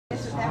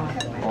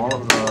all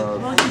of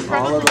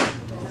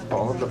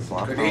the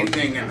flop. Good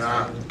evening, and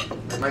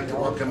I'd like to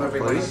welcome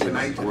everybody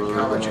tonight to the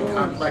College and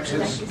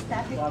Complexes.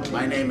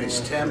 My name is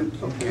Tim,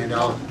 and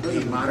I'll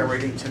be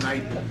moderating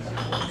tonight.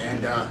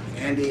 And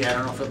Andy, I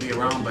don't know if he'll be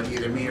around, but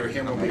either me or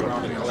him will be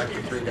around to collect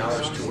the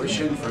 $3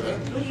 tuition for the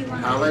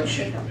college.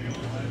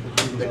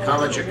 The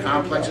College of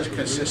Complexes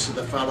consists of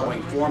the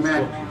following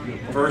format.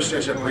 First,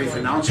 there's a brief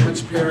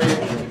announcements period.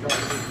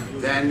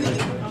 Then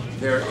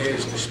there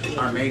is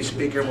our main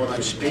speaker will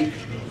then speak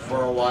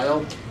for a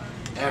while.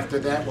 After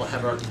that, we'll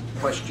have our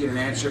question and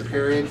answer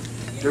period.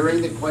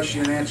 During the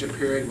question and answer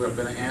period, we're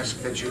going to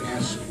ask that you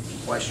ask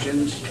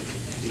questions,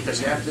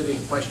 because after the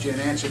question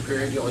and answer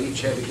period, you'll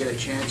each have to get a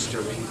chance to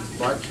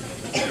rebut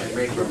and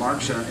make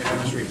remarks in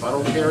this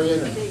rebuttal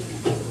period.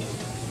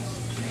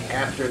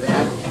 After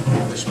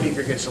that, the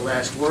speaker gets the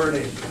last word.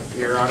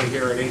 We are out of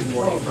here at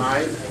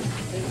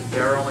 8:45.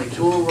 There are only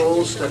two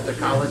rules that the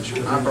college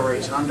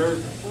operates under.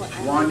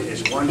 One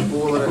is one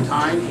fool at a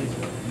time,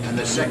 and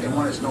the second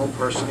one is no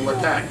personal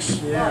attacks.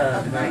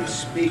 Tonight's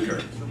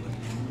speaker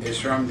is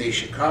from the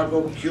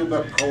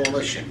Chicago-Cuba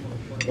Coalition,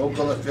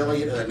 local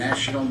affiliate of the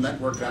National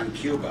Network on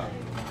Cuba.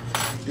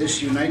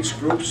 This unites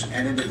groups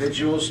and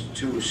individuals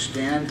to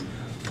stand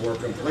for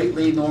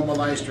completely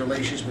normalized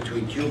relations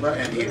between Cuba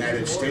and the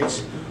United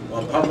States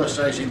while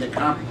publicizing the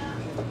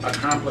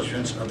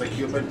accomplishments of the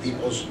Cuban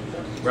People's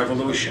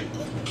Revolution.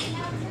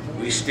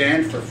 We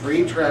stand for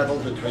free travel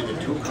between the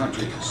two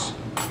countries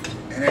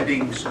and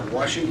ending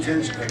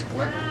Washington's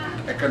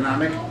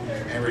economic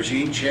and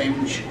regime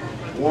change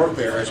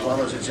warfare, as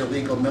well as its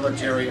illegal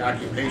military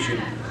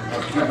occupation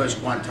of Cuba's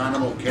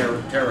Guantanamo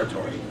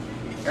territory.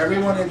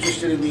 Everyone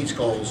interested in these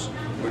goals,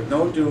 with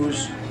no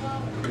dues,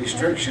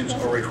 restrictions,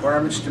 or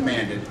requirements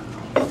demanded,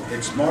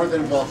 it's more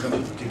than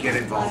welcome to get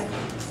involved.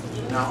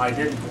 Now, I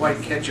didn't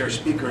quite catch our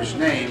speaker's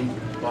name,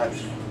 but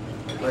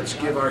let's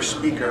give our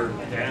speaker...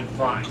 Dan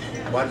Fine.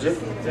 What's it?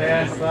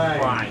 Dan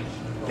Fine.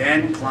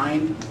 Dan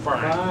Klein?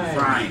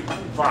 Fine.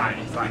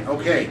 Fine.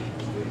 Okay.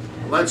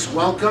 Let's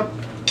welcome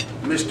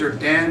Mr.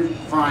 Dan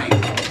Fine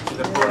to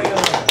the podium.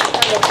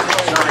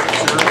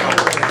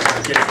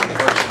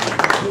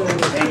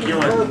 Thank you,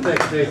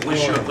 and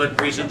wish you a good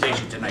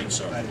presentation tonight,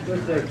 sir.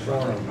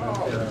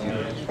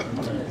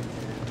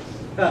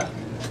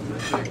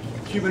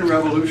 Cuban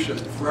Revolution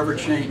forever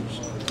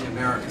changed the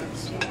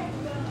Americans.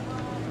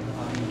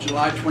 On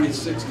July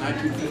 26,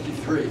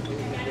 1953,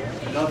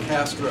 Fidel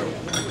Castro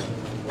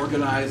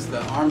organized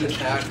the armed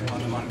attack on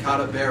the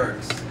Moncada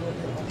barracks.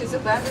 Is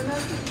it loud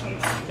enough?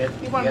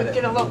 You want me to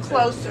get a little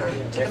closer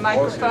to the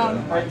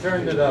microphone? I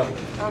turned it up.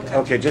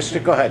 Okay, just to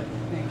go ahead.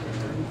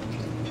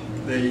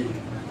 The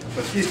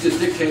Batista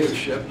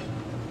dictatorship,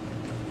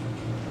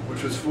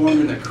 which was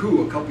formed in a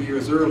coup a couple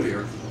years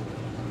earlier,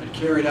 had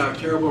carried out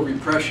terrible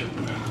repression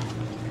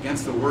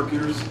against the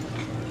workers,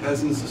 the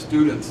peasants, the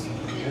students.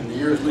 In the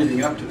years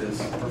leading up to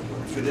this,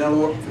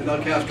 Fidel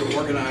Castro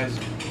organized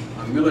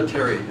a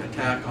military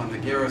attack on the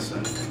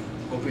garrison,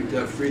 hoping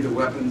to free the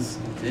weapons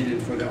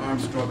needed for the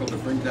armed struggle to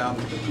bring down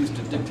the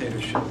Batista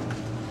dictatorship.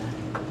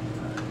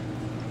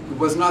 It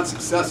was not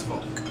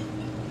successful.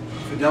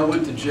 Fidel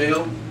went to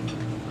jail.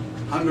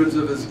 Hundreds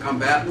of his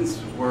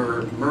combatants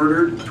were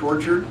murdered,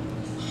 tortured,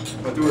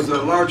 but there was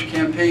a large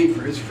campaign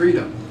for his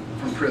freedom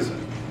from prison.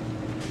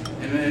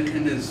 And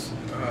in his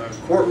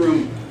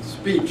courtroom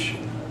speech,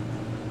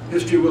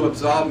 "History Will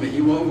Absolve Me,"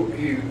 he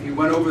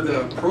went over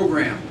the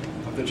program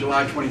of the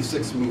July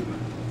 26th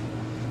movement,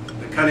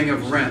 the cutting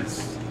of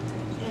rents,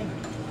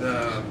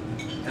 the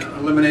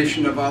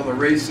elimination of all the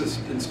racist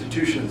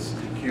institutions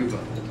in Cuba,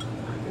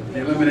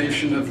 the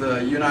elimination of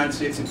the United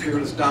States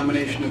imperialist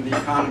domination of the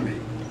economy,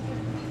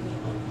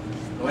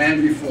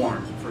 land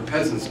reform for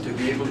peasants to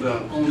be able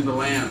to own the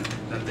land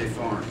that they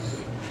farm.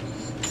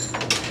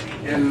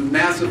 And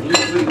massive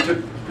looting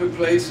took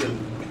place in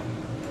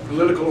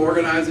political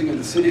organizing in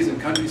the cities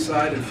and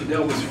countryside, and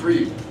Fidel was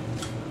freed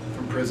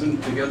from prison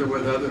together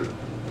with other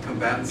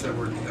combatants that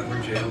were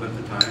jailed at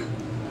the time.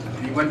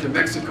 And he went to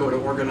Mexico to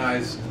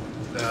organize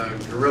the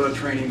guerrilla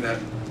training that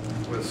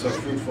was so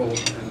fruitful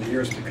in the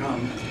years to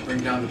come to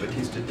bring down the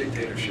Batista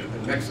dictatorship.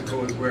 And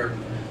Mexico is where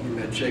he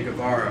met Che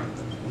Guevara,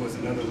 who was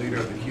another leader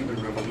of the Cuban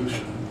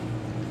Revolution.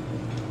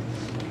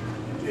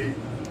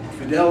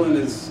 Fidel and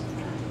his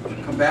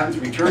combatants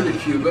returned to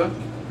Cuba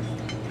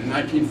in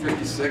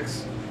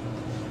 1956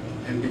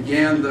 and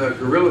began the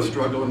guerrilla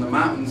struggle in the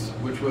mountains,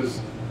 which was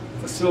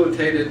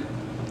facilitated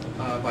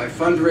by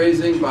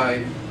fundraising,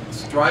 by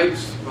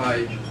strikes,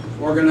 by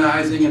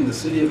organizing in the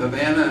city of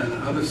Havana and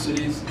other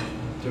cities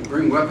to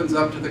bring weapons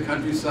up to the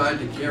countryside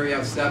to carry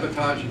out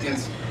sabotage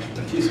against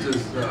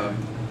Batista's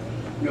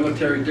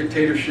military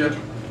dictatorship.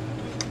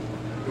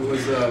 It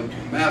was a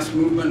mass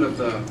movement of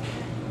the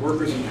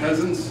workers and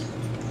peasants.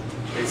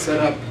 They set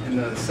up in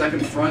the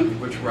Second Front,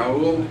 which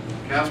Raul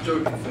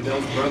Castro,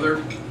 Fidel's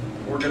brother,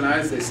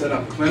 organized. They set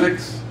up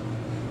clinics,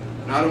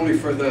 not only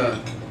for the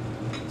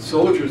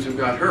soldiers who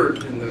got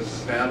hurt in the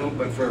battle,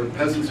 but for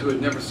peasants who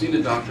had never seen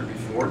a doctor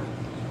before.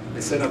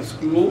 They set up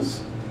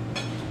schools.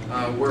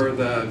 where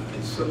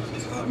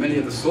many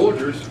of the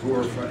soldiers who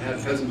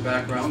had peasant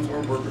backgrounds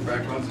or worker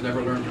backgrounds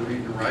never learned to read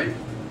and write,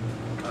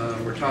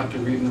 were taught to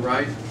read and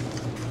write.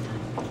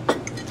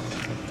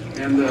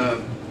 And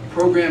the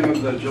program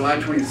of the July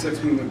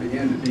 26th movement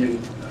began to be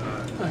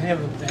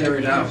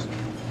carried out.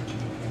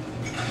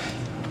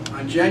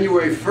 On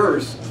January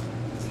 1st,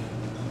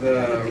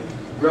 the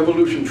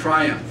revolution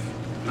triumphed,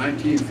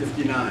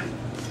 1959.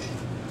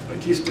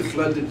 Batista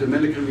fled the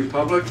Dominican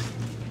Republic,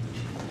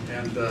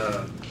 and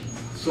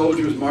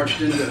soldiers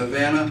marched into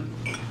Havana.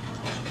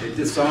 They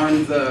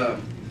disarmed the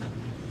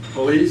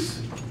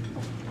police.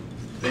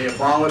 They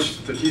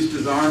abolished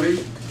Batista's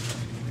army.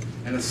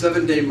 And a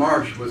 7-day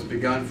march was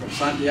begun from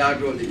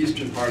Santiago, the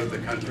eastern part of the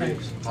country,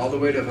 all the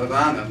way to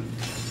Havana,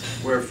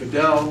 where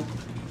Fidel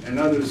and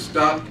others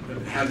stopped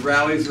and had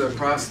rallies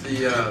across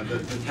the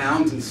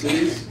towns and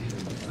cities,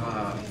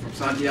 from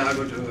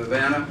Santiago to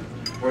Havana,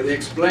 where they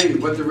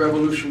explained what the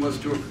revolution was,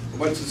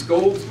 what its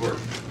goals were,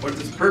 what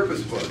its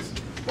purpose was,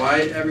 why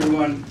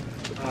everyone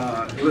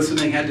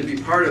listening had to be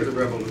part of the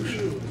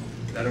revolution,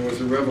 that it was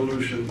a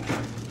revolution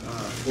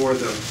for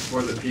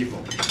the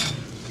people.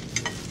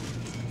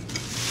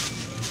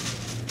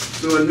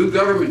 So a new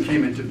government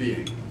came into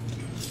being.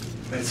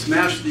 They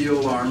smashed the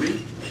old army,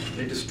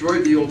 they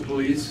destroyed the old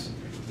police,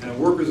 and a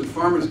workers' and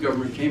farmers'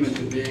 government came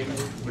into being,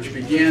 which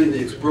began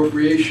the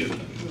expropriation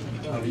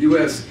of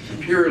U.S.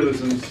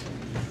 imperialism's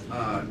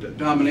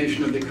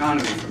domination of the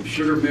economy, from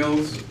sugar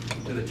mills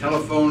to the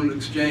telephone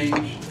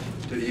exchange,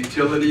 to the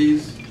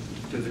utilities,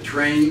 to the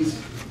trains.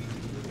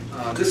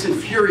 This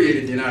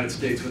infuriated the United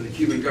States when the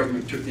Cuban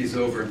government took these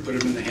over and put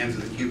them in the hands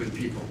of the Cuban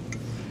people.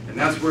 And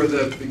that's where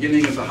the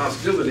beginning of the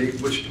hostility,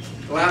 which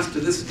lasts to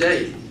this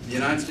day, the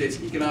United States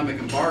economic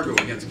embargo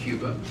against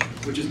Cuba,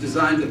 which is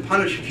designed to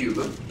punish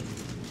Cuba,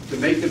 to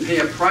make them pay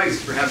a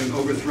price for having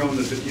overthrown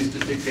the Batista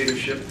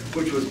dictatorship,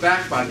 which was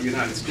backed by the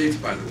United States,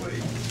 by the way,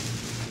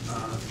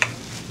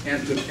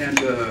 and to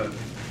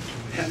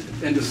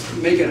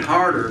make it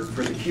harder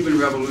for the Cuban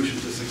Revolution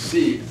to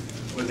succeed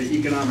with the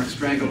economic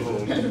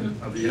stranglehold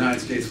of the United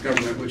States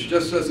government, which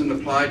just doesn't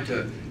apply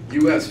to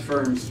U.S.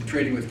 firms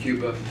trading with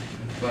Cuba,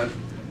 but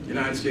the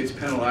United States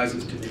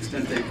penalizes to the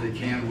extent they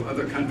can with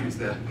other countries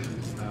that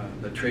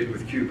trade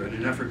with Cuba in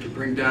an effort to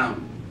bring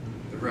down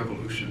the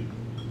revolution.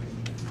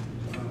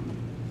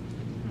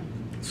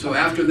 So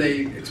after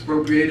they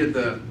expropriated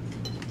the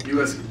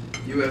U.S.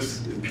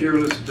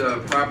 imperialist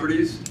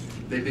properties,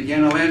 they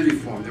began a land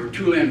reform. There were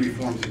 2 land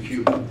reforms in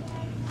Cuba.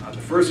 The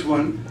first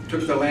one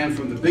took the land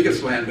from the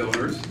biggest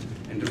landowners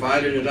and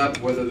divided it up,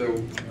 whether they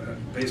were,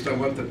 based on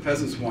what the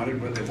peasants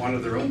wanted, whether they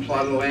wanted their own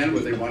plot of land,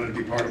 whether they wanted to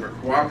be part of a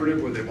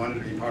cooperative, whether they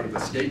wanted to be part of a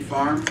state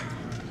farm.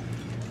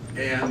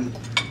 And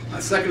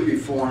a second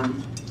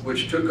reform,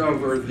 which took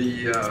over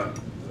the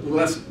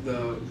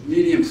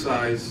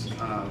medium-sized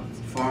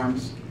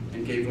farms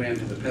and gave land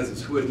to the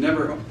peasants, who had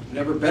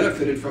never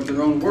benefited from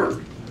their own work.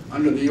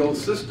 Under the old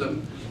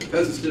system, the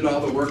peasants did all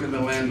the work and the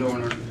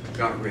landowner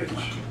got rich.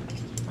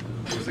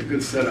 It was a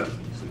good setup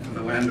for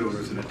the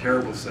landowners and a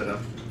terrible setup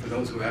for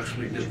those who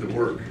actually did the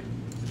work.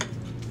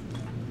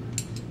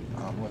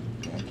 What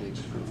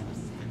pancakes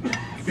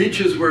for?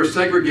 Beaches were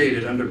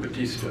segregated under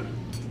Batista.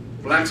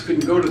 Blacks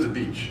couldn't go to the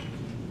beach.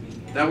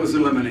 That was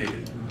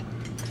eliminated.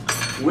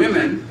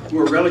 Women who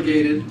were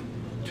relegated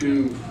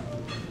to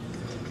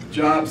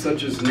jobs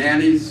such as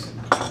nannies,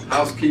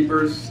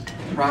 housekeepers,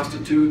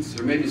 prostitutes,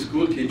 or maybe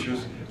school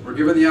teachers were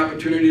given the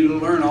opportunity to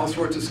learn all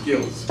sorts of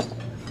skills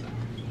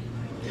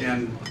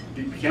and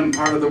become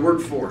part of the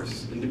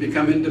workforce and to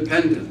become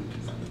independent.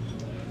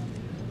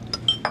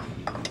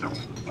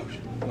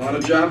 A lot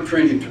of job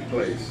training took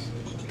place,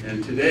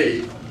 and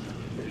today,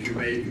 as you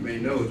may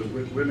know, the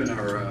women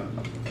are a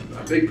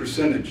big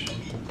percentage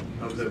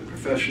of the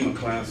professional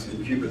class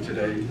in Cuba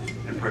today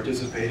and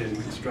participate in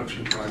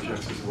construction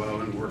projects as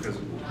well and work as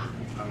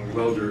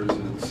welders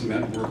and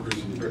cement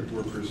workers and brick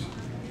workers,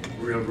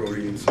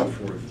 railroading and so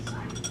forth.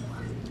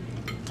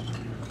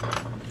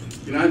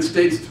 The United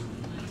States,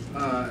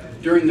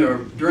 during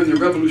the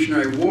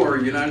Revolutionary War,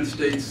 the United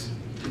States,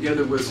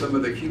 together with some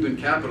of the Cuban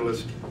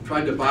capitalists,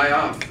 tried to buy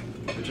off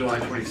the July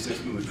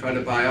 26th movement, tried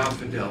to buy off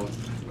Fidel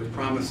with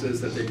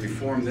promises that they'd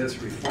reform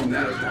this, reform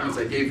that, as long as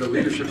they gave the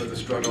leadership of the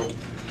struggle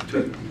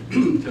to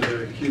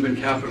the Cuban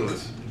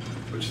capitalists,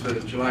 which the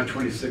July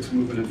 26th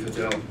movement and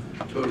Fidel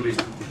totally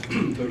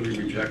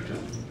rejected.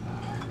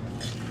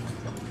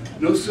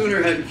 No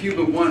sooner had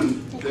Cuba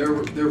won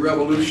their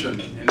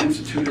revolution and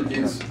instituted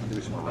these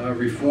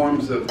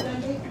reforms of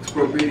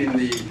expropriating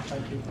the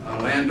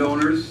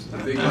landowners, the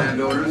big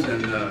landowners,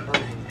 and the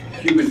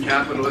Cuban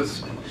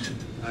capitalists,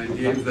 and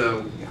gave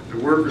the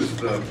workers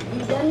the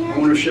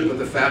ownership of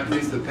the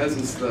factories, the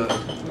peasants the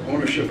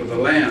ownership of the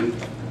land.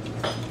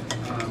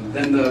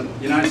 Then the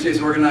United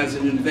States organized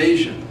an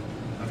invasion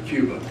of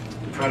Cuba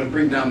to try to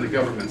bring down the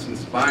government,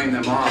 since buying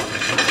them off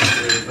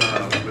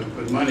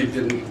with money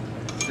didn't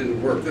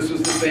work. This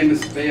was the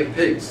famous Bay of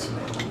Pigs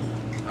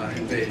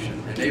invasion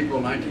in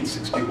April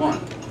 1961,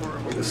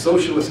 where the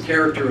socialist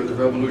character of the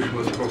revolution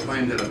was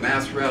proclaimed at a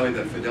mass rally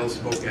that Fidel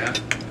spoke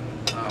at,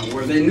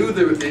 where they knew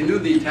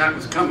the attack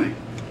was coming,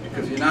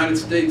 because the United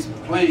States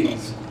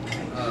planes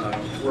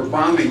were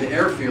bombing the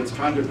airfields,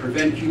 trying to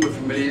prevent Cuba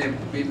from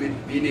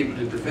being able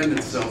to defend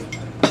itself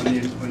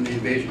when the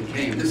invasion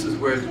came. This is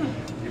where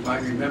you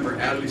might remember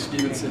Adlai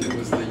Stevenson, who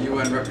was the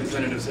UN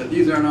representative, said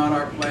these are not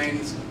our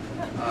planes,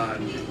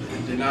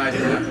 and denied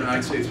that the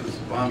United States was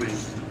bombing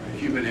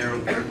Cuban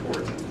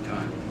airports at the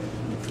time.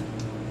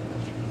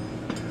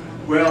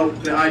 Well,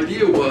 the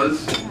idea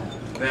was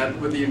that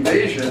with the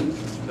invasion,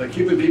 the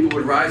Cuban people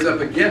would rise up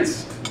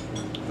against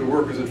the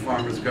workers' and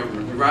farmers'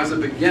 government, would rise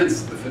up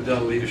against the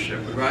Fidel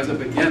leadership, would rise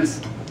up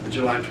against the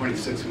July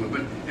 26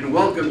 movement, and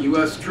welcome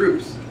U.S.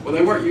 troops. Well,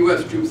 they weren't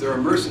U.S. troops, they were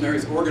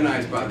mercenaries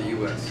organized by the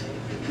U.S.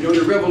 You know,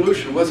 the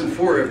revolution wasn't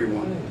for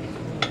everyone.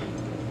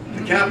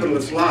 The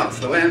capitalists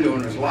lost, the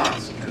landowners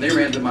lost, and they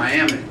ran to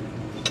Miami.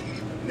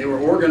 And they were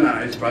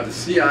organized by the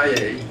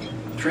CIA,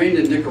 trained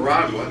in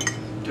Nicaragua,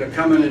 to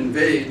come and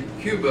invade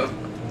Cuba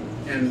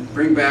and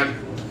bring back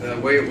the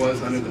way it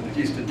was under the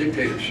Batista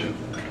dictatorship.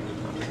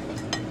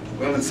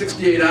 Well, in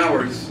 68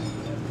 hours,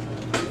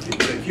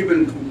 the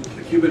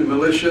Cuban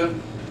militia,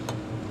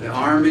 the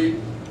army,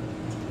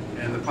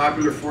 and the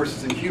popular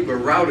forces in Cuba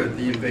routed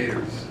the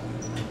invaders.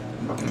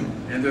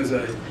 And there's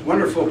a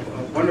wonderful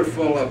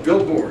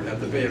billboard at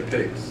the Bay of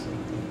Pigs.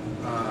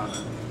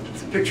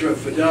 It's a picture of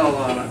Fidel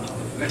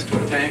next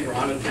to a tank or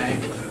on a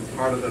tank as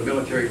part of the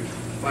military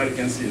fight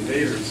against the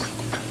invaders,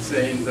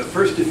 saying the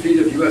first defeat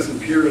of U.S.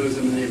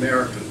 imperialism in the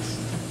Americas.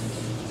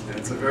 And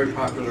it's a very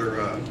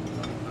popular,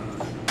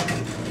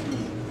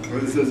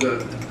 this is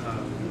a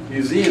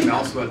museum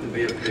also at the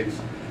Bay of Pigs,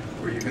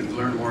 where you can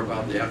learn more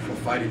about the actual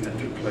fighting that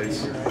took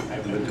place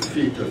and the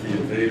defeat of the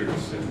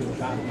invaders.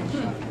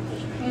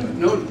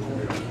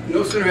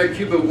 No sooner had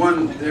Cuba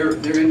won their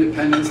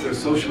independence, their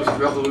socialist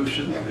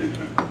revolution,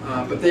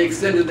 but they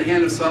extended the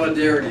hand of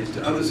solidarity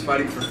to others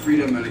fighting for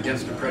freedom and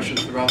against oppression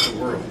throughout the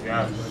world.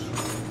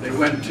 They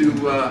went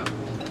to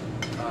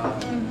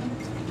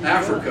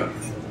Africa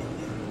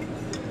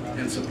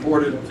and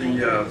supported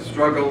the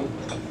struggle.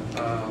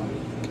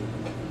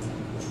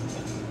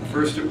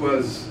 First it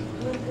was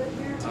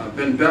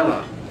Ben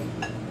Bella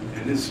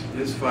and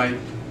his fight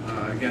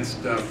against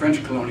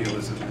French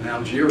colonialism in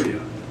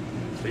Algeria.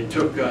 They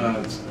took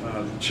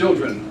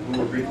children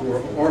who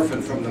were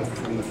orphaned from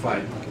the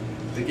fight.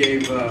 They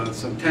gave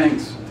some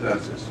tanks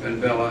to Ben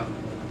Bella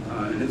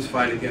in his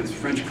fight against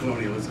French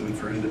colonialism and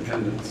for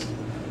independence.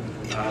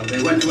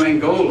 They went to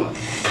Angola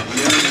when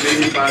they were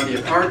invaded by the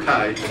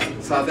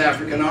apartheid South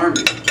African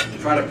army to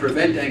try to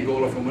prevent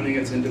Angola from winning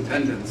its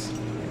independence,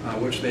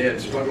 which they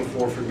had struggled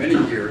for many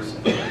years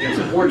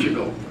against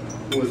Portugal,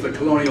 who was the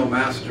colonial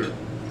master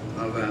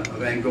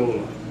of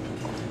Angola.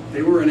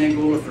 They were in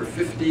Angola for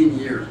 15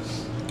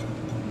 years,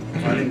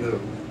 fighting the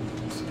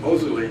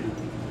supposedly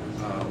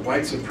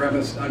white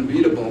supremacist,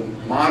 unbeatable,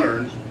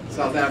 modern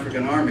South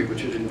African army,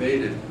 which had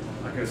invaded.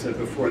 Like I said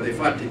before, they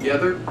fought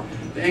together.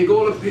 The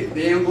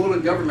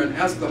Angolan government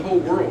asked the whole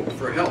world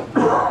for help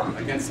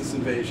against this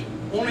invasion.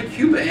 Only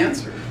Cuba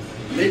answered.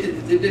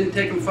 It didn't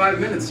take them 5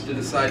 minutes to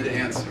decide to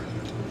answer.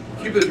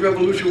 Cuba's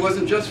revolution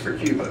wasn't just for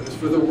Cuba, it was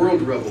for the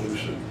world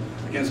revolution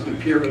against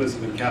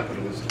imperialism and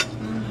capitalism.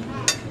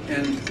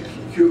 And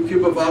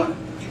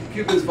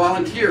Cubans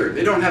volunteered.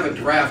 They don't have a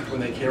draft when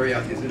they carry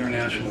out these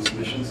international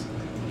missions.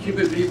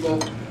 Cuban people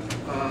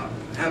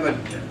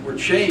were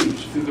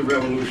changed through the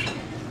revolution.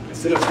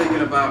 Instead of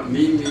thinking about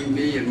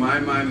me, and my,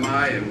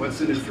 and what's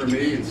in it for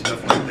me, and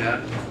stuff like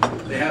that,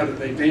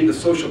 they gained a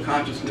social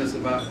consciousness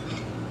about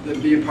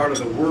them being part of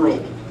the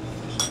world,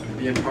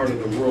 being part of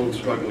the world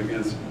struggle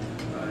against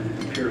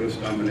imperialist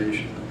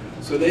domination.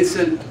 So they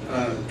sent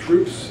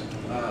troops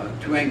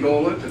to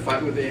Angola to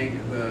fight with the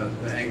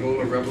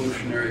Angola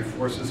revolutionary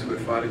forces who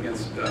had fought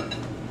against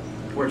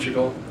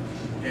Portugal.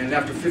 And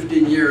after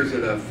 15 years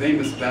at a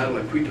famous battle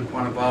at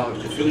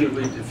Cuantanamo,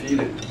 definitively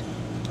defeated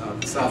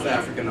the South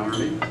African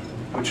army,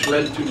 which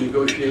led to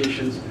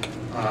negotiations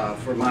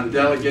for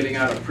Mandela getting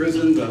out of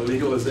prison, the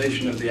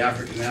legalization of the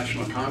African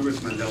National Congress,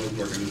 Mandela's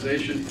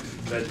organization,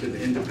 led to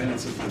the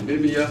independence of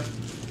Namibia,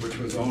 which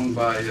was owned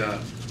by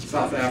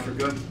South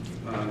Africa,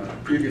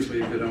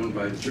 previously had been owned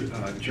by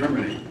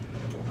Germany,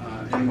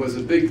 and was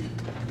a big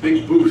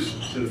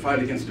boost to the fight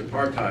against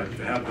apartheid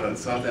to have the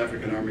South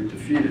African army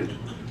defeated.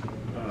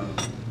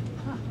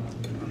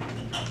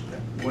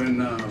 When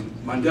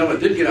Mandela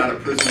did get out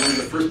of prison, one of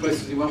the first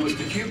places he went was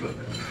to Cuba,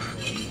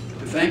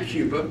 to thank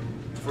Cuba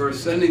for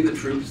sending the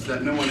troops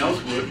that no one else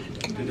would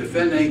to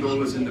defend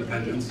Angola's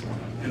independence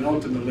and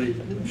ultimately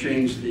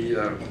change the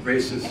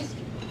racist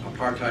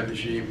apartheid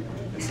regime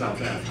in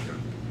South Africa.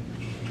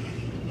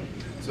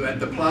 So at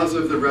the Plaza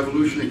of the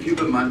Revolution in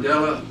Cuba,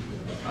 Mandela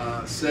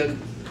said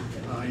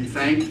he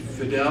thanked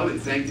Fidel, he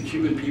thanked the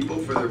Cuban people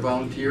for their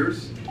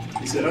volunteers.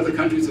 He said other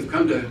countries have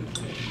come to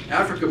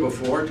Africa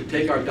before to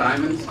take our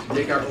diamonds, to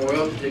take our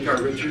oil, to take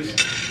our riches.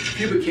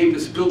 Cuba came to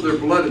spill their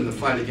blood in the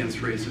fight against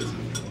racism.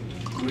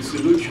 And we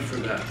salute you for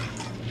that.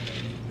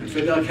 And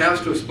Fidel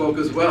Castro spoke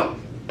as well.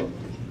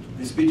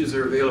 These speeches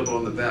are available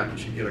on the back. You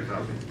should get a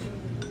copy.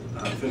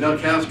 Fidel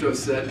Castro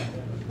said,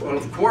 Well,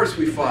 of course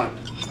we fought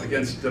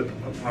against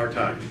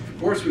apartheid. Of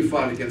course we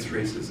fought against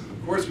racism.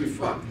 Of course we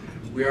fought.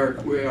 We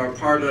are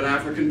part of an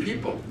African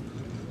people.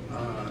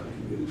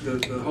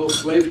 The whole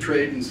slave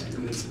trade in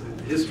this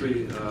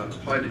history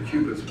applied to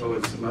Cuba as well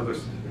as some other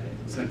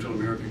Central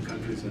American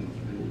countries in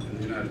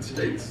the United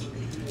States.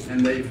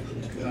 And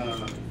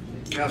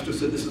Castro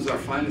said, this is our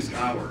finest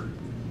hour.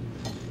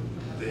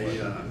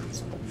 They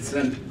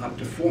sent up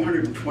to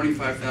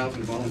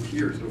 425,000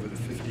 volunteers over the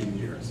 15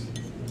 years.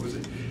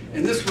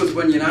 And this was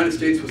when the United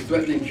States was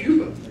threatening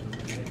Cuba.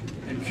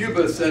 And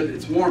Cuba said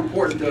it's more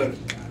important to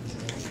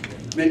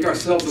make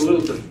ourselves a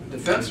little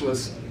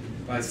defenseless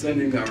by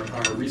sending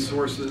our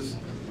resources,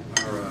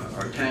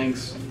 our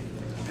tanks,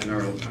 and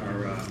our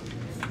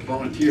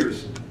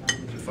volunteers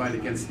to fight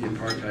against the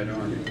apartheid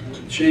army.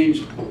 It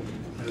changed,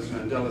 as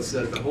Mandela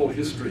said, the whole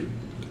history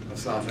of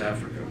South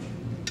Africa.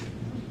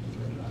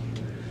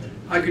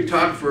 I could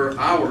talk for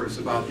hours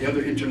about the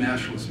other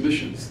internationalist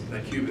missions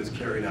that Cuba has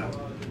carried out,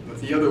 but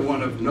the other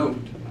one of note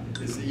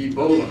is the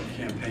Ebola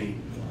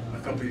campaign a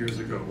couple years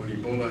ago, when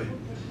Ebola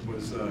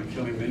was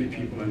killing many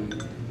people in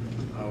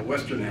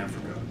Western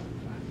Africa.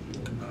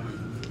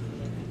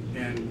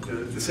 And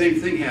the same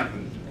thing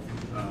happened.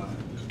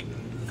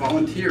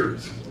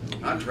 Volunteers,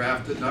 not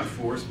drafted, not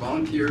forced,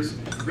 volunteers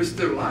risked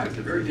their lives.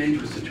 A very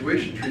dangerous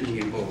situation treating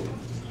Ebola.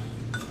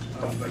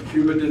 But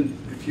Cuban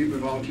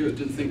volunteers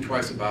didn't think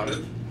twice about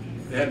it.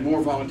 They had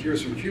more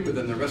volunteers from Cuba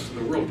than the rest of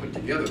the world put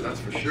together, that's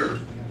for sure.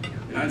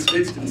 The United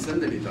States didn't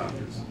send any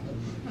doctors.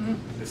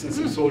 They sent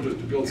some soldiers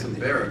to build some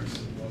barracks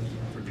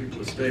for people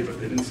to stay,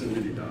 but they didn't send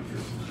any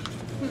doctors.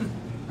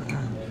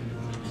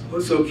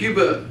 So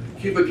Cuba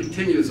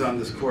continues on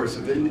this course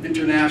of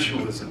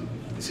internationalism,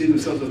 to see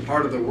themselves as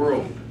part of the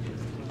world,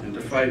 and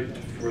to fight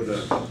for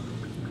as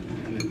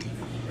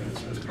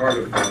part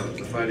of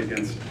the fight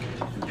against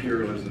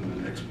imperialism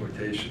and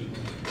exploitation.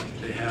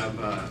 They have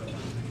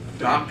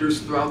doctors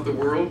throughout the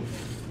world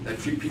that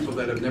treat people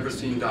that have never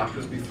seen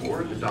doctors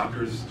before. The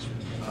doctors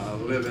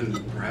live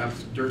in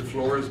perhaps dirt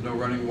floors, no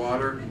running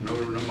water, no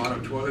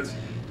modern toilets,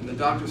 and the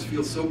doctors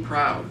feel so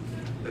proud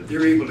that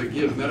they're able to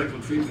give medical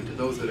treatment to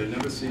those that had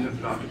never seen a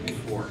doctor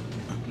before.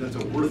 And that's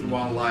a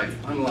worthwhile life,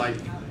 unlike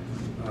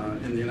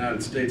in the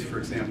United States, for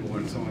example,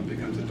 when someone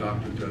becomes a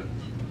doctor to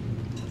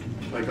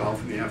play golf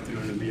in the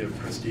afternoon and be a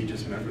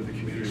prestigious member of the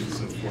community and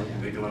so forth,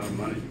 and make a lot of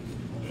money.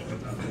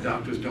 The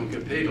doctors don't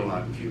get paid a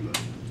lot in Cuba.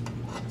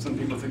 Some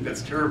people think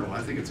that's terrible.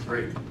 I think it's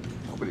great.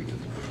 Nobody gets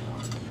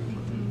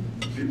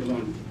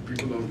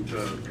People don't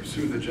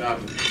pursue the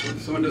job.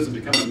 If someone doesn't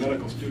become a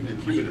medical student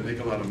in Cuba to make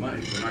a lot of money,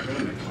 they're not going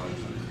to make a lot of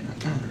money.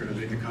 They're going to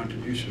make a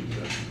contribution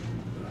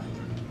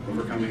to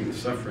overcoming the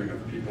suffering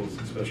of people,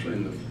 especially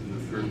in the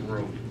third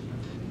world.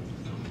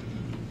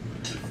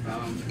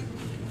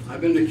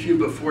 I've been to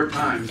Cuba 4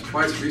 times,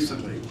 twice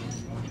recently.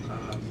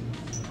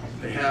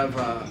 They have,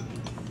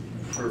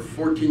 for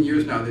 14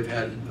 years now, they've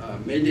had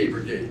May Day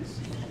brigades.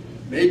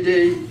 May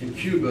Day in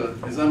Cuba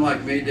is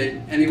unlike May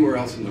Day anywhere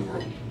else in the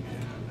world.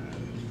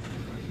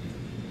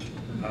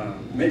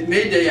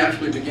 May Day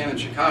actually began in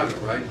Chicago,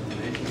 right, in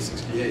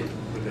 1868,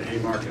 with the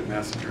Haymarket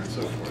Massacre and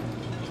so forth.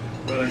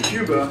 But in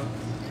Cuba,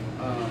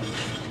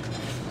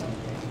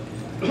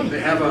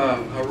 they have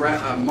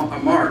a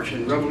march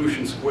in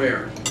Revolution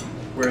Square,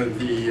 where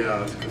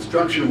the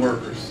construction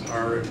workers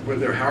are with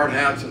their hard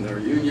hats and their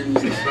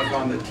unions and stuff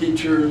on, the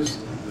teachers,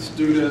 the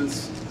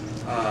students,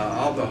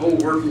 all the whole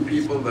working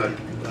people, the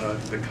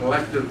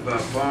collective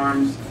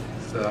farms,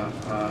 the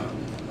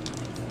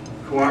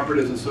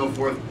cooperatives and so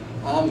forth,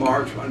 all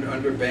march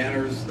under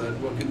banners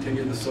that will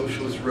continue the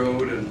socialist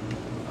road and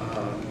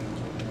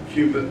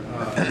Cuba,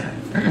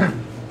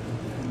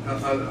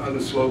 other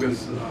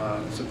slogans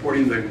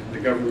supporting the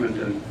government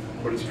and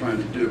what it's trying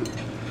to do.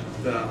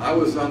 I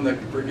was on the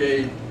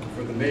brigade,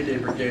 for the May Day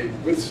brigade,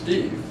 with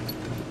Steve,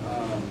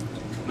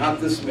 not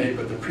this May,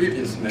 but the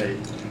previous May,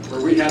 where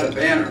we had a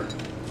banner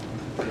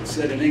that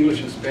said in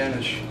English and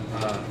Spanish,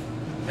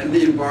 end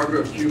the embargo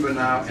of Cuba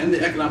now, end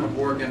the economic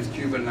war against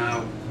Cuba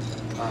now,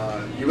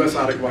 U.S.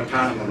 out of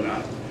Guantanamo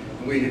now.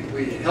 And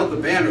we held the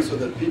banner so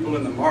that people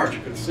in the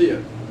march could see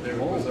it. There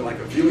was like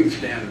a viewing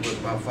stand. It was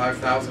about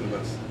 5,000 of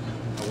us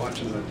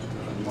watching the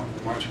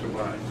march go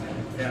by.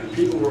 And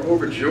people were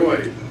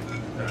overjoyed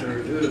that there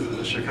is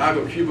the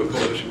Chicago-Cuba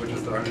Coalition, which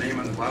is our name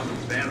on the bottom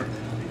of the banner.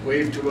 They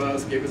waved to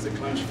us, gave us a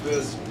clenched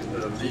fist,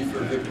 the V for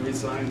victory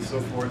sign and so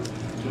forth,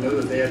 to know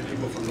that they had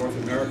people from North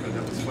America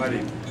that was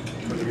fighting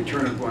for the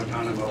return of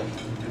Guantanamo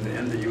and to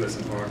end the U.S.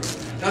 embargo.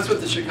 That's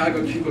what the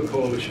Chicago-Cuba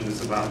Coalition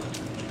is about.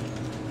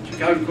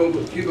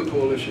 Chicago-Cuba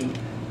Coalition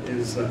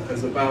is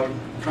about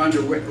trying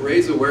to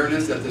raise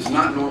awareness that there's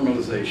not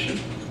normalization.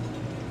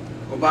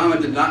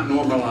 Obama did not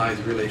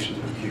normalize relations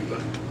with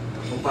Cuba.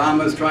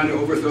 Obama is trying to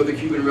overthrow the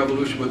Cuban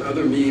Revolution with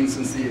other means,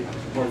 since the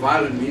more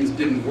violent means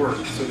didn't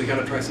work. So they got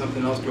to try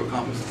something else to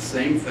accomplish the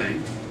same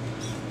thing.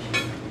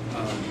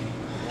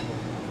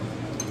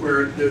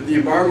 Where the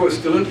embargo is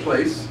still in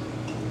place.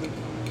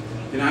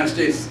 The United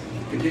States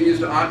continues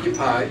to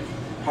occupy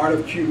part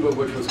of Cuba,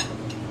 which was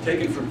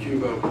taken from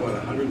Cuba, what,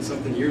 100 and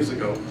something years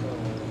ago,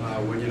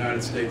 when the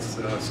United States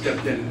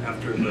stepped in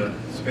after the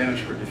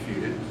Spanish were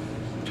defeated,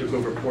 took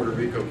over Puerto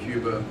Rico,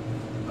 Cuba,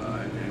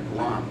 and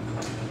Guam.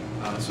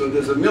 So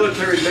there's a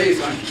military base,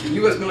 a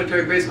U.S.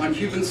 military base on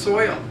Cuban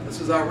soil. This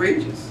is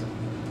outrageous.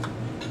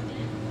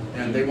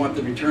 And they want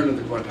the return of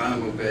the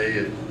Guantanamo Bay.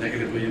 It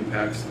negatively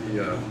impacts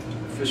the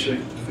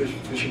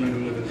fishermen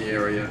who live in the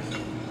area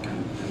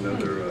and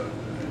other.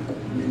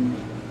 I mean,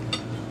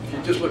 if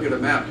you just look at a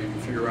map, you can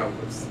figure out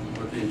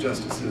what the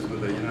injustice is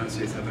with the United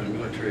States having a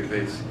military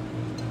base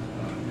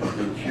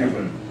in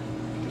Cuba.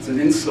 It's an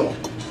insult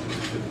to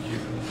the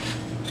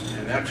Cubans.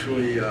 And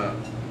actually,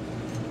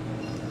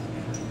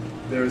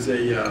 there's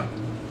a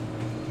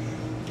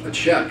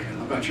check,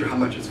 I'm not sure how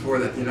much it's for,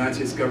 that the United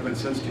States government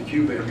sends to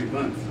Cuba every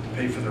month to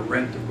pay for the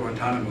rent of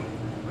Guantanamo,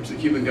 which the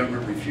Cuban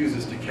government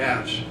refuses to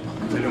cash.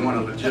 They don't want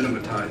to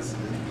legitimize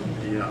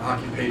the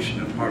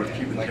occupation of part of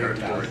Cuban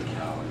territory.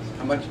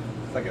 How much?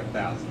 It's like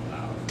 $1,000.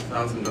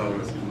 $1,000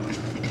 a month.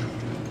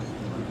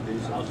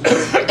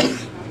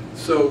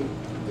 So,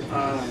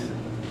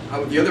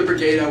 the other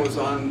brigade I was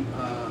on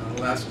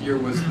last year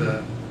was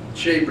the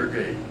Che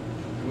Brigade.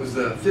 It was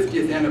the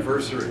 50th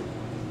anniversary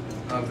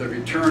of the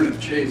return of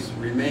Che's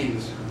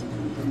remains,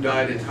 who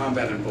died in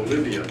combat in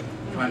Bolivia,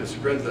 trying to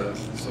spread the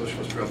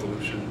socialist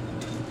revolution.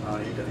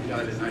 He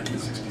died in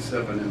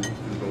 1967 in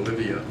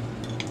Bolivia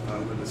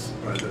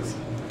by the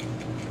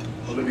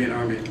Bolivian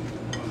army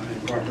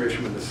in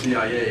cooperation with the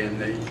CIA,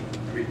 and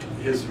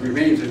his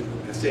remains had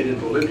stayed in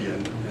Bolivia,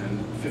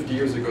 and 50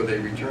 years ago they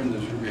returned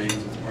his remains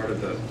as part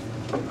of the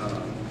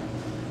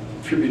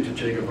tribute to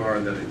Che Guevara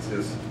that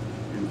exists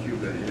in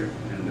Cuba here.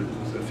 And it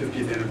was the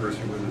 50th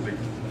anniversary was a big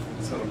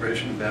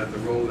celebration of that, the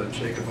role that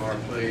Che Guevara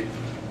played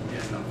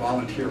in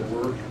volunteer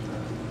work,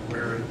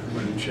 where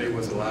when Che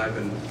was alive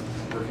and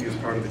working as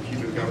part of the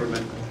Cuban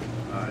government,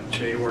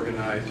 Che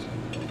organized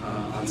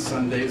on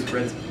Sundays,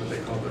 what they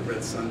call the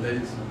Red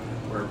Sundays,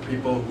 where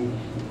people who,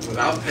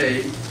 without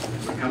pay,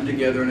 would come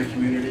together in a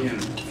community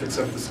and fix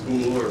up the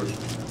school or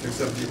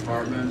fix up the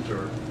apartment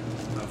or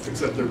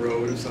fix up the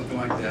road or something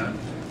like that,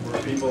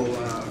 where people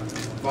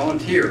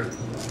volunteered.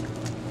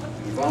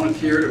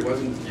 It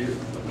wasn't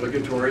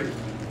obligatory,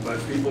 but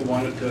people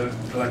wanted to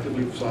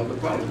collectively solve the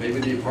problem. Maybe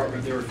the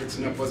apartment they were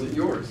fixing up wasn't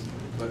yours,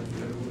 but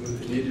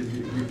it needed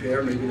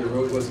repair. Maybe the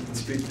road wasn't the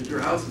street that your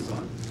house is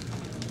on.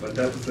 But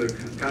that was the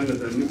kind of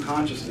the new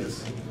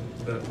consciousness,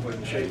 that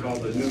what Che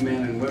called the new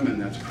men and women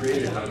that's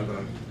created out of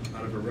a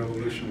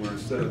revolution, where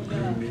instead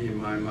of me,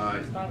 my,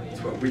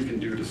 it's what we can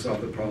do to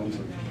solve the problems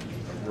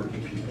of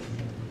working people.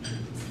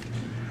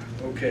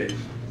 Okay.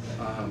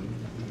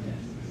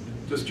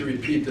 Just to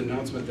repeat the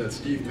announcement that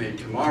Steve made,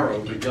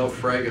 tomorrow, Miguel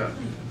Fraga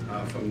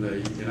from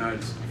the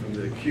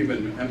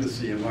Cuban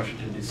embassy in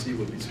Washington, D.C.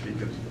 will be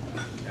speaking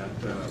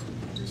at a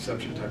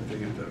reception type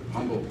thing at the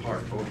Humboldt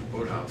Park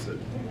Boathouse at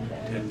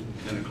 10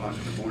 o'clock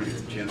in the morning.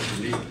 It's a chance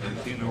to meet.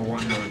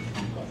 1301 North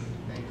Humboldt.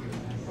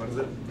 What is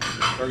it?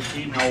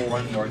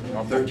 1301 North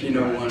Humboldt.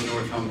 1301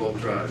 North Humboldt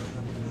Drive.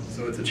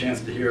 So it's a chance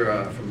to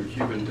hear from a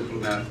Cuban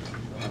diplomat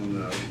on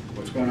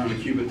what's going on in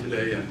Cuba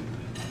today and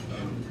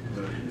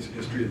the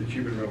history of the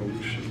Cuban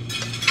Revolution.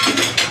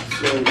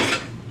 So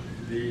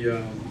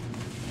the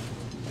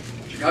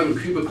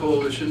Chicago-Cuba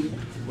Coalition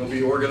will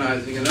be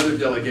organizing another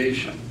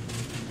delegation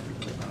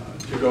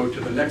to go to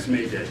the next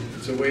May Day.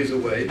 It's a ways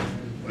away,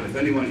 but if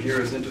anyone here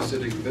is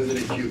interested in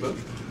visiting Cuba,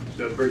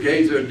 the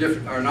brigades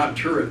are not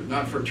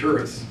for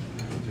tourists.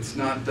 It's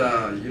not,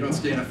 you don't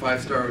stay in a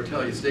 5-star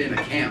hotel, you stay in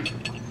a camp.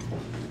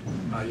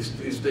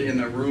 You stay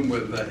in a room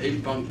with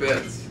 8 bunk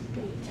beds,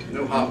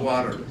 no hot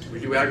water. We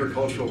do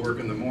agricultural work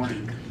in the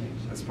morning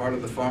as part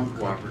of the farm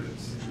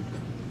cooperatives.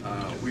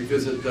 We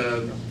visit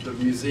the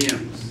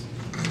museums.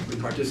 We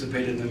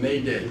participate in the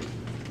May Day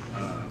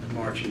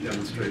march and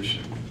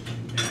demonstration.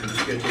 And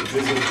we get to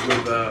visit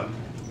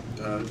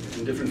with,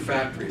 in different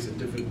factories, in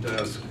different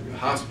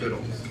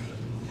hospitals,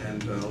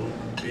 and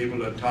be able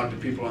to talk to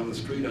people on the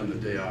street on the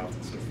day off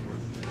and so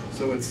forth.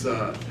 So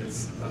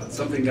it's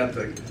something that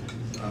the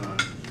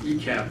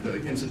ECAP,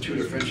 the Institute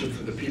of Friendship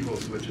for the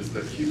Peoples, which is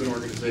the Cuban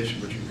organization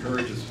which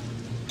encourages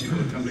people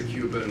to come to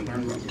Cuba and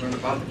learn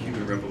about the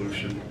Cuban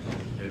Revolution.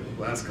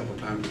 The last couple of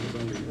times it was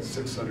only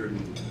 $600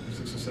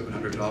 or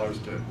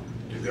 $700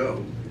 to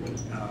go.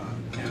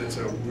 And it's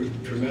a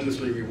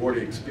tremendously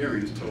rewarding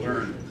experience to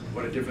learn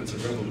what a difference a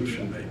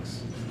revolution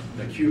makes.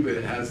 That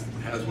Cuba has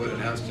what it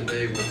has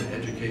today with the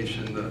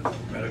education, the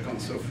medical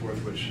and so forth,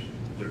 which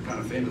they're kind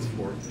of famous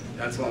for.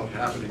 That's all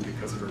happening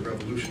because of a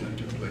revolution that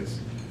took place,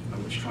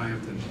 which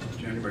triumphed in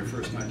January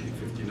 1st,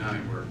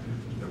 1959, where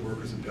the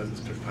workers and peasants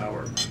took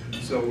power.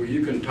 So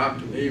you can talk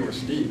to me or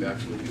Steve,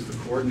 actually, who's the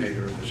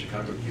coordinator of the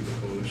Chicago-Cuba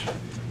Coalition,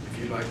 if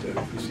you'd like to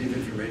receive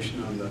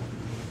information on the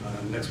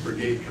next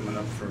brigade coming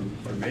up for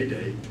May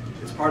Day.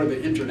 It's part of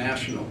an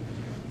international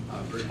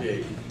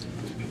brigade.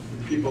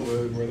 People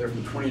were there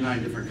from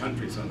 29 different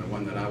countries on the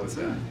one that I was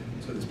at.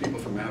 So there's people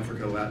from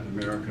Africa, Latin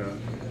America,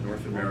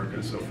 North America,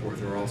 and so forth.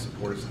 They're all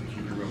supporters of the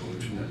Cuban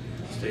Revolution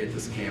that stay at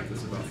this camp.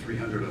 There's about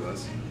 300 of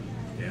us.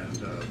 And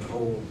the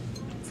whole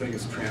thing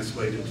is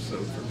translated, so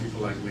for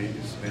people like me,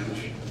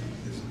 Spanish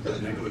is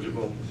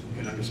negligible.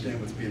 You can understand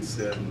what's being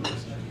said, and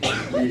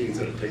there's meetings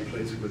that take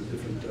place with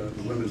different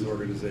women's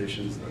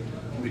organizations, the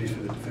Committees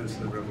for the Defense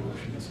of the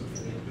Revolution, and so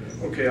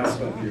forth. Okay, I'll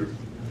stop here.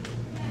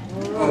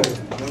 Oh,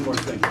 one more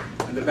thing.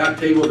 In the back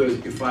table, you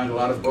can find a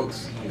lot of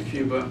books on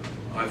Cuba,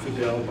 by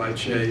Fidel, by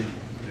Che,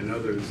 and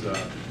others. So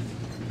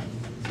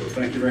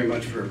thank you very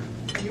much for.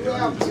 You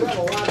have a lot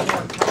more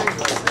time.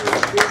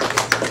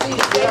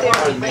 Please stay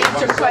there and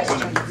answer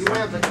questions. You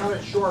have to cut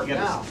it short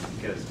now.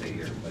 Gotta stay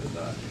here, but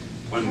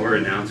one more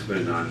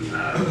announcement on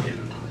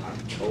in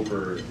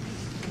October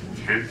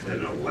 10th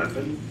and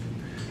 11th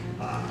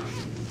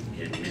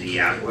in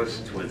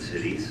Minneapolis, Twin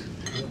Cities,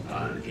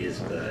 is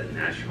the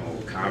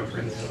national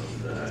conference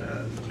of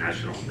the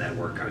National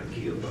Network on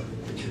Cuba,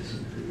 which is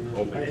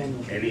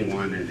open to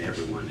anyone and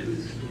everyone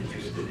who's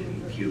interested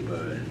in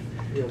Cuba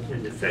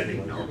and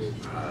defending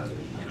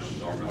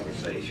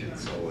normalization.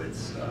 So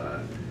it's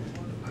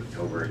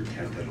October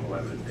 10th and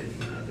 11th in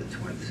the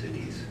Twin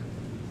Cities.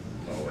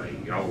 So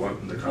y'all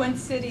welcome to come. Twin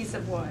Cities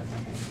of what?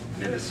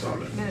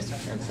 Minnesota.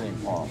 Minnesota. And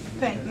St. Paul.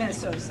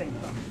 Minnesota, St.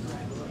 Paul.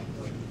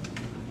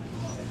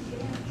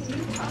 Can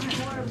you talk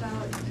more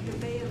about the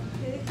Bay of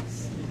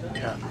Pigs?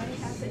 Yeah. I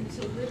happened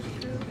to live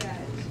through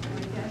that.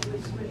 My dad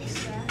was with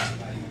staff,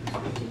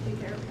 strategic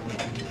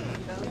airplane,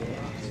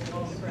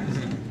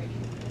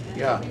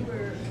 Yeah. we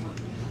were,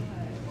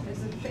 as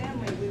a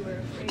family, we were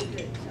afraid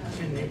that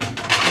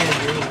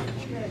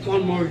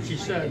One more she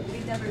said.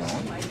 we'd never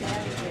see my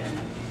dad again.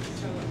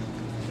 So,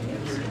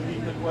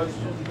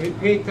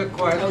 Repeat the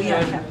question. Oh, yeah,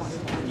 I have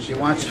one. She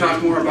wants Let's to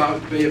talk more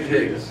about Bay of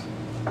Pigs.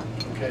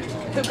 Okay.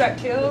 Who got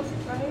killed,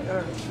 right?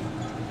 Or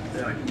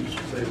Yeah, I can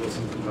say a little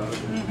something about it.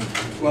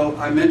 Well,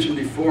 I mentioned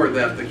before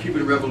that the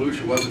Cuban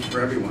Revolution wasn't for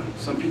everyone.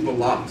 Some people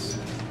lost.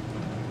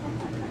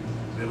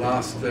 They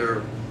lost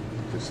their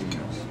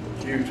Casinos.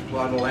 huge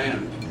plot of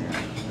land.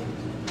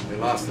 They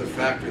lost their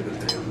factory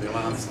that they owned. They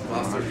lost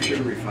their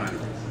sugar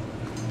refinery.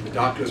 The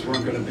doctors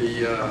weren't going to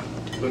be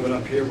living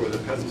up here where the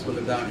peasants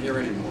living down here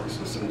anymore.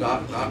 So some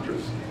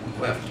doctors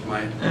left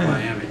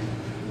Miami,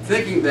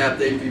 thinking that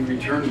they'd be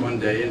returned one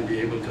day and be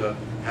able to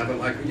have it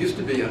like it used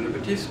to be under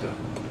Batista.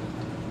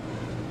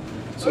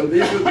 So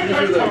these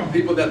are the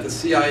people that the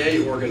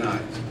CIA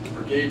organized.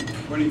 Brigade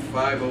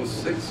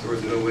 2506, or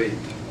is it 08?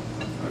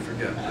 I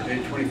forget.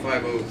 Brigade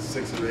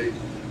 2506 or 8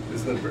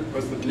 was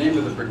the name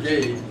of the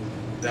brigade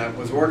that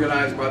was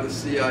organized by the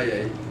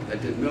CIA that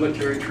did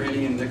military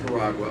training in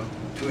Nicaragua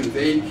to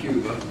invade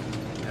Cuba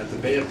at the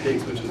Bay of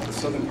Pigs, which is the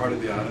southern part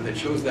of the island. They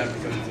chose that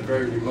because it's a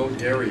very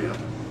remote area,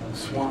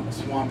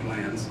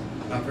 swamplands.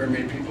 Not very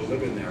many people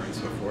live in there and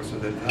so forth, so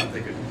they thought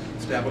they could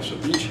establish a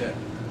beachhead.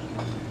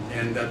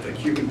 And that the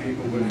Cuban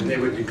people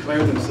would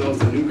declare themselves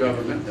the new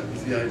government. That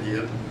was the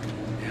idea.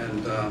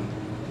 And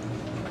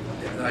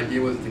the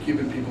idea was that the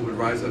Cuban people would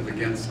rise up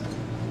against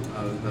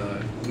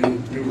the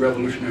new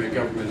revolutionary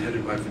government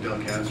headed by Fidel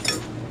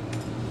Castro.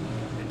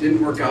 It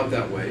didn't work out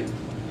that way.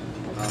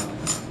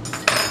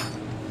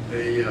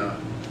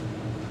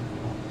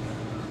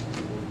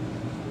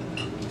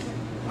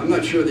 I'm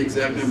not sure the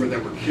exact number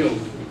that were killed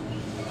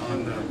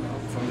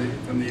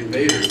from the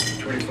invaders,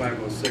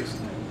 2506.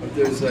 But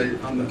there's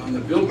on the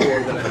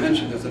billboard that I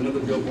mentioned, there's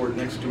another billboard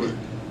next to it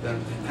that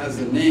has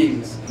the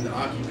names and the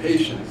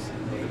occupations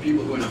of the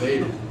people who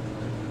invaded.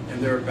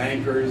 And there are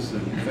bankers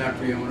and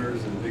factory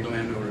owners and big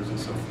landowners and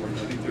so forth.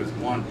 I think there's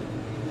one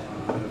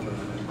out of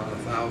about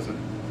 1,000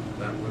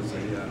 that was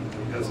a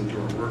peasant or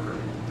a worker.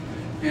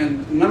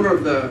 And a number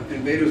of the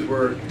invaders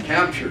were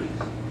captured.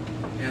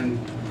 And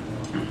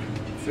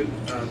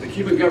the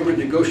Cuban government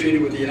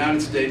negotiated with the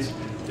United States.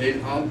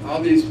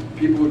 All these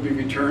people would be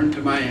returned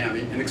to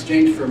Miami in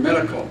exchange for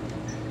medical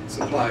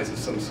supplies of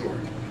some sort.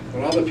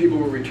 Well, all the people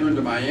were returned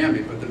to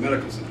Miami, but the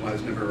medical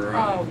supplies never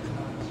arrived.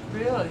 oh,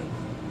 really?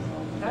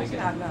 That's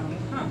not known.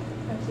 Huh.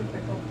 That's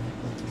difficult.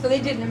 So they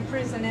didn't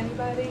imprison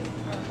anybody?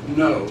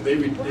 No, they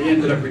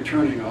ended up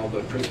returning all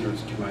the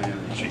prisoners to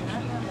Miami.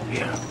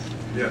 Yeah.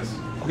 Yes.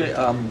 Okay,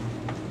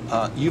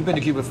 you've been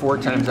to Cuba 4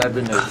 times, I've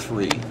been there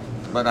 3,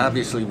 but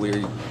obviously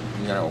we're,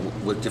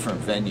 with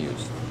different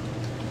venues.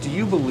 Do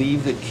you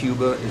believe that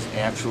Cuba is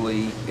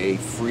actually a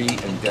free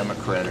and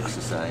democratic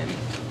society?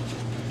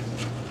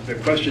 The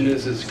question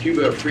is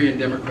Cuba a free and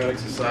democratic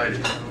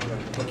society?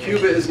 Well,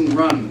 Cuba isn't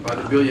run by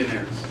the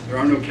billionaires. There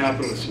are no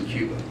capitalists in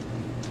Cuba.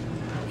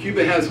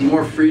 Cuba has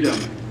more freedom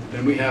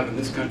than we have in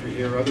this country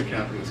here or other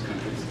capitalist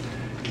countries,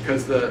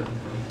 because the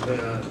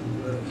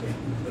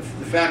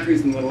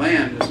factories and the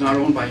land is not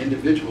owned by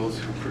individuals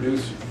who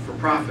produce for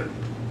profit.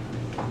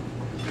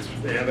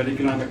 They have an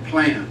economic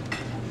plan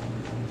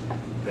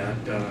that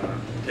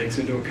takes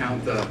into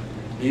account the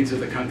needs of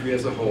the country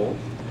as a whole,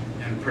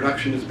 and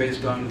production is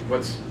based on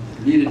what's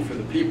needed for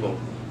the people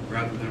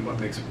rather than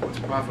what's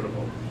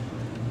profitable.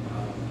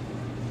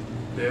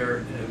 There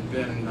have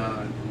been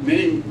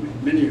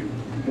many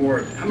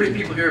more. How many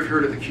people here have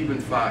heard of the Cuban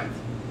Five?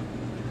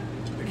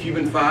 The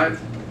Cuban Five?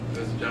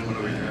 There's a gentleman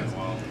over here.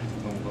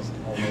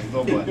 Almost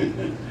nobody.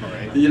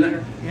 Right?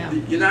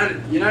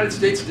 The United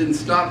States didn't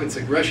stop its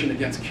aggression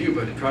against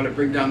Cuba to try to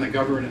bring down the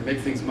government and make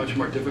things much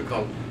more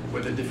difficult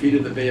where they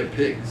defeated the Bay of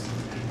Pigs.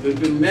 There's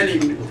been many,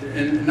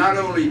 and not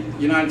only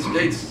the United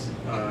States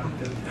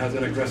has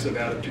an aggressive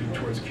attitude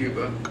towards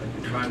Cuba,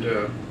 trying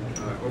to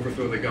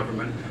overthrow the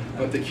government,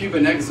 but the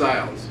Cuban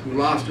exiles who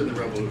lost in the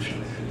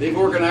revolution, they've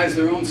organized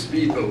their own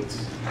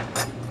speedboats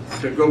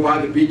to go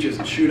by the beaches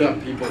and shoot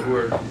up people who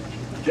are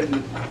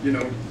getting,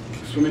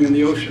 swimming in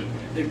the ocean.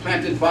 They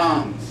planted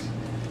bombs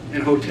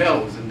in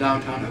hotels in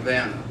downtown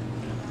Havana.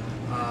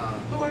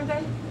 Who are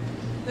they?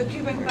 The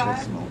Cuban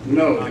Five?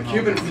 No, the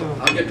Cuban.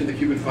 I'll get to the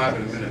Cuban Five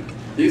in a minute.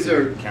 These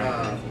are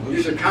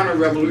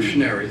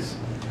counter-revolutionaries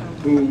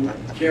who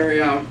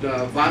carry out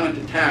violent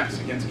attacks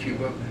against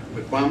Cuba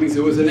with bombings.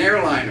 There was an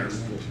airliner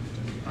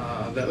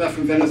that left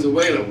from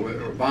Venezuela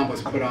where a bomb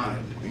was put on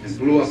it and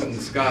blew up in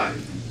the sky,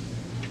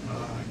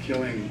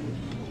 killing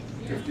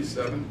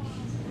 57?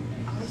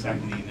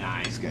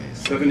 79.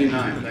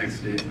 79, thanks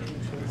Steve.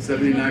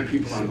 79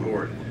 people on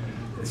board.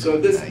 So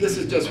this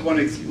is just one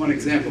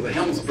example. The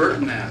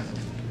Helms-Burton Act,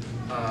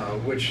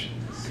 which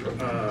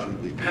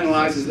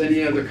penalizes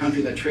any other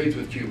country that trades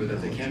with Cuba,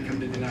 that they can't come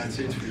to the United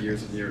States for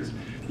years and years.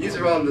 These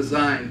are all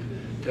designed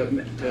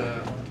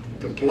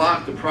to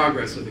block the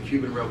progress of the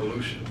Cuban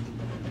Revolution,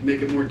 to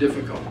make it more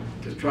difficult,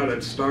 to try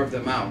to starve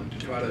them out, to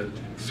try to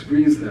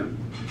squeeze them.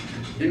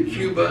 In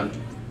Cuba,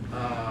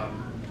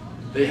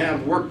 they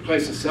have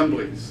workplace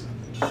assemblies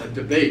that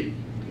debate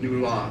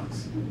new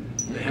laws.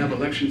 They have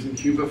elections in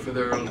Cuba for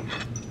their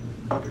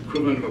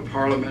equivalent of a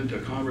parliament, a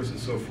Congress, and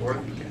so forth,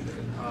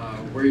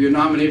 where you're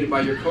nominated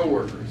by your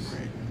co-workers.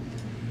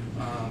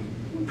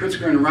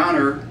 Pritzker and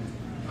Rauner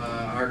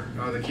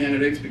are the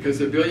candidates because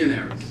they're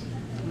billionaires.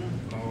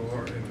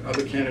 Or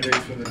other candidates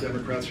from the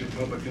Democrats,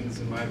 Republicans,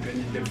 in my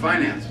opinion, get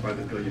financed by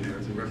the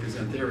billionaires and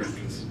represent their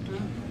interests.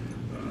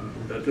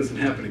 That doesn't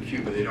happen in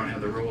Cuba. They don't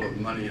have the role of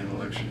money in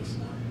elections.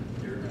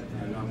 You're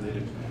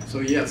nominated. So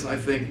yes, I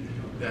think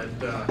that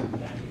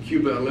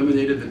Cuba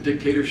eliminated the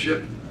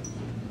dictatorship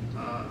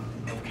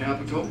of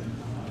capital.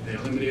 They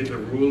eliminated the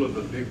rule of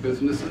the big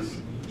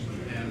businesses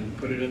and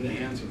put it in the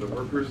hands of the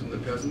workers and the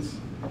peasants.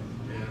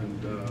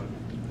 And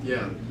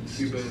yeah,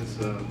 Cuba is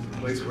a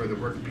place where the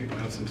working people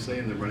have some say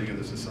in the running of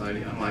the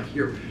society, unlike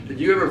here. Did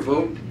you ever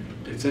vote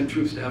to send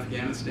troops to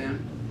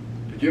Afghanistan?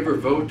 Did you ever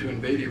vote to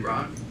invade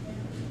Iraq?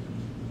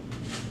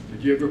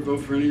 Did you ever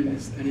vote for any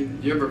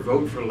did you ever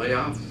vote for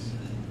layoffs?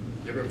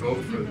 Did you ever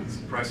vote for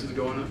prices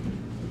going up?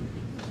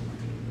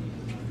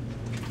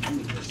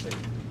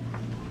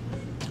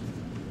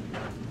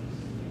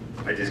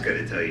 I just got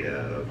to tell you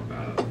a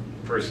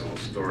personal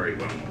story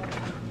when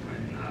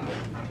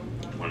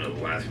one of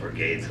the last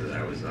brigades that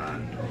I was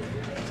on.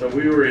 So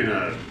we were in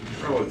a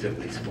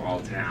relatively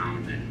small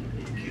town in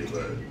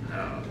Cuba.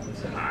 It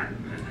was hot.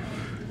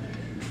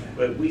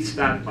 But we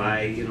stopped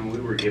by,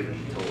 we were given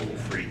total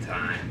free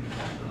time.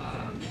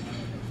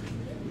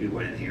 We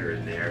went here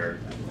and there,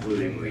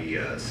 including we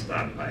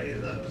stopped by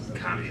the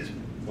communist,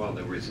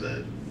 there was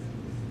the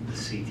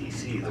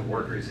CTC, the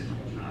Workers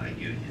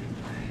Union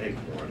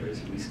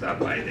headquarters. We stopped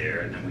by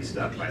there, and then we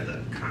stopped by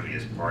the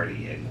Communist Party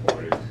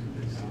headquarters.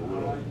 It's a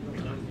little,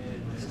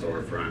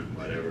 storefront,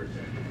 whatever.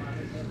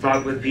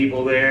 Talked with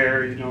people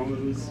there, it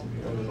was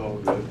all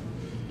good.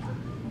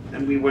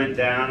 Then we went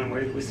down, and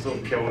we're still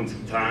killing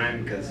some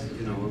time because,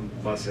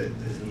 bus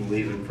isn't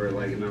leaving for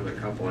like another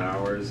couple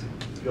hours.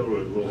 Go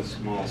to a little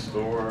small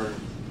store.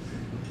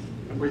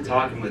 And we're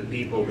talking with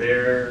people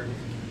there.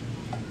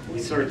 We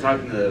started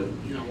talking to,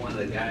 one of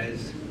the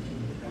guys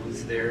who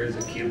was there as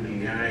a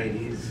Cuban guy, and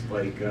he's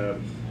like,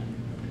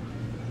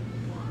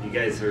 you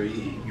guys are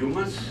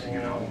Yumas?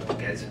 You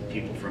guys are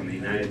people from the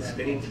United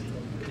States?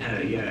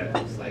 Yeah.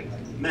 It's like,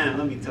 man,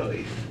 let me tell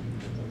you,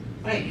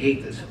 I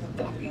hate this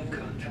fucking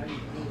country.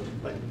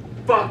 Like,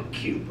 fuck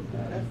Cuba.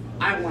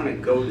 I want to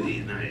go to the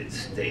United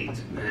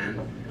States, man.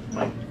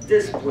 Like,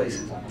 this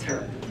place is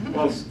terrible.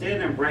 Well,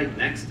 standing right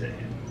next to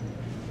him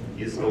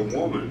is the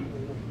woman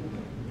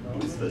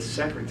who's the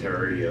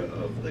secretary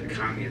of the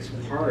Communist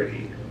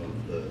Party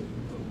of the,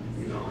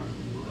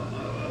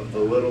 of the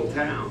little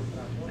town.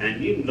 And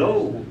he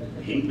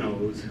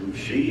knows who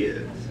she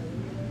is.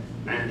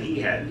 And he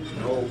had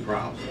no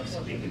problem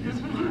speaking his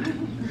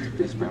mind.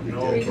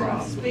 No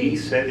problem. He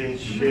said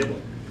his shit,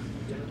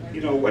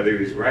 whether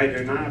he's right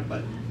or not,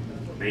 but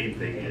the main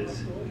thing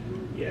is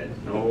he had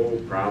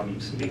no problem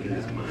speaking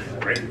his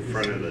mind right in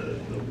front of the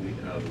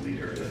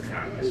leader of the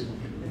communist,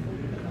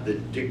 the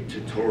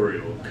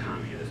dictatorial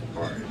Communist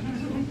Party.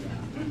 So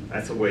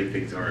that's the way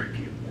things are in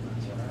Cuba.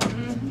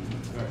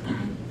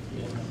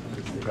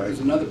 There's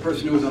another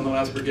person who was on the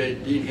last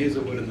brigade, Dean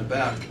Hazelwood, in the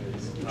back.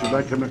 Would you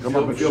like him to come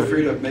up and feel say?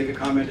 free to make a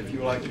comment if you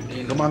would like to,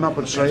 Dean. Come on up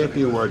and say a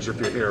few words if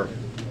you're here.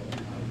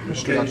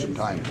 Just Okay. got some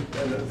time.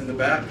 In the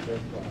back,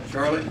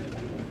 Charlie?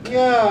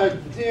 Yeah,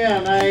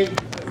 Dan,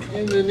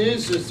 in the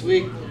news this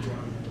week,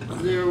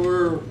 there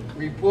were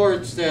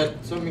reports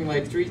that something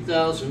like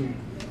 3,000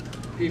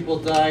 people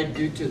died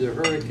due to the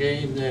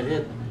hurricane that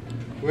hit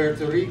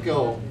Puerto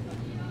Rico.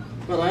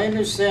 But I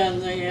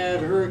understand they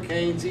had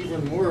hurricanes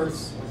even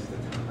worse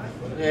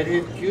that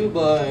hit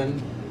Cuba, and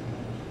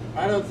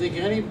I don't think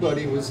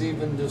anybody was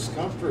even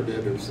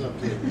discomforted or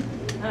something.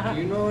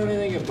 Do you know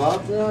anything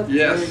about that?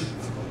 Yes,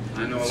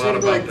 I know a lot Seemed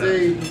about like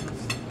that.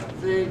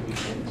 the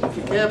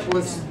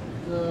capitalists,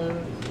 the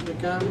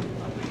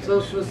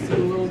socialists did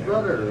a little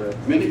better.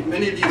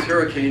 Many of these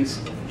hurricanes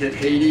hit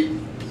Haiti,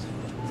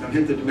 some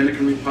hit the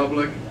Dominican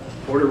Republic,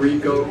 Puerto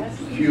Rico,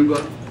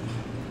 Cuba.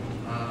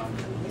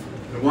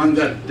 The one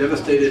that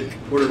devastated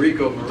Puerto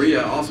Rico,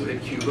 Maria, also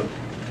hit Cuba.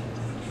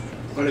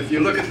 But if you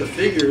look at the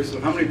figures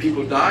of how many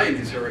people die in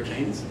these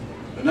hurricanes,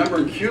 the number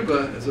in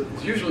Cuba is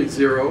usually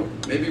 0,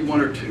 maybe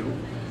 1 or 2,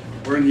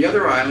 where in the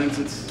other islands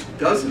it's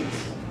dozens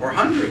or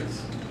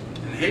hundreds.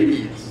 And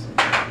Haiti is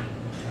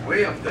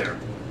way up there.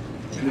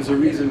 And there's a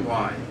reason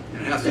why.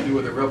 It has to do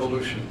with the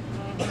revolution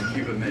that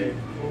Cuba made.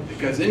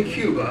 Because in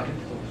Cuba,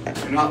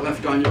 you're not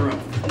left on your own.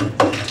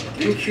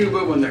 In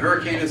Cuba, when the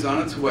hurricane is on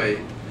its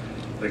way,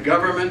 the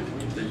government,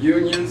 the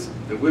unions,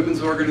 the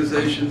women's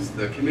organizations,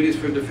 the committees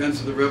for defense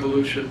of the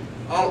revolution,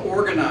 all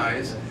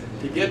organize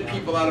to get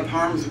people out of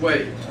harm's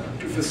way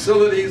to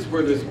facilities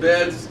where there's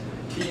beds,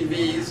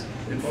 TVs,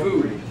 and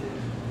food.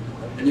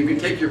 And you can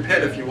take your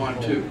pet if you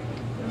want to.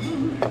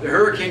 The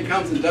hurricane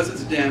comes and does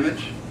its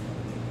damage,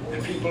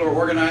 and people are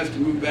organized to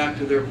move back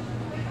to their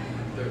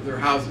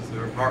houses,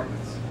 their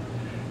apartments.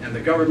 And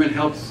the government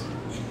helps,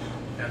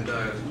 and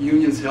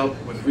unions help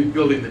with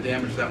rebuilding the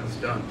damage that was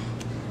done.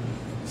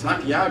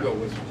 Santiago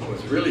was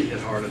really hit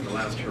hard at the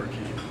last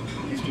hurricane,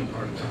 the eastern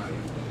part of the island.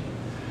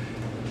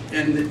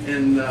 And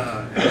in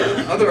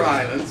other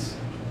islands,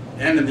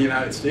 and in the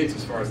United States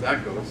as far as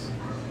that goes,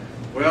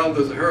 well,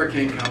 there's a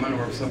hurricane coming,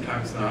 or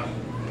sometimes not.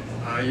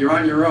 You're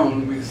on your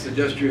own. We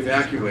suggest you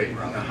evacuate.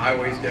 The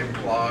highways get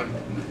clogged.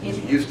 In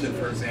Houston,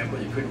 for example,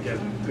 you couldn't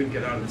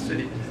get out of the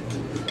city.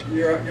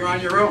 You're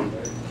on your own.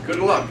 Good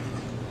luck.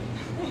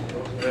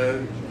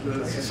 The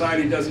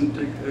society doesn't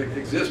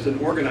exist and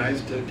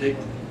organized to take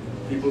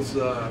people's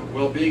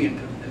well-being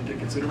into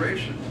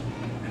consideration,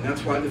 and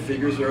that's why the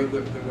figures are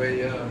the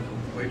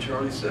way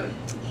Charlie said.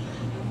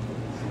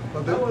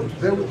 Well,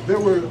 there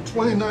were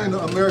 29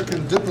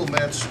 American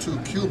diplomats to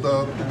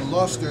Cuba who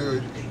lost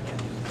a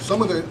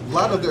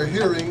lot of their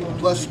hearing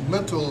plus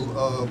mental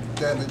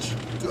damage,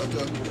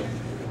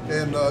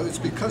 and it's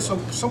because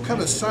some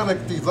kind of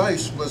sonic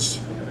device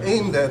was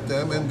aimed at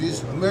them, and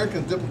these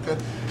American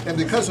diplomats, and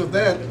because of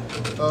that,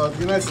 the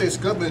United States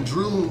government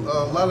drew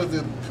a lot of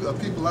the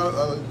people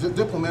the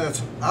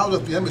diplomats out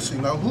of the embassy.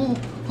 Now,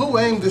 who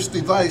aimed this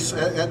device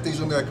at these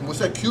Americans? Was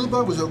that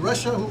Cuba? Was it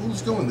Russia?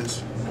 Who's doing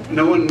this?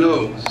 No one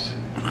knows.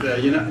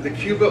 The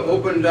Cuba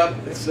opened up,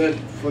 it said,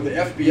 for the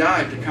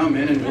FBI to come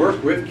in and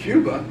work with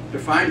Cuba to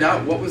find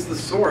out what was the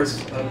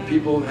source of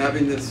people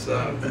having this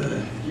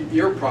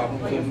ear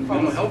problems and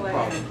mental health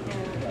problems.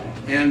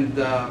 And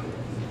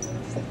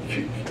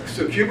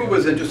so Cuba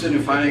was interested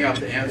in finding out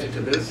the answer to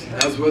this,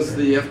 as was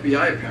the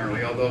FBI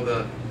apparently, although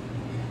the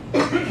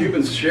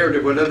Cubans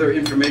shared what other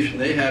information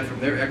they had from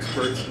their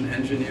experts and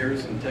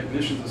engineers and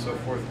technicians and so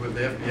forth with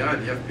the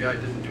FBI. The FBI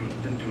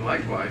didn't do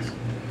likewise.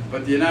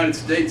 But the United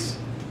States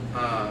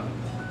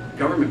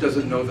government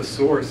doesn't know the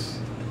source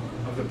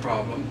of the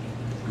problem,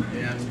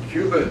 and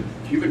Cuban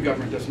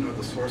government doesn't know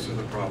the source of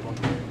the problem,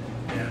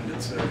 and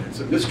it's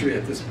a mystery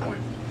at this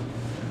point.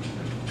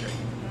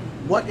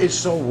 What is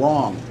so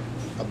wrong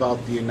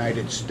about the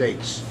United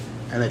States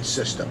and its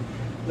system?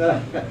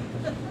 Well,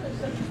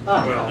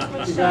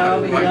 you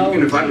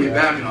can invite me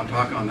back and I'll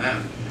talk on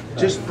that.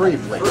 Just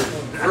briefly.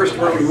 First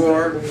World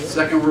War,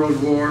 Second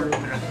World War,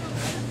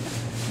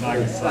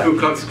 Ku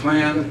Klux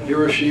Klan,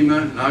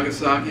 Hiroshima,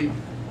 Nagasaki,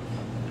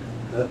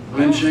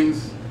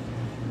 lynchings,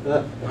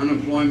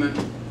 unemployment.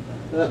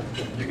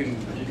 You can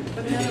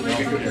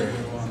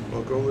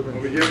Well, go live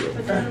over here.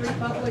 Banana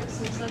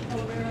republics in Central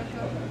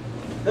America.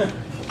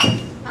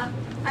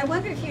 I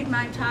wonder if you'd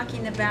mind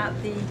talking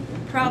about the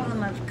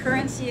problem of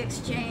currency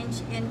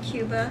exchange in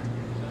Cuba,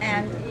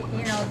 and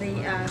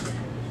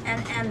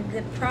and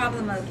the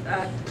problem of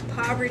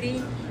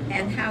poverty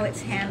and how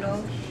it's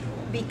handled,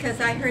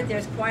 because I heard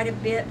there's quite a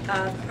bit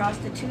of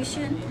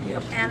prostitution,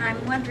 and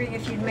I'm wondering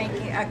if you'd make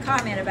a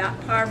comment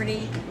about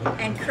poverty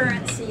and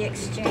currency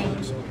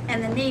exchange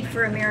and the need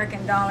for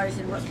American dollars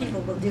and what people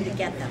will do to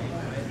get them.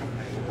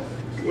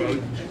 Well,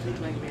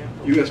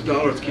 U.S.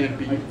 dollars can't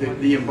be,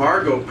 the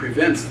embargo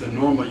prevents the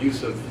normal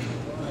use of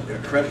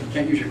credit. You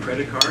can't use your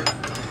credit card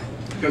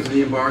because of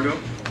the embargo.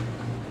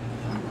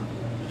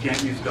 You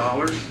can't use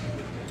dollars.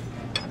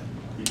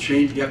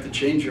 You have to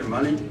change your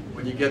money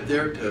when you get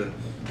there to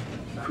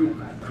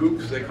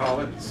CUCs, they call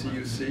it,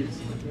 C-U-C,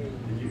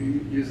 and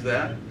you use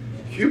that.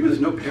 Cuba is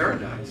no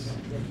paradise.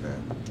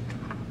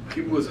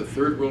 Cuba was a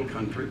third world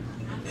country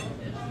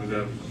with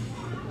a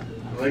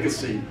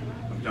legacy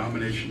of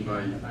domination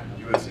by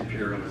U.S.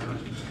 imperialism.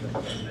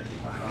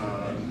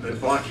 The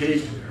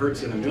blockade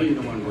hurts in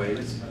 1,000,001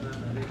 ways.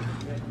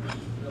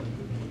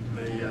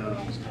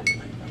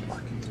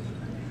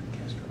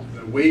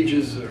 The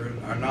wages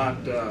are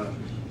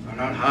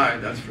not high,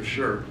 that's for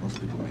sure. Most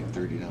people make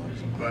 $30.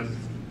 But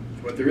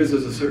what there is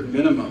a certain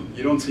minimum.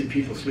 You don't see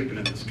people sleeping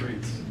in the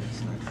streets.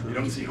 You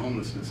don't see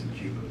homelessness in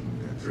Cuba.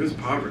 There is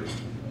poverty.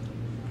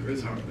 There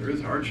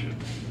is hardship.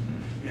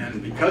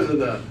 And because of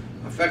the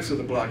effects of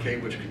the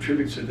blockade, which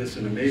contributes to this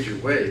in a major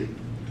way,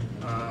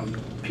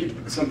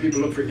 some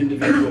people look for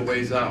individual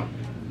ways out,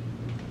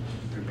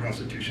 and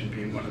prostitution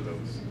being one of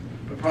those.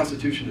 But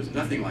prostitution is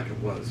nothing like it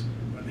was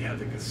when they had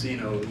the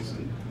casinos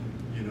and,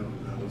 you know,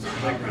 it was a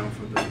playground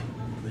for the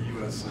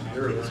U.S.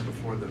 imperialists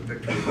before the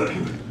victory of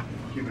the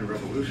Cuban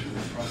Revolution.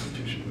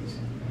 Prostitution was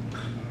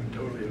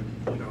totally,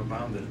 you know,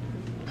 abounded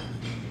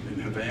in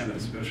Havana,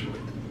 especially.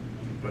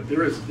 But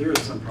there is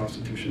some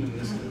prostitution in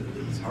this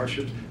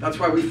hardships. That's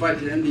why we fight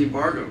to end the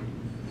embargo,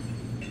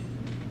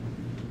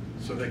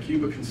 so that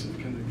Cuba can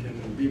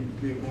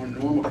be a more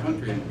normal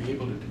country and be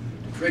able to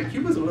trade.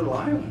 Cuba's a little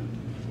island.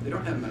 They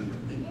don't have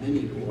they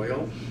need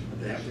oil.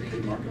 They have to pay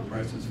market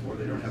prices for.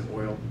 They don't have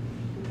oil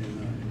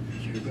in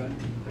Cuba.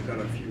 They've got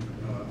a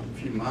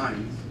few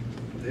mines.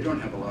 But they don't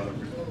have a lot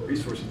of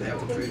resources. They have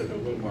to trade at the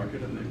world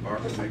market, and the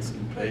embargo makes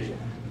them pay,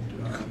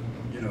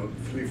 you know,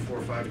 3,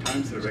 4, 5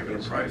 times their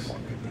regular price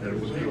that it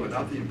would be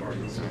without the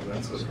embargo. So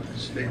that's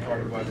a big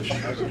part of why the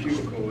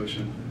Chicago-Cuba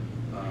Coalition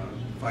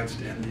fights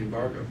to end the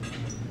embargo.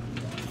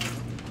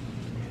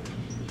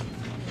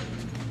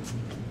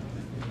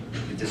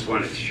 I just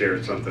wanted to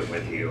share something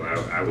with you.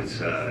 I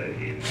was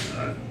in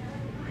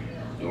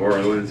New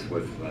Orleans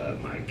with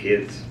my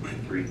kids, my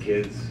 3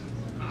 kids.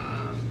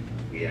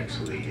 We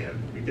actually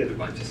we did a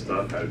bunch of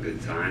stuff, had a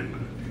good time.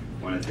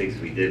 One of the things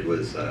we did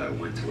was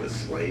went to a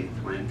slave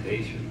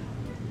plantation,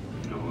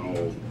 you know, an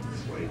old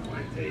slave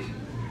plantation.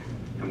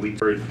 And we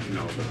toured, you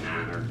know, the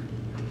manor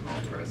and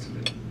all the rest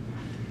of it.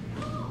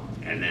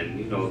 And then,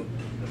 you know,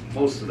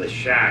 most of the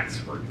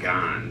shacks were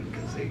gone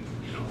because they,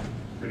 you know,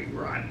 pretty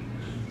rotten.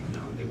 You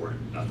know, they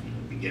weren't up to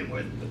begin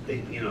with, but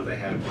they, you know, they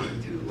had 1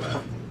 or 2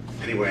 left.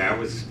 Anyway, I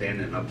was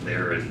standing up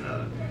there in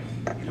the,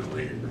 you know,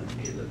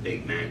 in the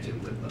big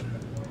mansion with the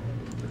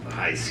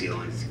high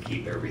ceilings to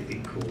keep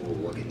everything cool,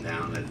 looking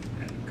down at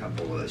a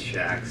couple of the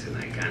shacks, and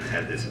I kind of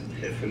had this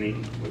epiphany,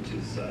 which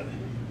is,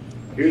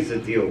 here's the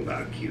deal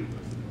about Cuba.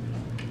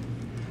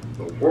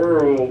 The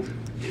world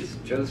is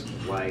just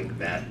like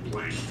that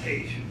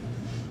plantation.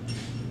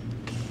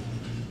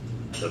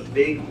 The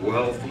big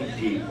wealthy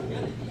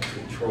people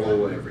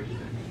control everything.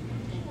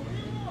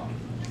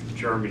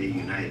 Germany,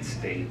 United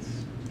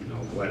States, you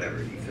know,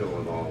 whatever, you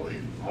fill it all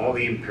in. All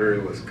the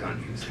imperialist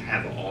countries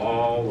have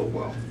all the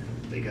wealth.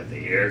 They got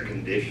the air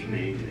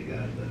conditioning, they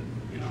got the,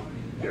 you know,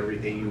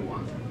 everything you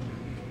want.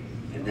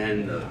 And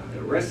then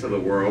the rest of the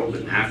world,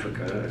 in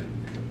Africa,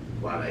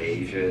 a lot of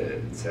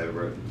Asia,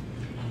 etc.,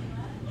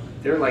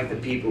 they're like the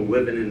people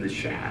living in the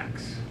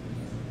shacks.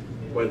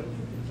 What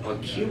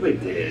Cuba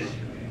did,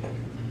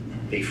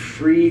 they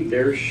freed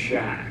their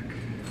shack.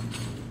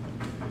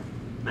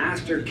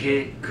 Master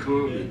can't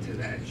come into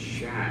that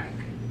shack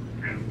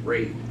and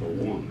rape the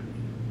woman.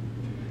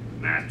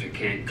 Master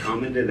can't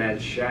come into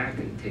that shack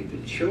and take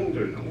the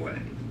children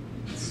away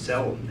and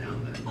sell them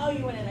down there. Oh,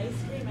 you want an ice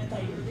cream? I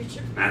thought you were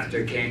Richard.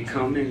 Master can't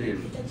come in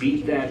and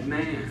beat that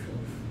man.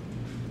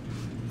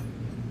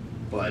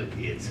 But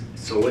it's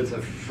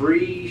a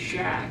free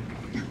shack.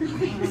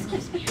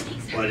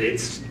 But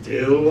it's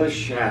still a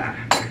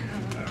shack.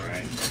 All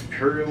right.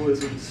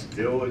 Imperialism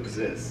still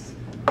exists.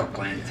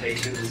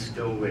 Plantation is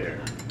still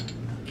there.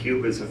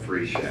 Cuba's a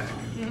free shack.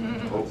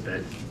 Hope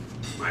that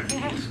might be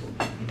useful.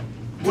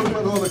 What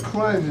about all the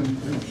crime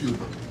in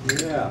Cuba?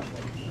 Yeah.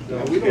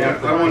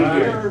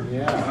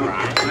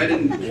 I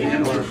didn't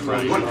answer.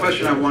 One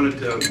question I wanted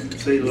to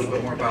say a little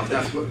bit more about,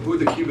 that's who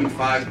the Cuban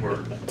 5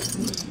 were.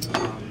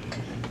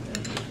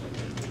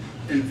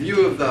 In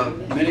view of the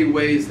many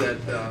ways that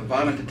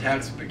violent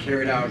attacks have been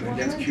carried out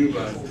against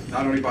Cuba,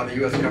 not only by the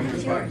U.S.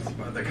 government, but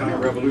by the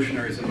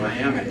counter-revolutionaries in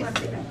Miami,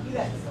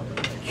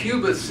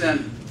 Cuba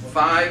sent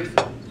 5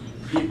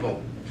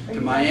 people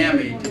to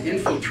Miami to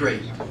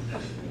infiltrate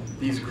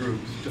these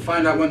groups, to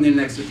find out when the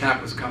next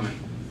attack was coming,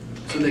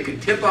 so they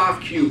could tip off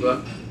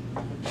Cuba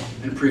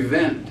and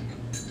prevent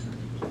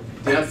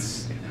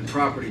deaths and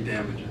property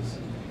damages.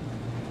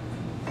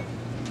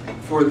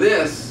 For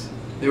this,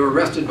 they were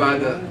arrested by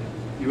the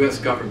U.S.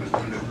 government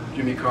under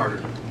Jimmy Carter.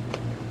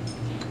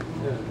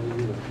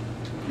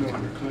 No,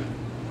 under Clinton.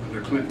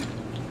 Under Clinton.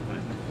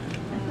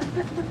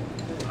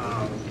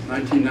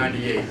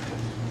 1998.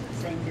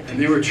 And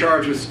they were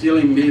charged with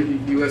stealing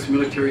U.S.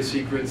 military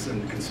secrets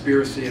and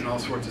conspiracy and all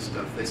sorts of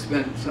stuff. They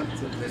spent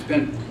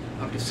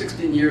up to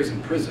 16 years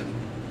in prison.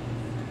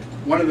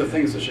 One of the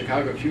things the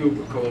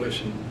Chicago-Cuba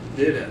Coalition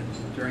did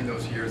during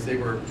those years, they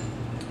were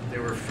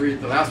freed.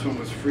 The last one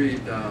was freed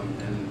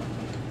in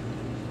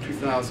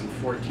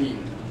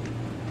 2014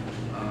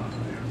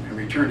 and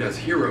returned as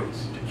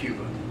heroes to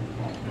Cuba.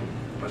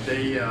 But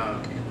they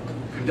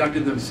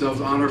conducted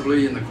themselves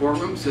honorably in the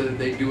courtroom, said that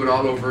they'd do it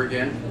all over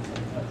again,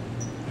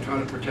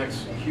 trying to protect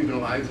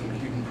Cuban lives and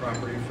Cuban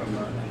property from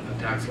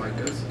attacks like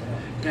this.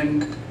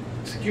 And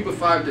Cuba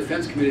 5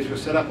 defense committees were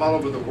set up all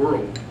over the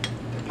world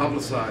to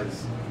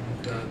publicize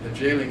the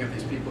jailing of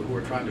these people who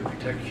were trying to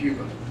protect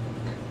Cuba.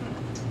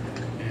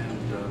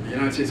 And the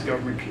United States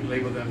government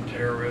labeled them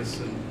terrorists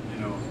and,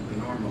 you know, the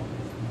normal.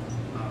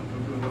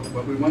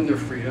 But we won their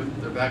freedom.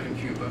 They're back in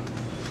Cuba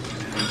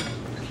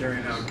and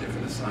carrying out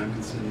different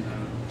assignments in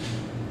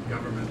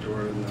government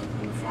or in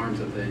the farms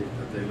that they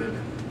live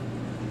in.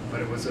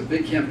 But it was a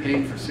big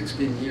campaign for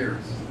 16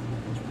 years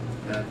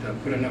that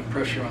put enough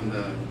pressure on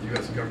the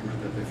U.S.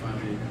 government that they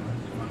finally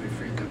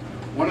freed them.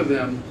 One of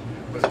them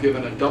was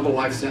given a double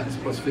life sentence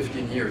plus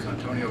 15 years,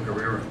 Antonio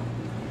Guerrero,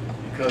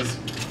 because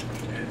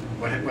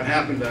what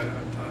happened a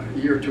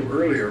year or two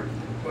earlier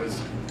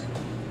was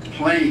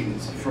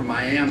planes from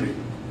Miami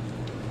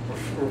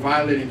were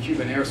violating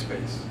Cuban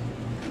airspace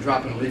and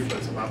dropping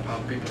leaflets about how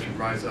people should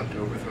rise up to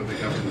overthrow the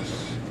government.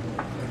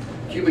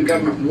 The Cuban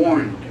government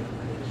warned.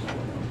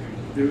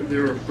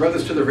 There were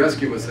Brothers to the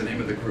Rescue was the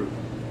name of the group.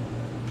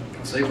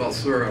 Jose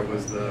Balsura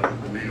was the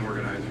main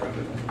organizer of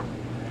it.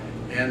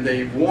 And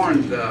they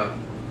warned the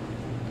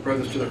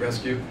Brothers to the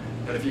Rescue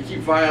that if you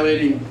keep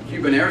violating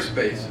Cuban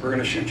airspace, we're going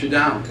to shoot you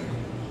down.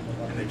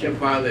 And they kept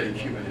violating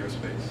Cuban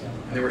airspace.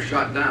 And they were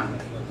shot down.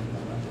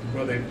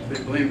 Well, they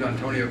blamed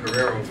Antonio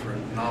Guerrero for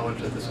knowledge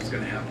that this was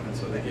going to happen, and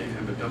so they gave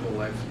him a double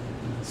life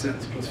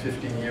sentence plus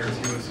 15 years.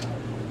 He was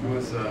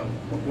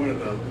one of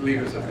the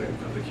leaders of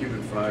the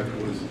Cuban Five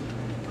who was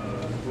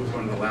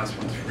one of the last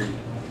ones freed.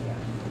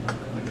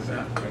 Look at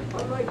that.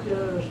 I'd like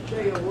to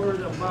say a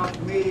word about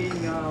meeting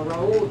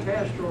Raul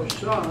Castro's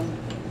son,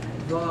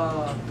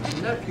 the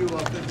nephew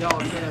of Fidel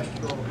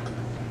Castro,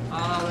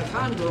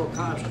 Alejandro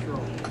Castro.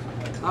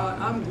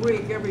 I'm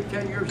Greek. Every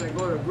 10 years I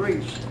go to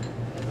Greece.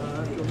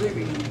 After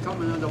leaving and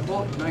coming on the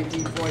boat in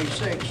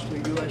 1946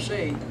 to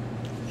USA.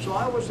 So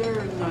I was there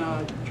in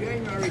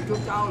January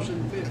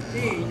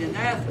 2015 in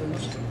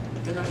Athens,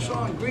 and I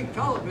saw on Greek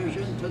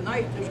television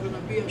tonight there's going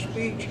to be a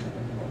speech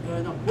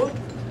and a book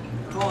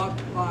talk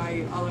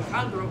by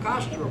Alejandro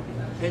Castro.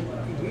 And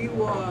he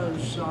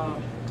was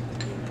a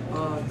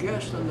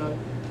guest on the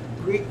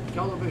Greek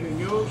television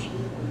news.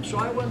 So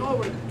I went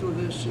over to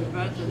this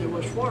event, and there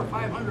was 400 or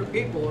 500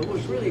 people. It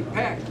was really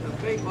packed, a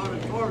big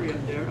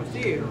auditorium there, a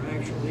theater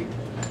actually,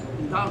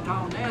 in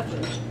downtown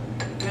Athens.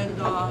 And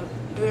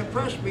it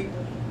impressed me.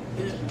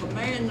 A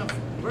man, a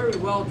very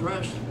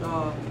well-dressed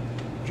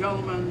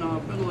gentleman,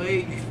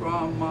 middle-aged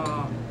from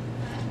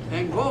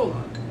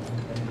Angola.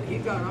 He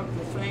got up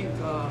to thank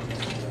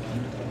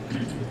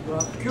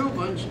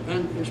Cubans,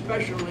 and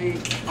especially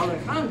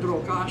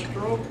Alejandro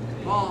Castro,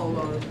 Paul,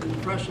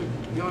 impressive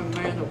young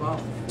man,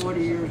 about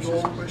 40 years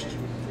old.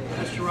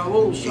 That's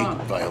Raul's son.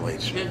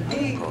 And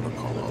he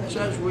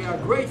says, we are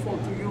grateful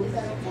to you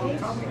for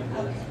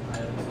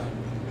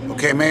coming.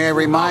 Okay, may I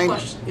remind?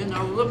 In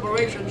our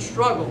liberation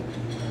struggle.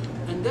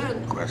 And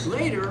then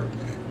later,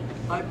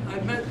 I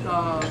met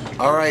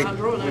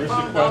Alejandro, and I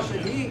found out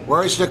that he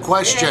Where's the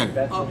question?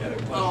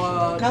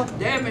 had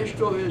damage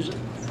to his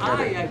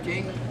eye, I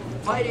think,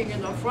 fighting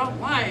in the front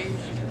lines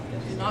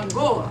in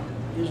Angola.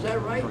 Is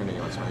that right?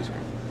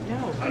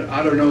 No.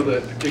 I don't know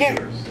the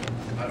particulars.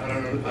 I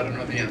don't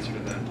know the answer to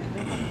that.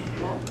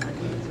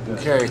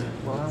 Okay.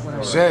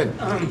 Sid.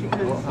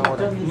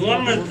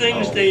 One of the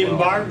things they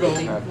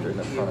embargoed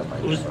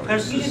was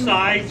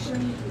pesticides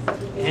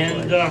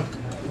and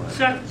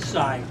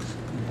insecticides.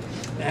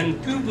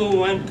 And Cuba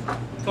went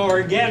to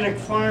organic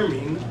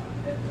farming,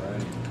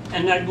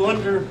 and I'd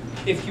wonder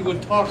if you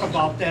would talk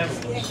about that.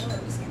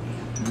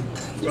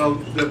 Well,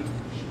 the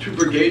two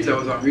brigades I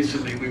was on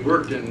recently, we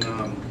worked in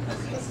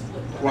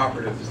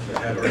cooperatives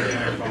that had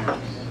organic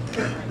farms.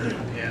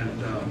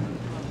 And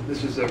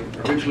this was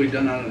originally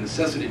done on a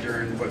necessity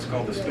during what's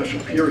called the special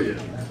period,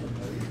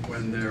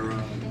 when their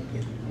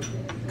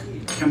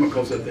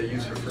chemicals that they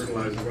use for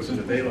fertilizer wasn't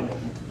available.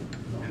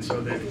 And so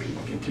they've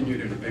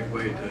continued in a big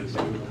way to do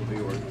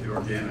the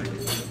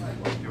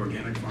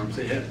organic farms.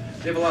 They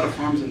have a lot of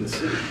farms in the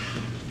city,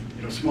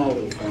 small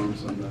little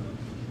farms on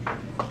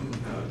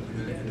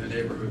in the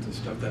neighborhoods and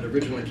stuff that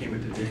originally came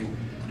into being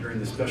during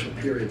the special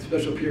period.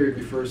 Special period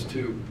refers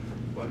to,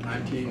 what,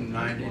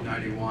 1990,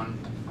 91,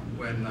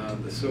 when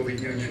the Soviet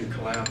Union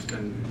collapsed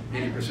and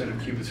 80%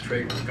 of Cuba's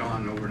trade was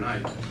gone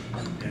overnight.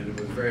 And it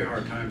was very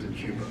hard times in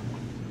Cuba.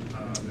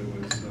 There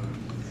was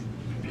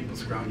people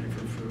scrounging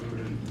for food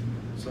and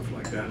stuff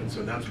like that. And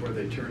so that's where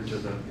they turned to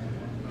the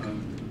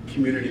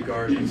community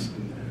gardens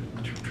and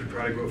to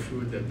try to grow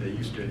food that they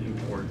used to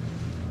import.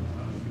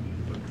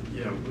 But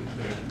yeah,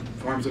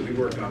 the farms that we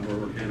worked on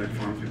were organic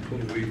farms. We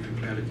pulled wheat, we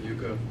planted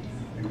yucca,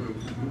 we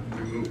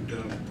moved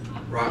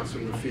rocks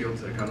from the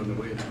fields that got in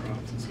the way of the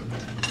crops and stuff.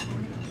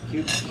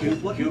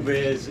 Cuba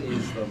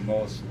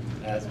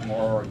has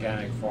more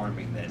organic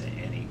farming than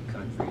any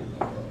country in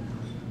the world.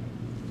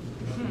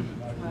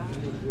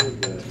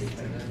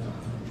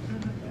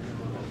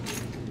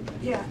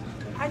 Yeah,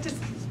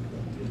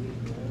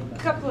 a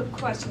couple of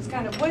questions,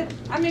 kind of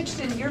I'm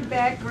interested in your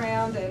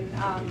background and,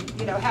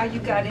 how you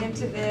got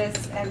into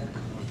this, and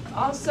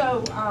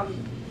also,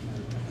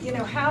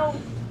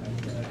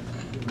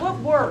 what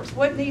works,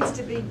 what needs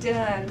to be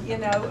done,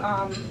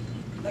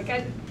 like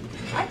I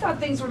thought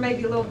things were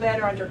maybe a little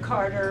better under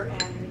Carter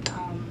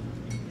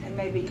and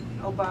maybe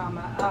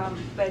Obama,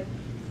 but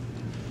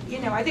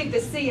I think the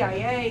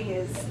CIA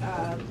is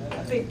a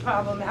big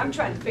problem. I'm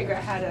trying to figure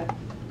out how to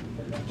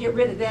get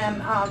rid of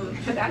them.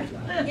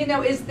 But you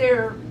know, is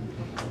there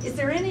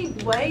any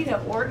way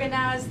to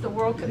organize the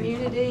world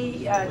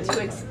community to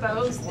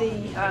expose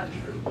the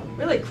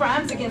really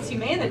crimes against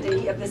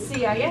humanity of the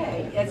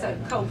CIA as a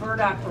covert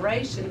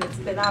operation that's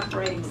been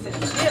operating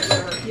since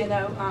Hitler? You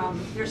know,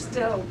 they're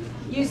still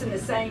using the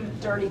same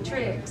dirty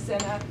tricks.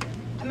 And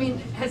I mean,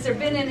 has there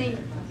been any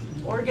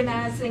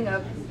organizing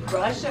of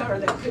Russia or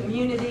the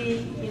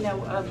community, you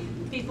know, of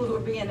people who are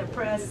being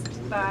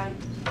oppressed by?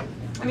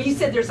 I mean, you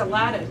said there's a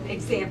lot of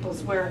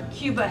examples where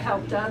Cuba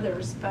helped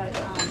others, but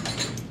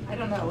I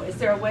don't know. Is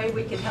there a way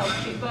we can help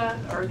Cuba,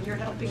 or you're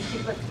helping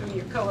Cuba through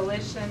your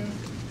coalition,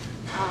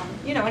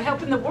 you know, and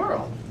helping the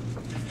world?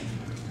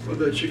 Well,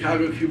 the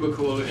Chicago-Cuba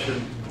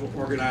Coalition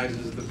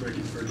organizes the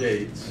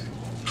brigades.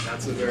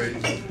 That's a very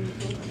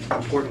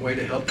important way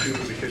to help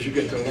Cuba, because you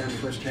get to learn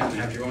firsthand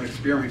and have your own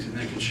experience, and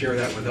then can share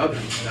that with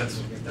others.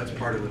 That's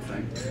part of the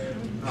thing.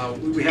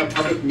 We have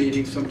public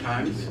meetings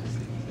sometimes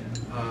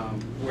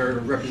where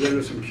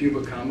representatives from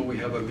Cuba come, and we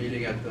have a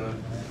meeting at the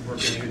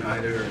Workers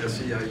United or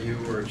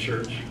SEIU or a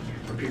church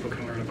where people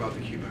can learn about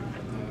the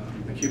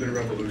Cuban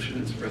Revolution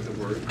and spread the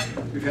word.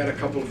 We've had a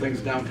couple of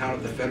things downtown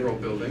at the Federal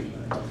Building,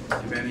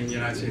 demanding the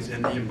United States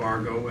end the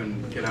embargo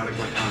and get out of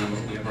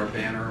Guantanamo. We have our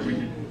banner.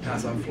 We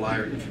pass on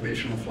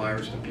informational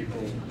flyers to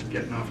people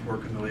getting off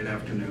work in the late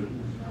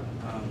afternoon.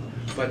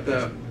 But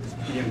the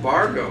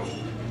embargo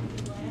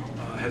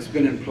has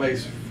been in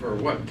place for,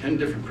 what, 10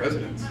 different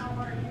presidents.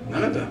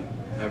 None of them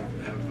have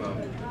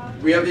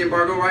we have the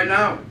embargo right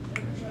now.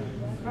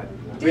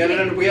 We had it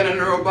under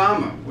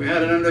Obama. We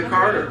had it under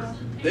Carter.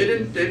 They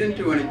didn't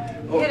do any.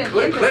 Oh,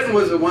 Clinton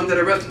was the one that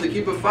arrested the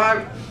Cuba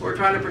Five who were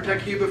trying to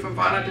protect Cuba from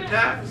violent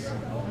attacks.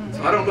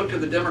 So I don't look to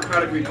the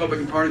Democratic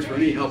Republican parties for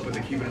any help with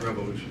the Cuban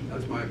Revolution.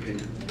 That's my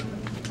opinion.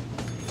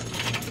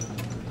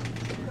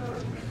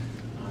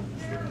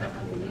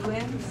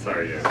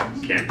 Sorry, I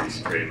can't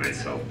restrain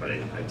myself, but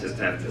I just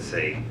have to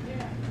say,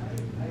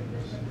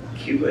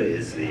 Cuba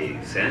is the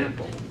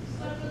example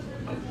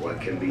of what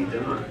can be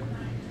done.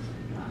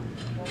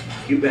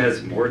 Cuba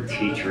has more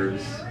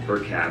teachers per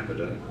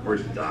capita, more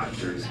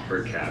doctors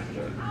per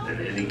capita than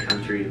any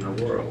country in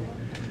the world.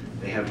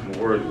 They have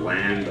more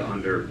land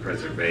under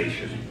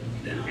preservation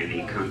than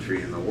any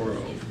country in the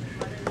world.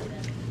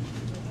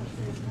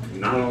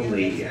 Not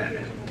only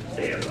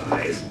they have the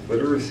highest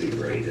literacy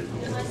rate in the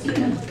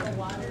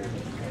world,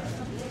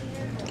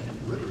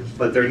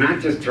 but they're not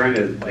just trying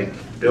to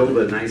build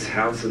a nice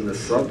house in the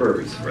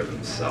suburbs for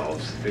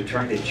themselves. They're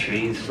trying to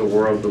change the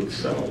world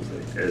themselves.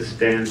 As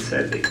Dan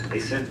said, they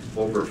sent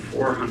over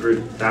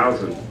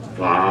 400,000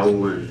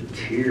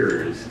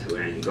 volunteers to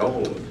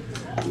Angola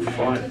who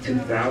fought.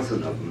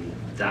 2,000 of them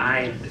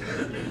died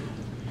there.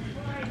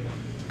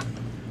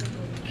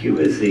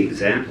 Cuba is the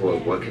example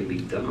of what can be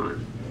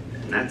done.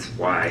 And that's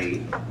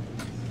why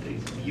the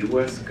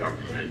U.S.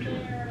 government,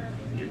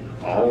 in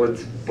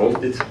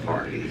both its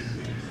parties,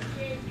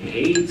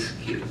 hates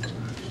Cuba,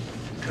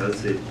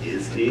 because it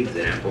is the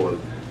example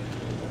of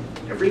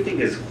everything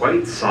is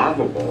quite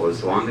solvable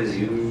as long as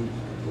you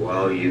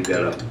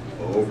gotta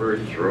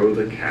overthrow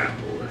the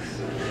capitalists.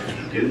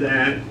 If you do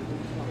that,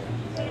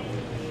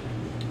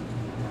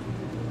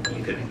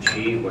 you can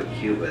achieve what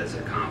Cuba has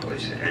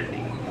accomplished. And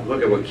you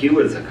look at what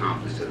Cuba has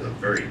accomplished as a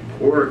very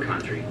poor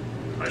country,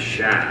 a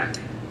shack.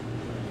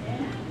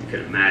 You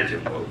can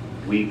imagine what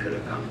we could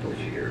accomplish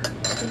here.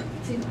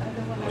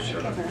 I'll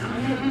shut up now.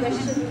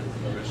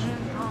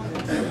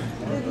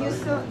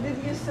 Did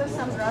you saw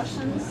some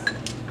Russians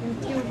in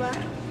Cuba?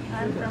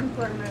 I'm from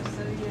former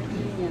Soviet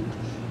Union.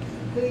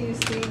 Do you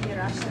see the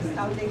Russians,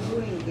 how they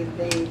doing? If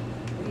they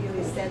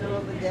really settle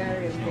over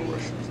there, if they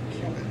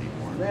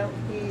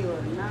wealthy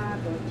or not?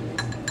 Or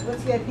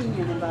what's your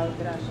opinion about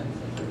Russians?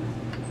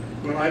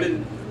 Well,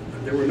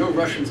 there were no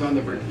Russians on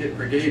the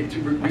brigade,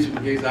 two recent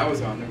brigades I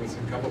was on. There was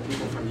a couple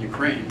people from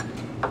Ukraine,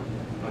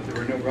 but there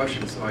were no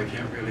Russians, so I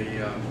can't really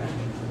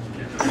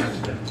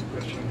answer that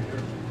question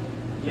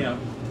here.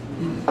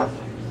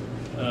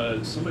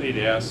 Yeah. Somebody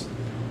had asked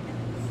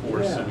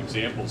for some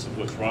examples of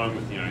what's wrong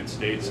with the United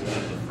States, and one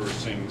of the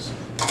first things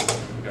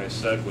the guy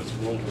said was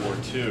World War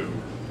II.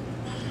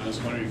 I was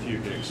wondering if you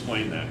could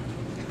explain that.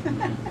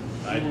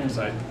 Because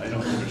I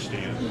don't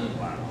understand.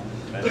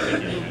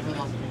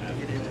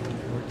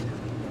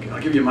 I'll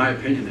give you my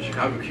opinion. The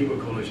Chicago-Cuba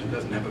Coalition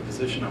doesn't have a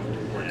position on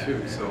World War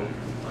II, so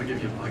I'll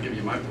give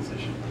you my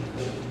position.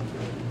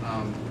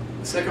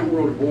 The Second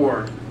World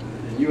War,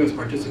 and U.S.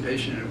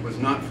 participation in it, was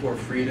not for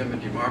freedom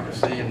and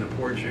democracy and the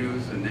poor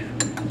Jews and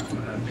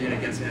being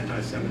against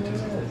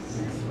anti-Semitism.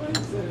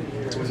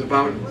 It was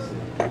about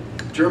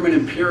German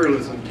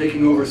imperialism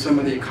taking over some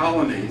of the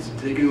colonies,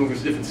 taking over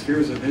different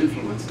spheres of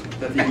influence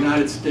that the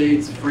United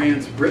States,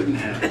 France, Britain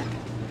had.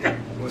 It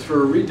was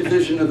for a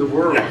redivision of the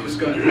world. It was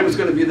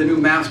going to be the new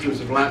masters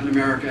of Latin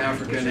America,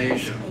 Africa, and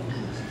Asia.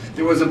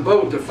 There was a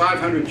boat of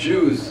 500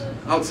 Jews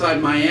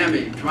outside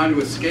Miami trying to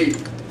escape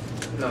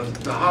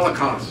the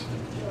Holocaust.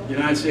 The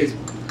United States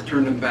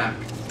turned them back.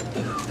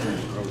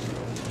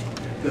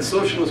 The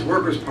Socialist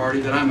Workers' Party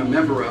that I'm a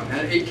member of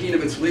had 18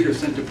 of its leaders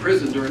sent to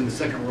prison during the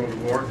Second World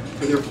War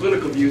for their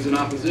political views in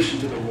opposition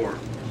to the war.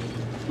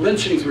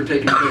 Lynchings were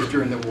taking place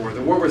during the war.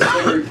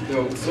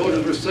 The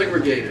soldiers were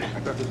segregated.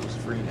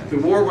 The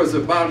war was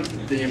about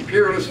the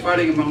imperialists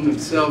fighting among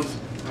themselves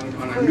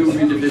on a new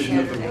redivision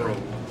of the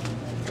world.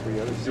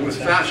 There was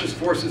fascist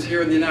forces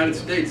here in the United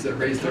States that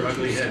raised their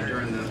ugly head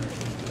during the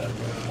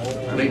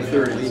late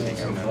 30s and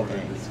so forth.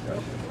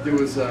 There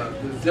was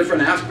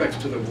different aspects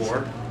to the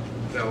war.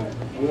 The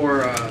war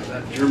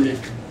that Germany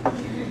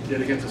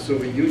did against the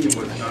Soviet Union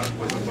was a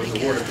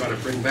war to try to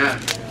bring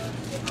back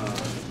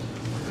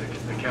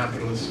the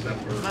capitalists that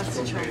were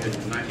expropriated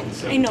in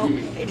 1917. I know,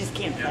 I just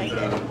can't fight it.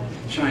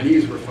 And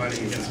Chinese were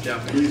fighting against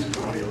Japanese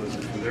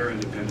colonialism for their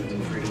independence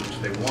and freedom, which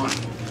they won.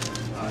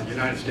 The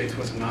United States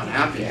was not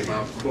happy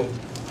about, quote,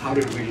 how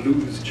did we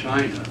lose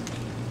China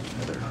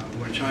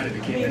when China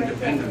became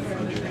independent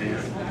from Japan.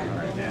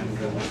 And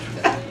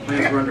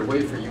plans were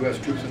underway for U.S.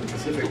 troops in the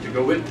Pacific to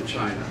go into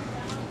China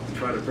and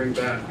try to bring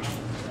back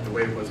the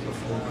way it was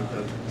before,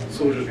 but the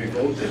soldiers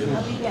revolted and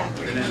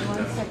put an end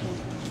to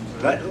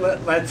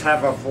that. Let's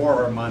have a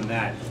forum on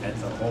that.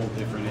 That's a whole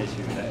different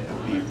issue. That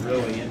would be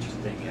really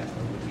interesting. It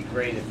would be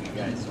great if you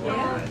guys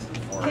organized a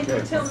forum. Can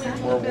you tell me a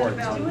little World bit War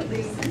about II.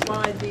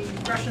 why the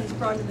Russians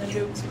brought in the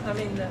nukes, I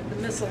mean the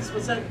missiles?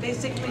 Was that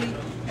basically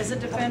as a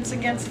defense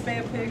against the Bay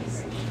of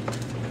Pigs?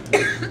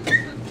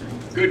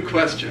 Good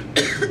question.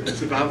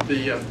 It's about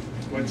the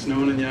what's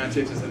known in the United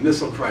States as the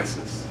missile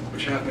crisis,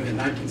 which happened in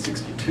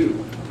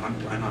 1962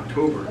 in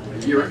October, a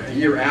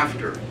year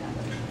after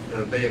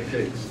the Bay of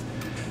Pigs.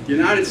 The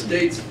United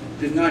States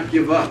did not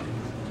give up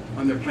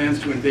on their plans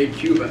to invade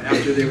Cuba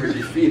after they were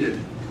defeated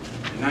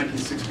in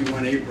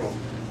 1961 April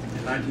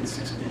and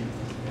 1960,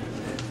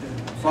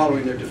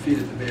 following their defeat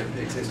at the Bay of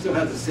Pigs. They still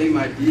had the same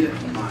idea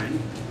in mind.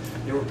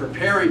 They were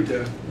preparing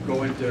to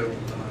go into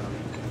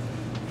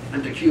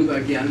Cuba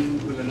again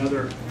with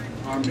another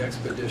armed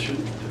expedition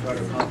to try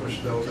to accomplish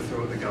the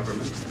overthrow of the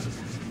government.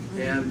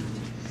 And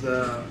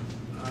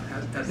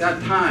at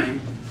that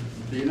time,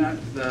 the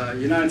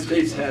United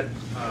States had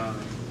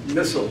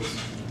missiles,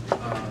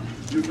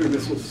 nuclear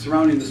missiles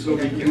surrounding the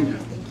Soviet Union.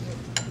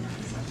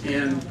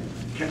 And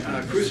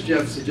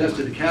Khrushchev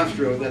suggested to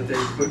Castro that they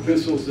put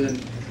missiles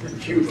in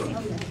Cuba,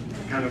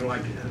 kind of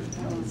like,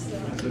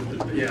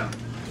 yeah.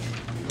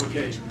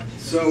 Okay,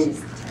 so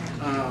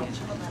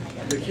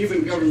the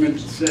Cuban government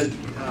said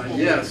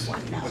yes,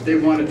 but they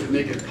wanted to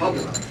make it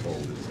public.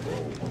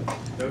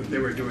 They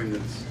were doing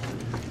this.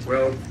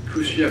 Well,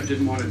 Khrushchev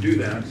didn't want to do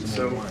that,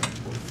 so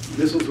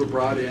missiles were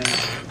brought in.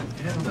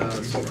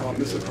 The so-called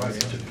missile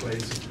crisis took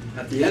place.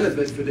 At the end of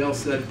it, Fidel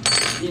said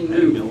he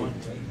knew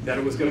that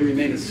it was going to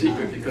remain a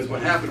secret because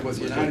what happened was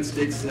the United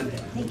States sent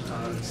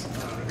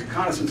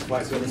reconnaissance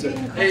flights over and said,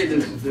 hey,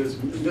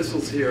 there's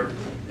missiles here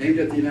aimed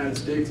at the United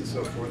States and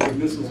so forth. The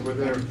missiles were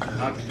there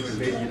not to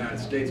invade the United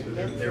States, but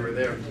they were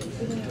there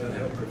to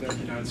help prevent the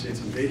United States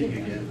invading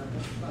again.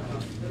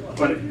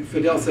 But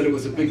Fidel said it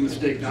was a big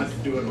mistake not to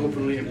do it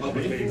openly and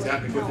publicly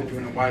exactly what they're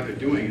doing and why they're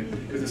doing it,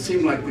 because it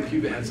seemed like the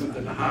Cuba had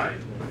something to hide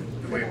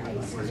the way it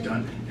was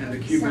done. And the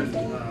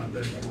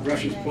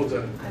Russians pulled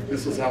the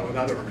missiles out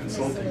without ever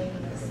consulting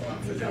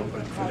Fidel,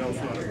 but Fidel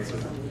thought it was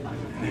in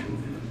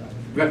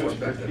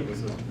retrospect that it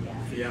was a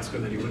fiasco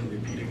that he wouldn't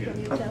repeat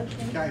again.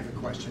 I have a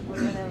question.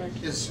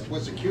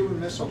 Was the Cuban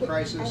Missile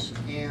Crisis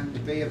and the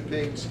Bay of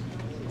Pigs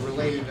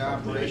related to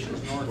Operations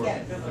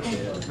Northwood?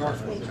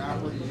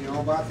 Do you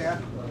know about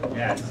that?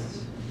 Yes.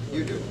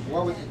 You do.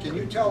 Can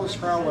you tell this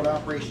crowd what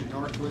Operation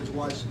Northwoods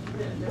was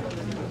and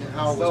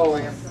how it was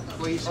planned,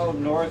 please?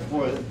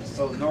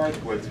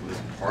 Northwoods was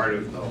part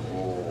of the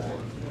whole,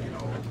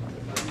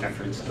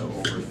 efforts to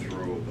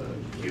overthrow the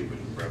Cuban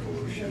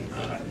Revolution.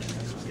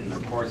 In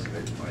the course of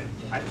it, but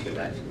I think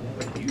that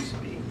what you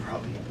speak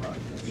probably about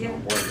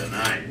more than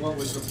I. What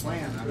was the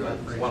plan?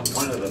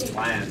 One of the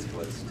plans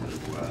was to,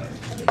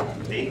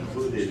 they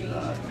included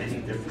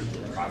many different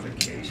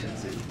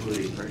provocations,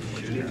 including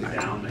shooting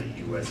down a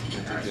U.S.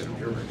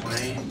 passenger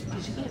plane.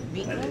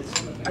 That is,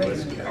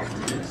 U.S.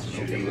 government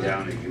shooting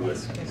down a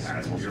U.S.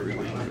 passenger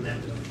plane and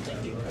then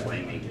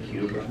blaming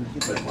Cuba.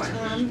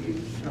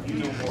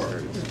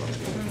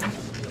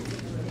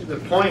 The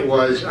point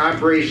was,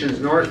 Operations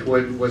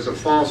Northwood was a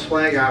false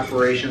flag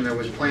operation that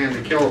was planned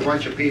to kill a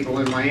bunch of people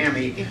in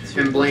Miami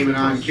and blame it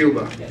on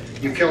Cuba.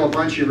 You kill a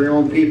bunch of your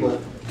own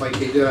people, like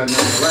they did on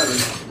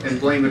 9/11, and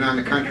blame it on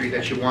the country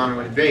that you want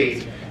to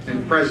invade.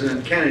 And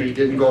President Kennedy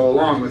didn't go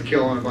along with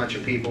killing a bunch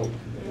of people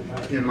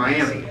in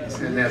Miami,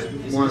 and that's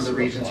one of the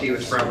reasons he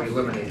was probably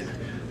eliminated.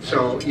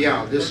 So,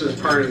 yeah, this is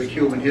part of the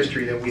Cuban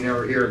history that we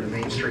never hear in the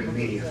mainstream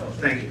media.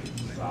 Thank you.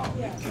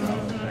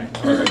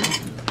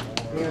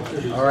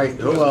 All right,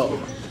 who else?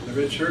 The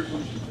red shirt?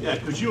 Yeah,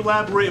 could you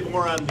elaborate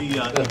more on the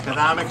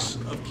economics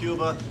of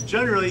Cuba?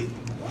 Generally,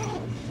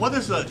 what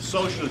does a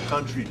socialist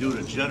country do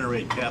to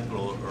generate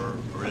capital or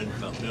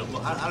income?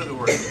 How does it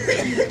work?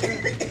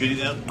 Can you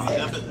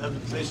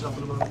say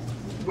something about it?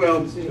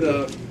 Well,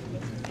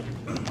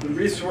 the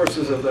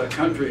resources of the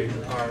country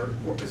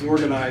is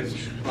organized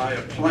by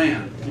a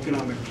plan,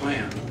 economic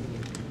plan,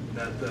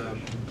 that the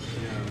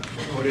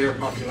Poder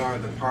Popular,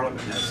 the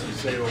parliament, has some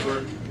say over,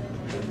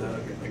 and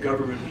the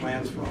government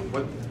plans for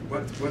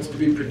what's to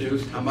be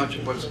produced, how much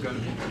of what's going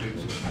to be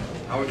produced,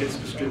 how it gets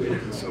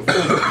distributed, and so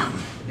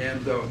forth.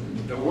 And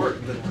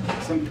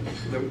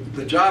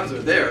the jobs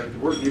are there. The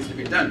work needs to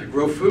be done to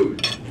grow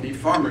food. You need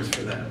farmers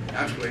for that.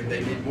 Actually,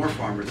 they need more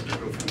farmers to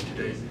grow food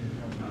today,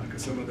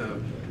 because some of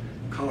the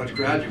college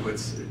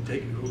graduates who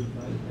take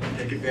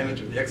advantage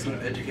of the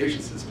excellent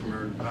education system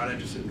are not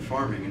interested in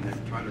farming, and they're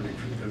trying to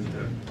recruit them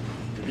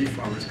to be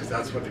farmers, because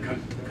that's what the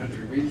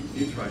country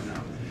needs right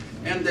now.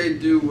 And they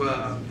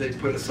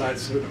put aside a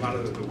certain amount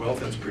of the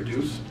wealth that's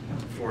produced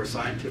for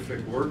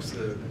scientific works.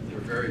 They're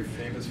very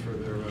famous for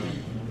their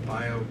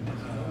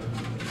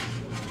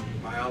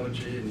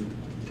biology and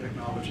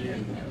technology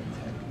and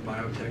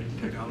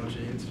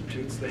biotechnology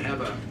institutes. They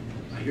have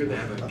I hear they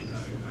have a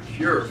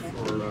cure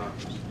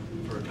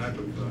for a type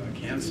of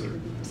cancer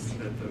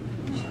that the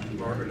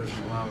embargo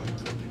doesn't allow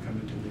to come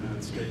into the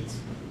United States.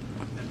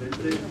 And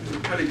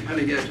they're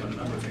cutting edge on a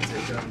number of things.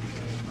 They've done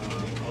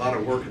a lot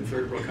of work in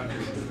third world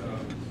countries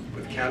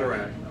with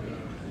cataract,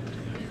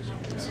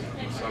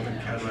 solving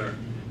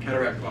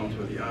cataract problems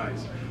with the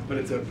eyes.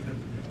 But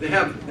they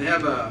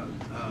have a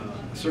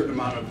certain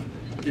amount of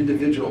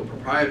individual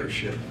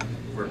proprietorship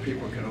where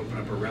people can open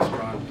up a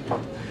restaurant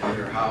in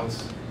their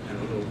house and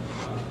a little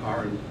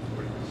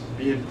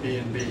B&B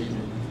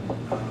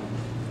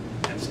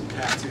and some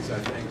taxis, I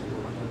think,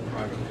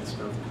 privately and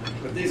stuff.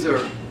 But these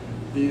are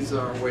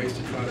ways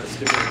to try to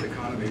stimulate the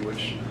economy,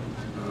 which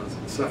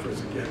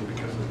suffers again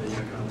because of the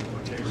economic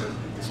blockade. But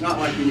it's not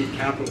like you need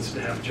capitalists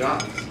to have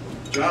jobs.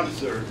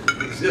 Jobs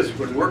exist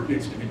when work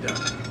needs to be done.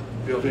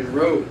 Building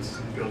roads,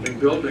 building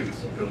buildings,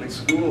 building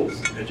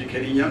schools,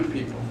 educating young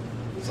people,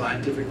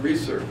 scientific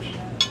research,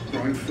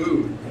 growing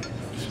food,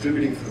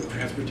 distributing food,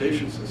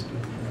 transportation system,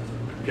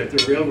 get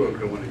the railroad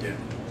going again.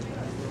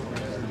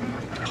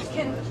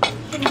 Can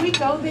we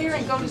go there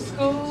and go to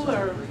school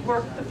or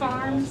work the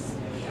farms?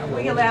 Are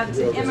we allowed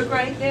to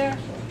immigrate there?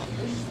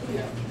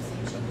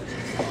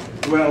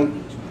 Well,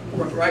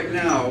 right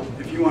now,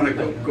 if you want to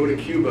go to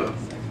Cuba,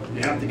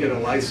 you have to get a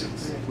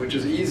license, which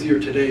is easier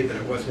today than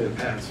it was in the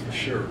past, for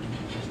sure.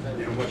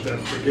 You know, what the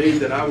brigade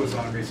that I was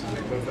on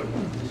recently,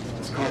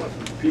 it's called a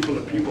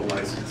people-to-people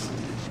license.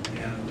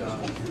 And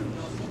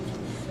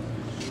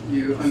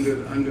you,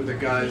 under the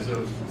guise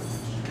of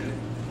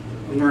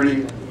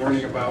learning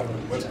about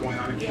what's going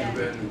on in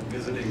Cuba and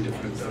visiting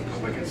different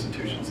public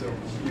institutions, so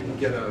you can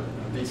get a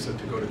visa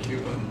to go to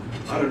Cuba.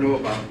 I don't know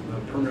about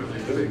permanently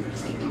living there.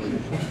 I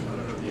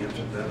don't know the answer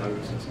to that. I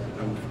was just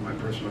from my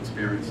personal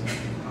experience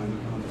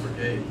on the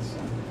brigades,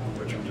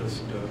 which are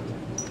just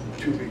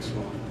 2 weeks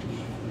long.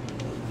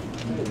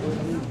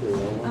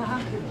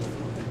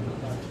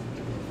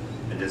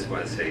 I just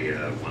want to say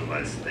one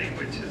last thing,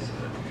 which is,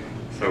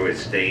 so I was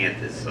staying at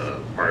this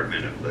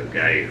apartment of the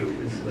guy who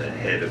was the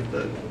head of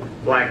the,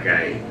 black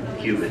guy,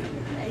 Cuban,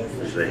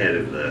 was the head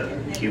of the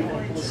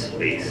Cuban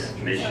space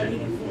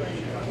mission.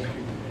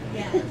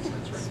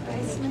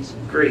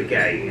 Great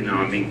guy, you know,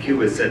 I mean,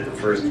 Cuba sent the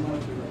first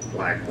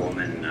black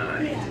woman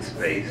into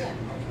space.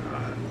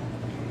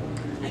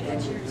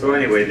 So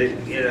anyway,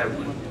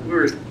 we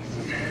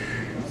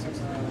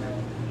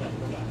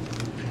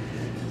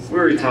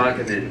were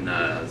talking,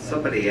 and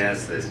somebody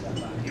asked this.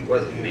 It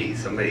wasn't me.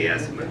 Somebody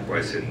asked him a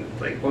question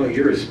like, "Well,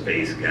 you're a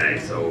space guy,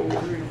 so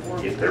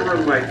if there were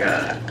like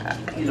a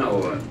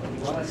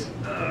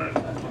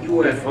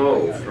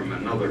UFO from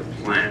another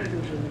planet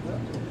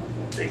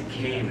that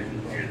came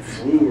and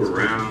flew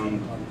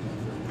around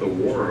the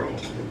world,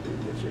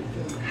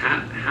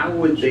 how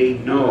would they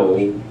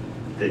know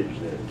that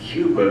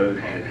Cuba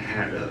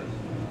had a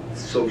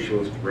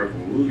socialist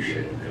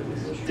revolution that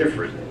was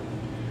different?"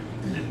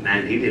 And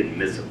man, he didn't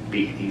miss a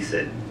beat. He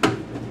said,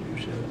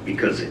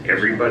 "Because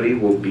everybody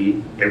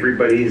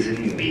is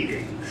in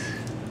meetings."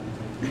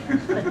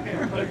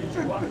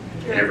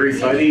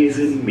 Everybody is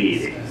in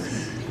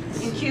meetings.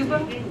 In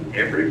Cuba?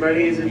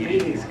 Everybody is in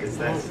meetings because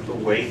that's the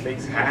way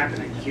things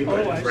happen in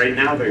Cuba. Right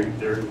now, they're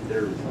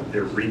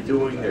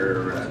redoing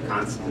their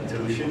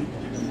constitution.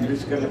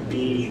 There's going to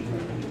be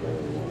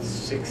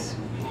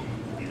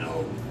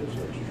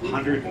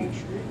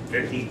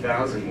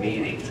 150,000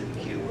 meetings in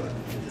Cuba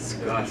to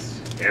discuss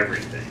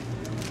everything.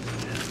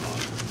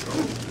 So,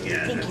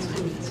 yeah,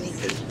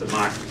 it's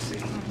democracy,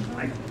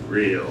 like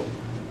real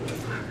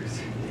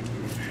democracy.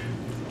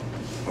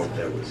 Hope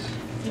that was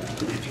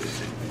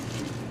interesting.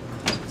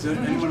 Is there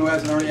anyone who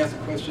hasn't already asked a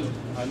question?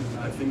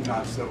 I think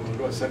not, so we'll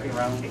go a second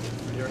round.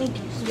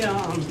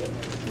 Yeah,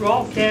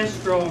 Raul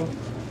Castro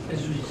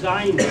is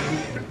resigning,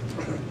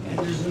 and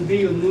there's going to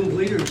be a new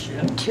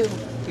leadership.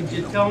 Could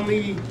you tell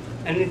me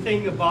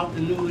anything about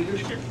the new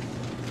leadership?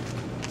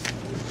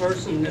 The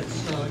person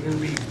that's going to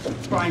be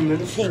prime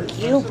minister.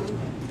 Thank you.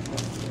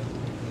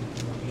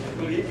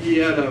 Well, he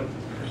had a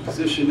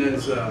position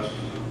as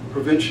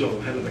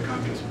provincial head of the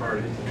Communist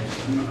Party. I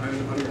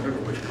don't remember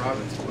which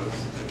province it was.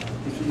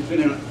 He's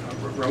been in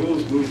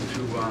Raul's moved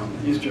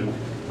to eastern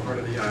part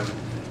of the island,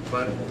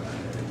 but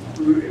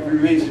it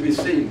remains to be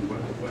seen what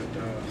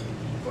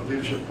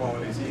leadership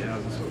qualities he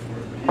has and so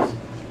forth. But he's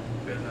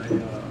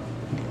been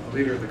a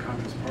leader of the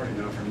Communist Party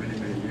now for many,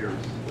 many years.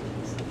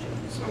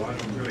 So I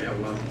don't really have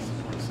a lot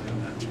to say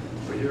on that.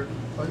 But here?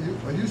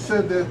 You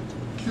said that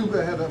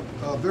Cuba had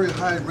a very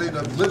high rate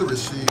of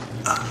literacy.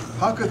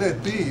 How could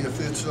that be if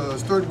it's a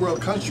third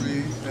world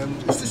country? And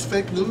is this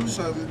fake news?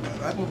 I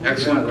don't know.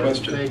 Excellent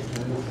question.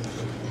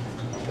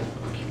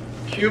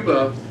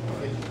 Cuba,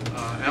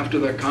 after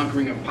the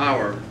conquering of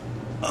power,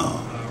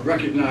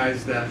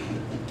 recognized that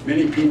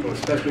many people,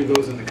 especially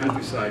those in the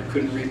countryside,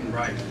 couldn't read and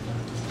write.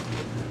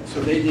 So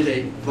they did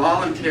a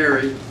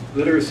voluntary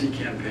literacy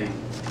campaign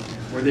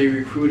where they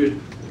recruited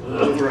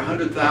over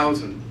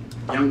 100,000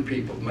 young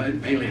people,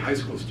 mainly high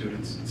school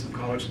students and some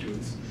college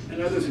students,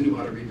 and others who knew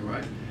how to read and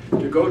write,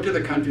 to go to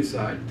the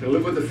countryside, to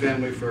live with the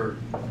family for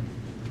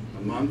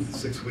a month,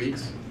 6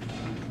 weeks,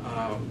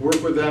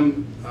 work with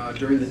them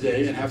during the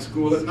day, and have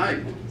school at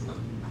night,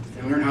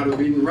 and learn how to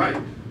read and write.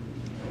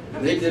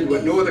 And they did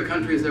what no other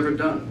country has ever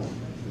done.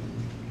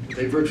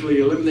 They virtually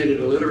eliminated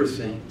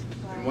illiteracy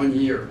in 1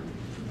 year,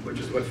 which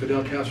is what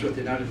Fidel Castro at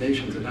the United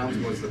Nations announced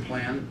was the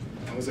plan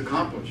and was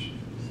accomplished.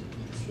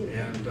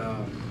 And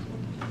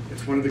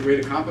it's one of the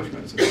great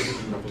accomplishments of the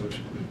Cuban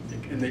Revolution.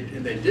 And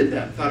they did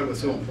that, thought it was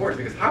so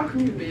important, because how can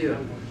you be a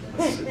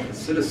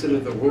citizen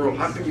of the world?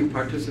 How can you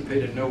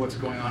participate and know what's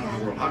going on in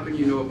the world? How can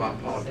you know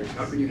about politics?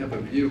 How can you have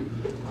a view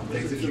on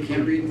things if you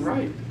can't read and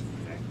write?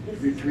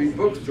 To read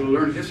books, to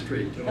learn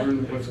history, to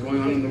learn what's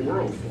going on in the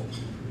world.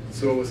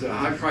 So it was a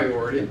high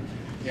priority,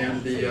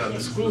 and the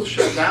schools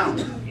shut down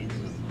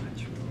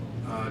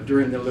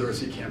during the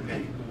literacy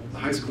campaign. The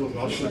high schools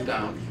all shut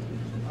down,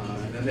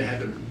 and then they had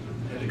to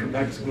come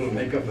back to school and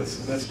make up a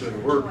semester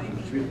of work,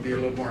 which would be a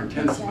little more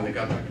intense when they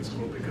got back to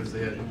school because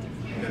they had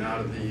been out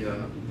of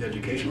the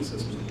educational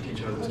system to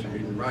teach others to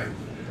read and write.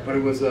 But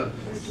it was a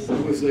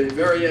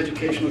very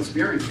educational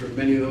experience for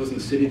many of those in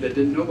the city that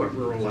didn't know what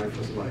rural life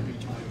was like,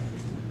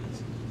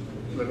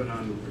 living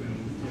on,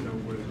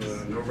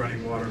 with no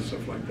running water and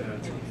stuff like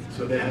that.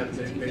 So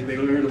they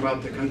learned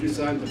about the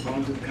countryside, the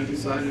problems of the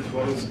countryside, as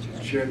well as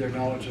shared their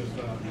knowledge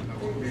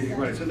of reading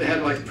and writing. So they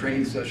had like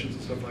training sessions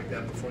and stuff like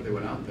that before they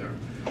went out there.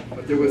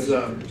 But there was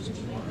a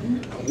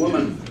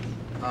woman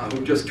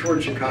who just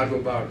toured Chicago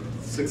about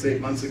 6, 8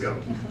 months ago,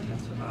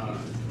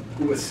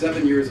 who was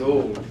 7 years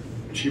old,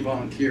 and she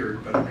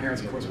volunteered, but her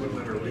parents, of course, wouldn't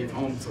let her leave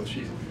home, so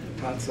she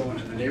taught someone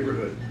in the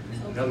neighborhood,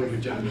 an elderly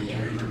gentleman, to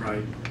read and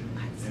write.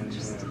 And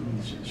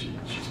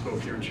she spoke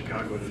here in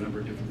Chicago at a number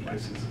of different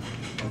places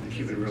about the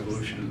Cuban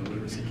Revolution and the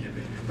literacy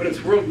campaign. But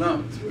it's world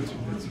known,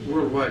 it's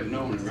worldwide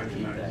known and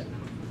recognized.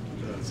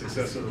 The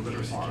success of the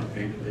literacy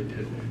campaign that they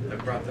did,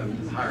 that brought them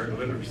to a higher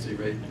literacy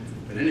rate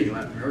than any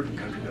Latin American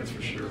country, that's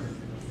for sure.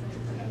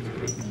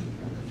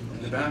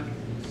 In the back?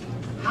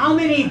 How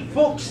many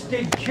books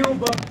did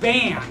Cuba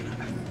ban?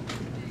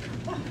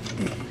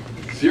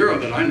 0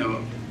 that I know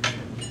of.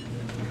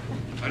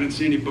 I didn't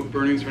see any book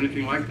burnings or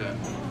anything like that.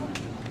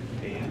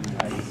 Ban.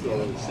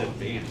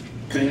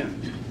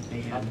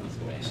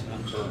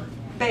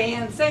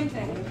 Ban, same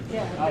thing.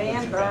 Yeah,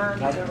 ban, burn.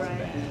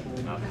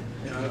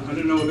 Yeah, I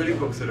don't know of any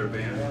books that are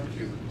banned in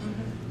Cuba.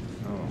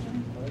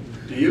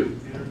 Do you?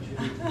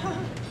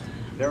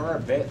 There are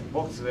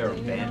books that are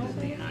banned in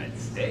the United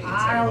States.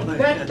 I'll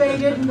bet they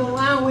didn't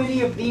allow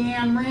any of the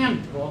Ayn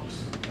Rand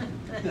books.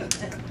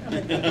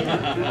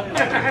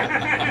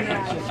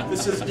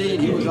 This is Dean,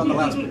 he was on the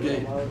last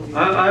brigade.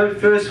 I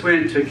first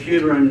went to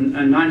Cuba in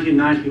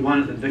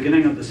 1991 at the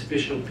beginning of the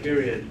special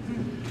period.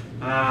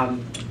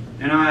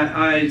 And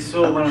I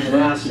saw one of the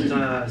last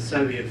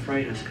Soviet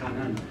freighters come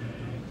in.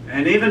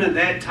 And even at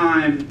that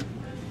time,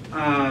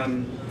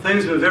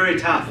 things were very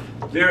tough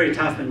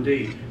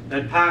indeed.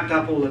 They'd parked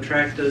up all the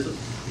tractors,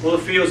 all the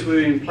fields were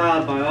being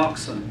plowed by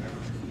oxen,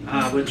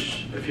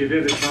 which, if you've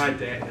ever tried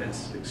that,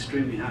 it's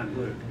extremely hard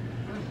work.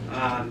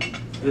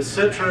 The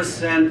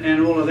citrus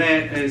and all of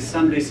that, as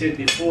somebody said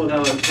before, they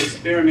were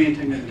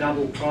experimenting in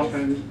double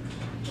cropping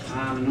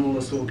and all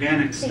this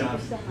organic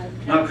stuff.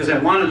 Not because they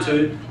wanted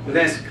to, but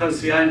that's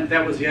because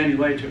that was the only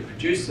way to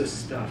produce this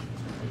stuff.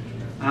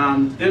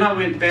 Then I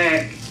went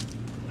back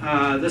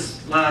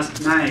this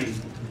last May,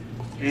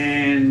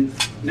 and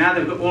now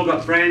they've all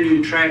got brand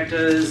new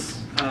tractors.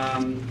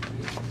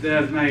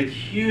 They've made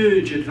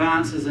huge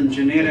advances in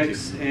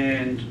genetics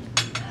and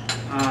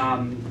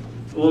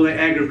all the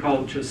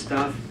agriculture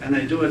stuff, and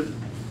they do it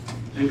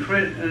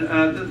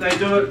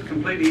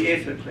completely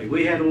ethically.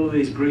 We had all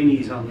these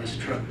greenies on this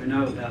trip who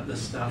know about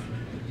this stuff,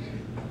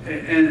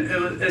 and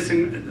it's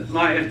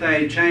like if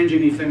they change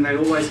anything, they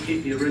always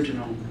keep the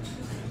original,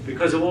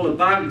 because of all the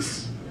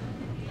bugs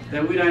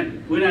that we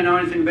don't know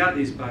anything about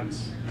these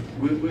bugs.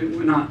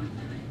 We're not.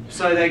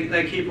 So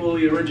they keep all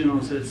the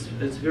originals. It's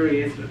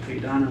very ethically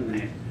done in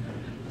there.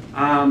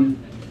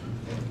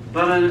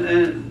 But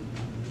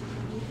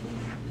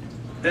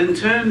in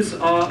terms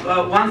of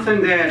one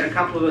thing that a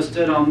couple of us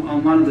did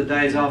on one of the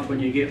days off when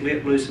you get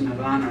let loose in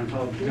Havana and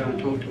told to go and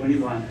talk to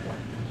anyone,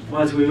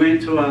 was we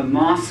went to a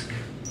mosque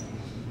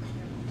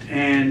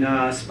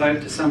and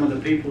spoke to some of the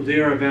people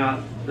there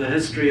about the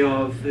history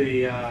of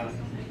the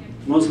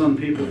Muslim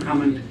people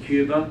coming to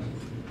Cuba.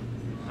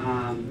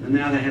 And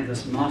now they have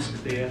this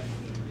mosque there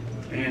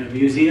and a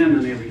museum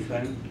and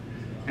everything.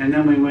 And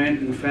then we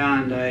went and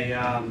found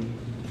a,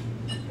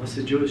 what's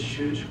the Jewish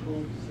church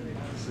called?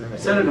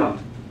 Synagogue.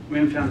 We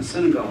went and found a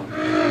synagogue.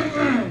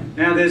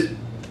 Now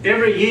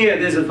every year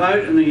there's a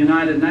vote in the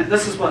United Nations.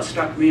 This is what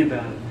struck me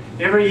about it.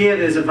 Every year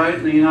there's a vote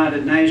in the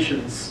United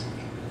Nations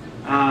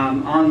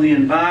on the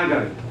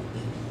embargo.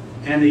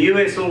 And the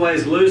US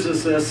always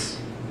loses this.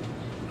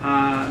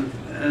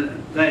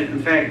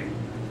 In fact,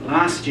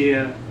 last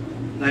year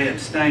they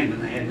abstained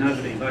and they had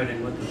nobody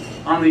voting with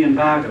them on the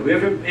embargo.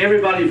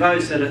 Everybody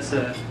votes that it's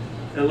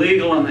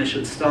illegal and they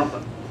should stop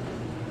it.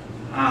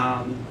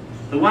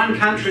 The one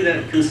country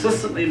that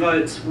consistently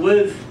votes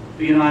with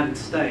the United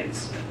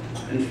States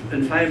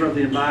in favor of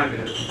the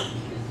embargo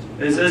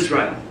is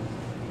Israel.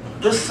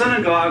 This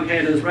synagogue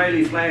had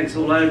Israeli flags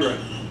all over it,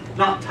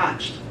 not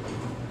touched.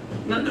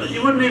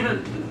 You wouldn't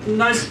even,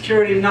 no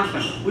security,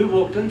 nothing. We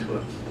walked into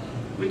it.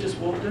 We just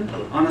walked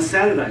into it on a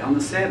Saturday, on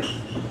the Sabbath.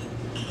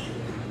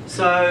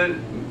 So,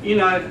 you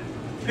know,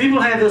 people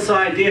have this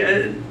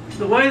idea,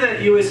 the way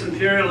that US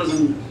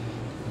imperialism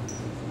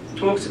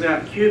talks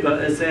about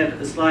Cuba is that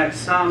it's like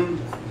some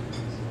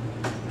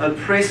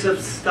oppressive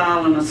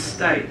Stalinist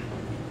state.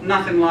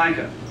 Nothing like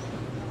it.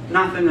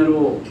 Nothing at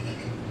all.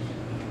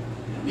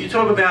 You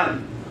talk about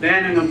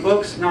banning of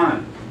books,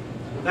 no.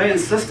 They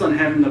insist on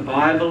having the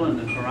Bible and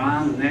the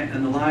Quran and that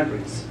in the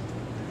libraries.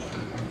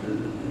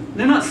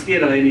 They're not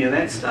scared of any of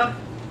that stuff.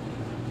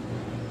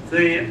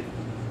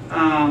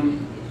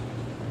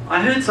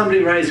 I heard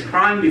somebody raise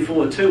crime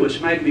before too,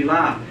 which made me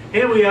laugh.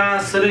 Here we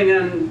are sitting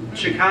in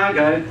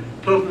Chicago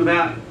talking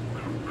about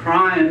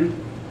crime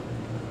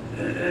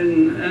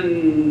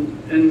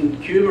in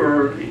Cuba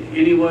or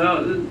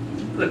anywhere.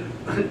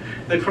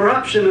 The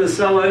corruption is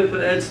so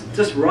open, it's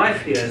just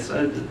rife here.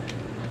 So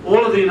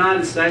all of the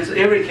United States,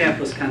 every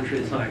capitalist country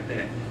is like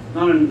that.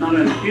 Not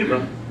in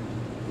Cuba.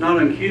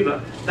 Not in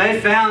Cuba.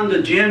 They found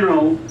a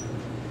general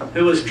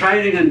who was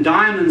trading in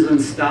diamonds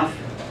and stuff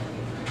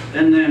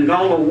in the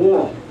Angola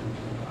War.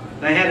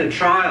 They had a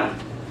trial.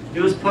 He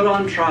was put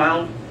on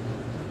trial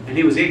and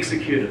he was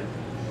executed.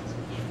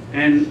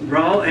 And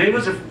he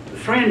was a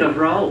friend of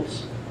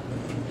Raoul's.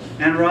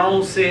 And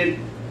Raoul said,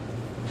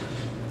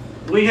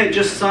 we had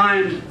just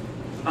signed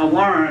a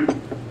warrant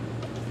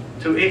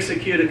to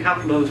execute a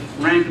couple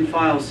of rank and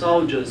file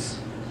soldiers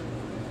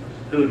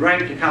who had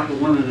raped a couple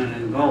of women in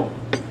Angola.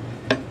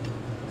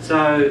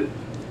 So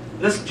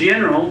this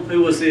general,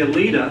 who was their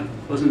leader,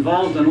 was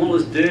involved in all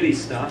this dirty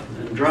stuff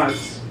and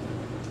drugs.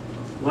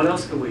 What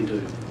else could we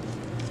do?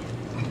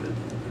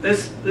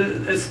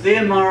 It's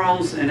their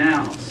morals and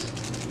ours.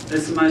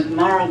 It's the most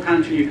moral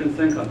country you can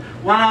think of.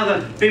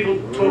 People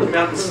talk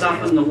about the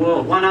stuff in the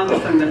world. One other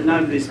thing that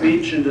nobody's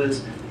mentioned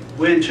is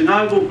when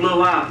Chernobyl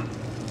blew up,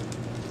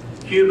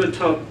 Cuba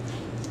took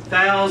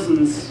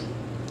thousands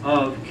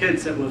of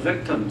kids that were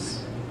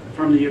victims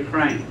from the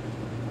Ukraine.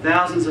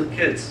 Thousands of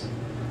kids.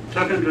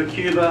 Took them to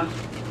Cuba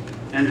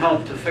and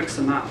helped to fix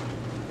them up.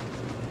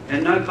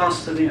 At no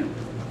cost to them.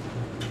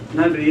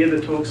 Nobody ever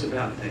talks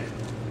about that.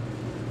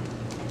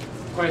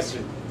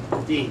 Question.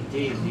 Dean.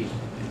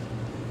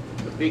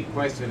 The big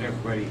question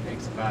everybody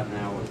thinks about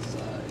now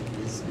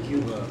is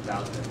Cuba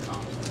about to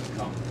become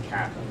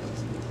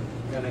capitalist?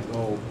 Gonna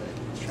go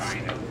the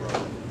China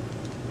road?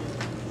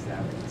 Is that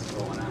what's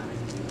going on in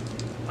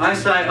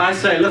Cuba? I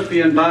say lift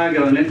the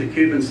embargo and let the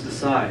Cubans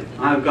decide.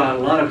 I've got a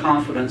lot of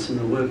confidence in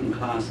the working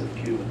class of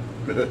Cuba.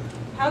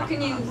 How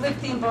can you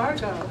lift the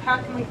embargo? How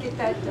can we get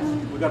that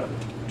done? We got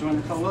to join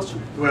the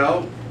coalition.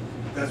 Well,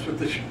 that's what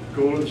the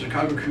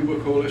Chicago-Cuba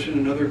Coalition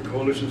and other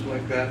coalitions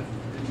like that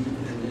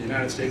in the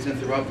United States and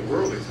throughout the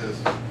world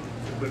exist to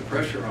put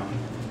pressure on.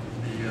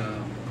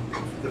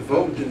 The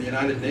vote in the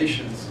United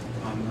Nations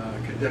on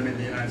condemning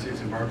the United States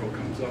embargo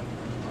comes up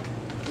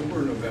October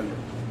or November?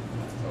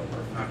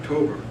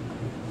 October.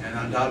 And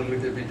undoubtedly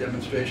there'll be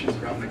demonstrations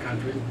around the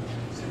country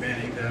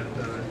demanding that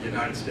the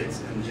United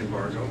States end the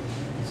embargo.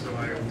 So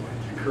I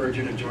encourage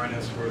you to join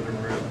us whether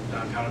we're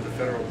downtown at the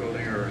Federal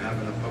Building or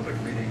having a public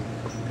meeting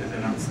to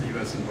denounce the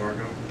U.S.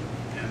 embargo,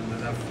 and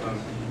enough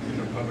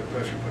public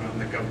pressure put on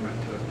the government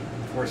to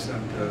force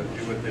them to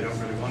do what they don't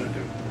really want to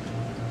do.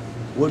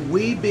 Would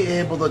we be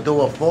able to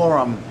do a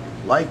forum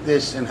like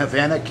this in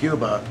Havana,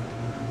 Cuba,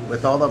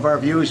 with all of our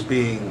views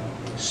being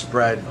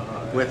spread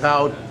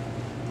without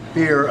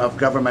fear of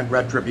government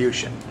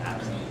retribution?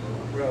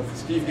 Well,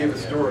 Steve gave a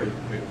story.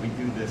 We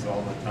do this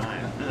all the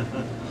time.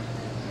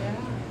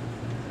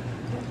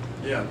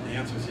 Yeah, the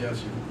answer is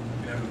yes. You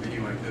can have a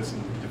meeting like this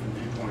and different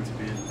viewpoints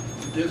being.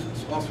 There's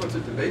all sorts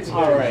of debates.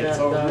 All right,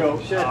 so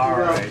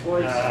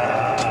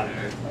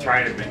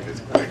try to make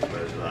this quick,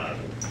 but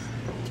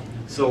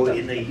so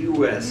in the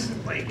U.S.,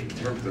 like in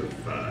terms of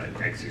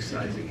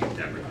exercising your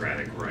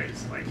democratic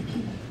rights, like,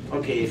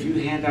 okay, if you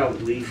hand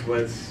out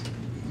leaflets,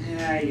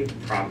 yeah, you're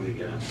probably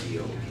gonna be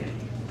okay.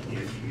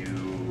 if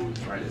you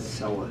try to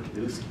sell a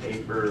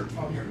newspaper,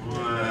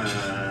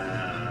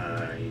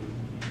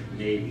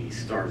 maybe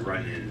start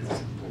running into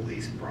some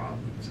police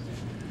problems.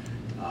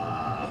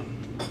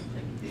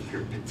 If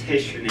you're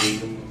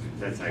petitioning,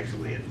 that's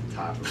actually at the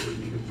top of it.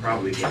 You could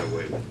probably get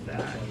away with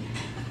that.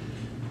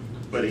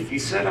 But if you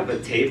set up a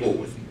table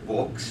with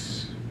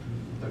books,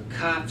 the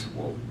cops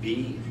will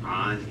be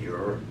on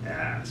your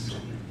ass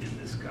in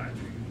this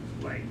country.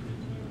 Like,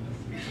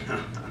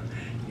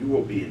 you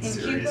will be in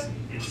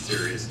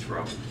serious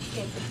trouble.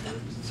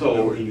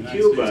 So in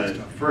Cuba,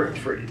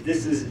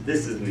 this is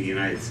in the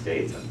United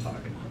States I'm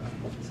talking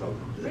about. So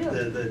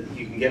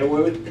you can get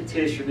away with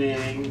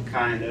petitioning,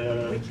 kind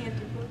of,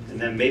 and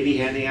then maybe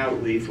handing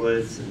out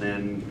leaflets, and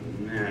then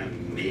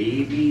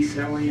maybe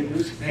selling a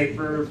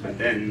newspaper, but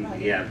then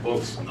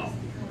books, no.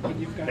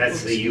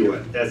 That's the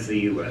U.S. That's the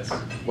U.S.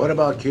 What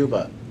about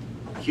Cuba?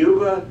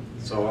 Cuba.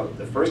 So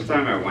the first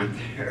time I went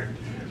there,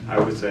 I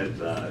was at, it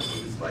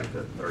was like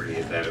the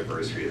 30th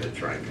anniversary of the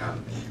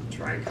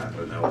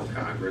Tricontinental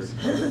Congress,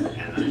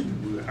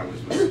 and I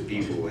was with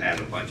people who had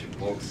a bunch of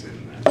books,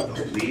 and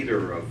the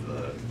leader of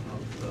the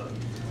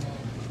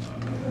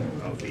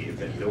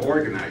event, the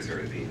organizer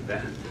of the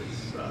event,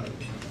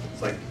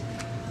 it's like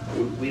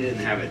we didn't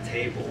have a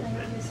table,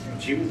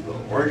 and she was the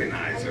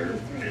organizer,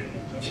 and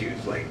she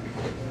was like,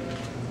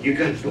 "You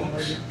got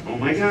books? Oh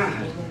my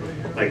God!"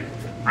 Like,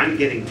 I'm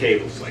getting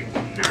tables like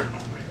now,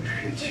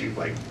 and she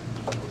like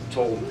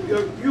told me,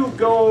 you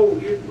go,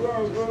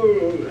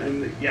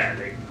 and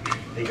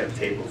they got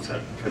tables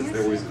up because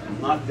there was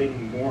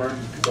nothing more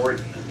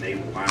important than they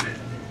wanted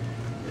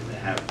than to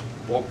have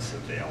books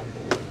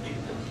available to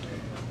people,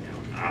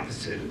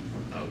 opposite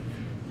of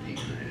the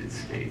United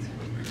States of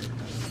America.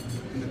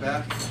 In the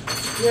back?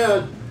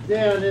 Yeah,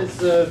 Dan, is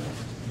the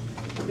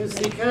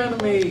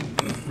economy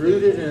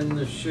rooted in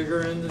the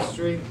sugar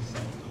industry?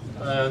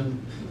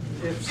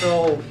 If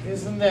so,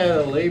 isn't that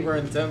a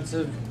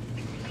labor-intensive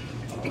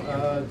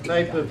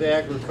type of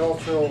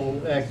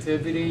agricultural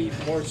activity,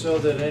 more so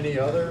than any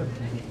other?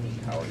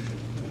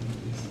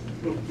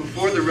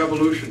 Before the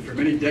revolution, for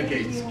many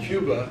decades,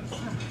 Cuba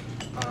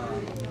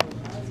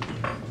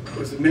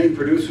was the main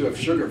producer of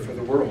sugar for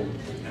the world,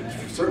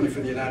 and certainly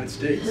for the United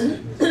States.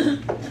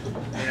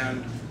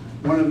 And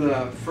one of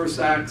the first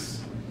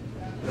acts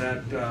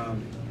that,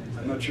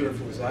 I'm not sure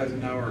if it was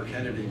Eisenhower or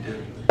Kennedy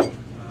did,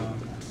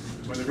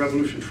 when the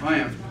revolution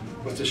triumphed,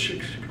 was to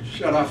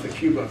shut off the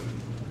Cuba,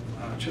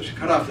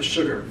 cut off the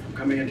sugar from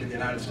coming into the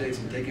United States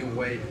and taking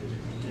away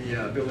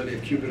the ability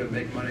of Cuba to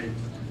make money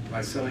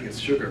by selling its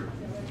sugar.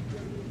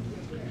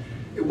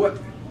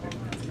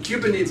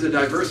 Cuba needs a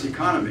diverse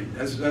economy,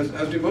 as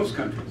do most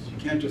countries. You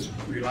can't just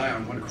rely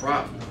on one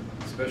crop,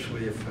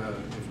 especially if the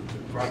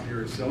crop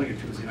you're selling it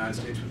to is the United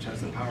States, which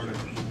has the power to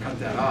cut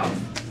that off.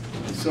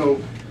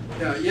 So,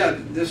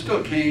 there's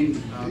still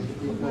cane.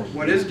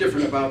 What is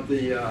different about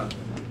the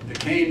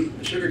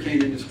sugar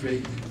cane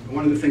industry,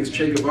 one of the things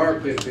Che Guevara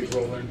played a big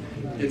role in,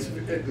 it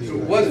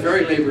was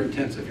very labor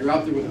intensive. You're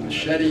out there with a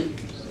machete,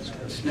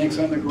 snakes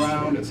on the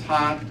ground, it's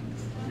hot,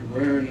 you're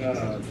wearing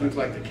things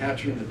like the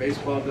catcher in the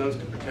baseball does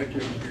to protect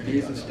your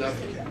knees and stuff.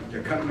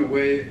 You're cutting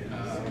away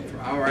for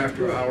hour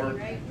after hour,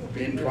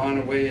 being drawn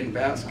away in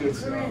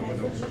baskets with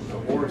a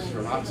horse or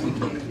an oxen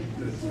to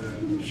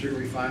the sugar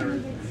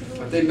refinery.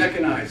 But they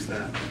mechanized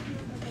that.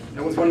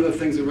 That was one of the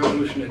things the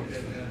revolution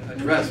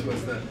addressed,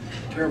 was the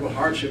terrible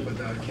hardship of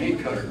the cane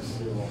cutters.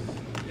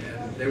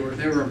 And they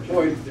were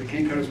employed, the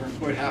cane cutters were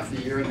employed half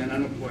the year and then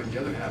unemployed the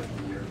other half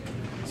of the year.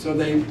 So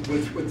they,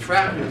 with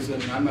tractors,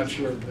 and I'm not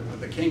sure, with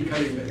the cane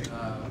cutting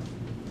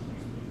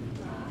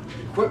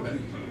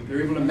equipment, they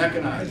were able to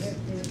mechanize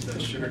the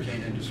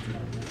sugarcane industry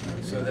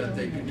so that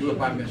they could do it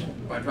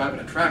by driving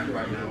a tractor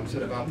right now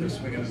instead of out there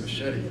swinging a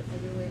machete,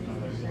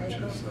 which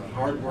is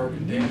hard work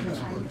and dangerous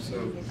work.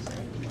 So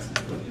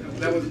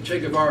that was, Che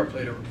Guevara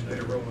played a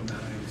role in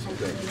that.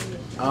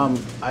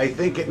 I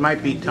think it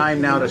might be time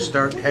now to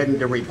start heading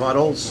to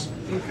rebuttals.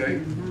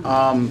 Okay.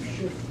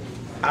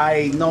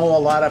 I know a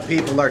lot of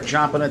people are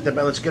chomping at the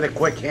bit. Let's get a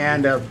quick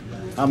hand of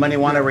how many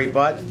want to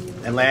rebut,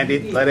 and let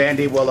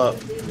Andy will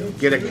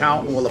get a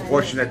count, and we'll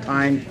apportion the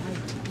time.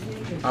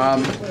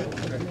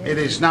 It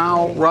is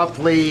now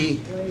roughly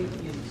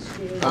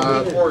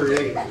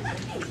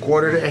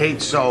quarter to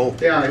eight, so...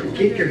 Yeah,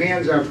 keep your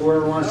hands up,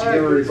 whoever wants to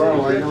give a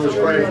rebuttal. I know there's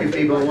quite a few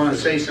people who want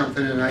to say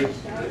something tonight.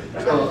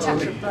 So,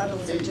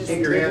 keep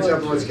your hands up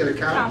and let's get a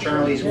count.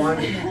 Charlie's one.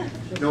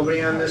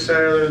 Nobody on this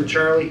side other than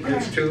Charlie?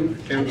 It's two.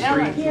 Tim's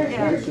three.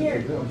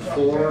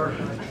 4.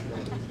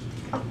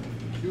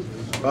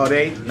 About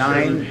 8,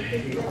 9.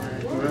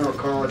 Well,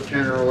 call it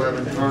 10 or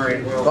 11. All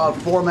right, well. About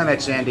 4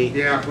 minutes, Andy.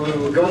 Yeah,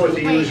 we'll go with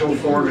the usual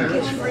 4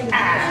 minutes.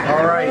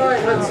 All right.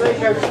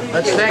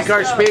 Let's thank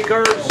our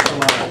speakers.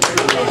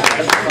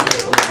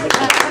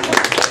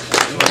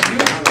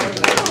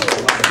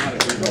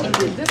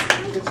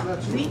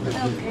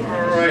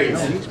 All right.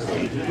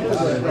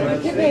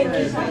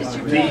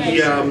 The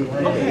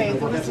Okay,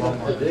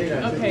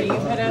 you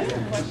had asked a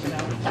question.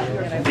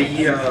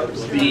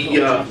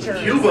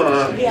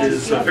 Cuba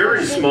is a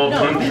very small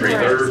country.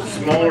 They're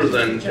smaller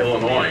than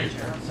Illinois.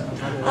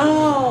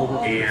 Oh.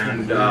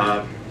 And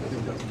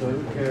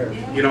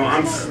you know,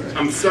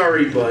 I'm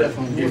sorry, but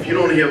if you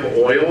don't have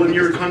oil in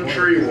your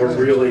country, we're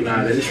really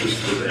not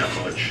interested that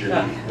much in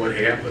what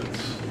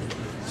happens.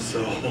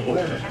 So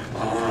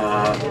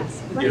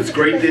it's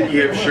great that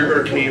you have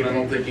sugar cane. I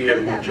don't think you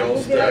have much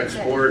else to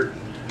export.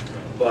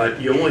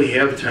 But you only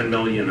have 10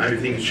 million. I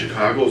think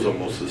Chicago's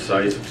almost the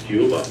size of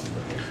Cuba.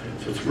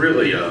 So it's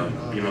really,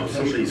 you know,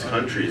 some of these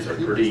countries are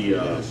pretty,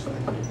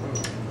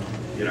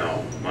 you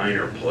know,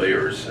 minor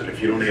players. And if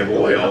you don't have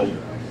oil,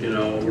 you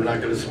know, we're not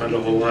going to spend a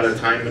whole lot of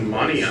time and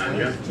money on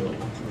you.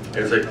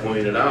 As I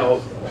pointed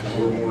out,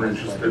 we're more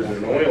interested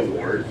in oil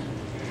wars.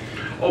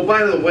 Oh,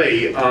 by the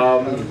way,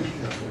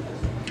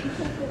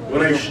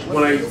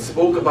 when I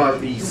spoke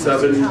about the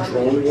 7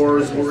 drone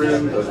wars we're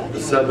in, the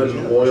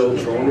 7 oil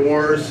drone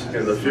wars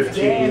and the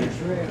 15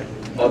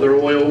 other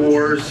oil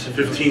wars,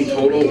 15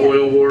 total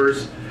oil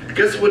wars,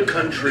 guess what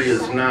country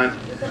is not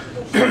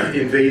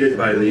invaded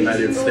by the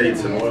United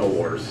States in oil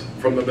wars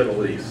from the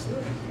Middle East?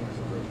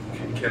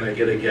 Can I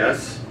get a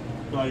guess?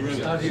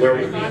 Saudi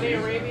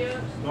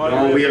Arabia?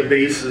 No, we have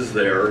bases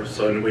there,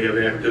 so and we have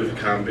active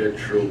combat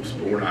troops,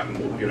 but we're not,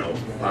 you know,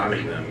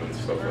 bombing them and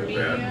stuff like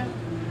that.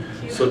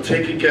 So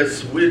take a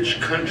guess which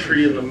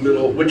country in the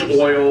middle, which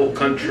oil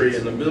country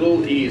in the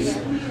Middle East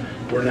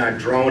we're not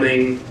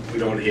droning, we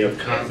don't have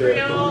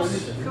combat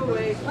troops,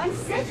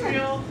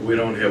 we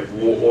don't have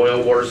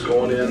oil wars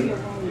going in.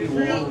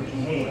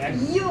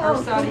 You are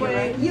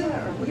Kuwait. You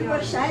are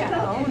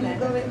Shaiba, and you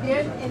go in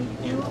there and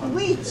you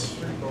which?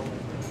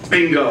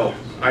 Bingo,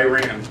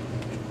 Iran.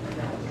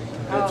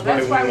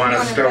 That's why we want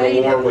to start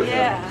a war with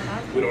them.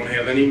 We don't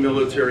have any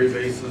military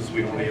bases,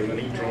 we don't have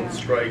any drone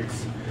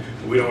strikes,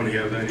 we don't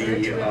have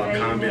any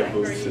combat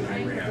boots in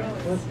Iran.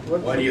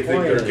 Why do you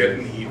think they're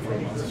getting heat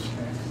from us?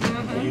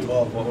 We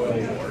love oil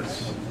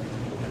wars.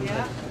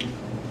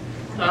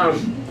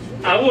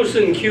 I was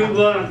in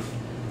Cuba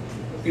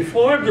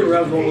before the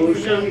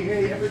revolution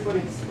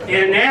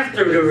and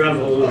after the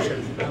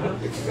revolution.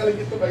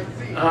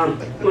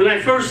 When I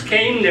first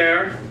came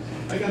there,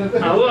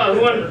 I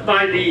went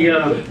by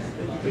the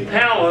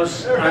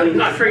palace,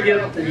 and I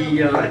forget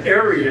the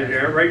area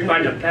there, right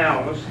by the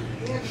palace,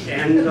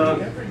 and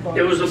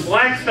there was a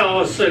black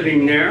fella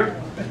sitting there.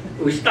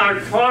 We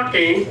started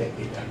talking.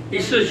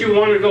 He says, "You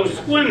want to go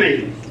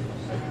swimming?"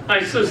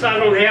 I says, "I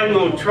don't have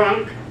no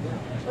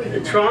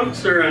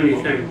trunks or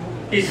anything."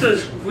 He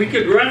says, "We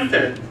could rent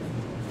it."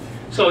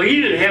 So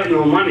he didn't have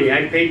no money.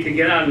 I paid to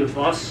get on the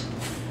bus,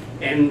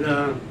 and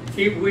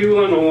we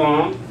went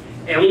along.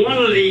 And one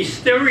of the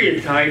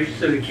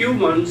stereotypes of the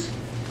Cubans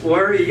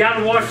were you got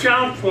to watch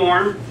out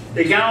for them.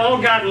 They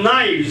all got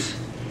knives,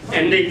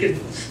 and they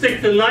could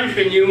stick the knife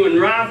in you and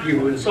rob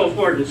you, and so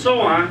forth and so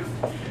on.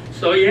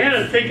 So you had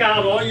to take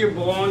out all your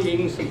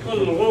belongings and put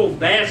them in a little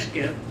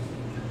basket,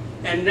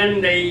 and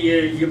then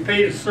you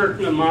paid a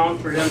certain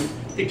amount for them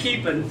to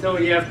keep it until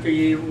after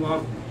you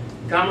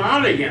come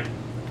out again.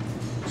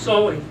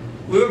 So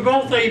we were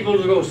both able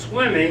to go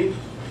swimming.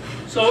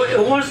 So it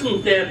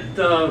wasn't that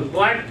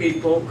black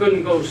people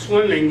couldn't go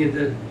swimming.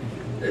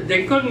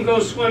 They couldn't go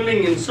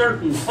swimming in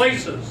certain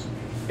places.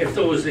 If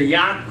there was a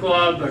yacht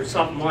club or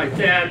something like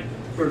that,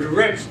 for the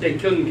rich, they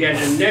couldn't get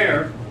in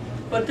there.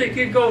 But they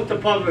could go to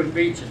public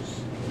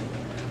beaches.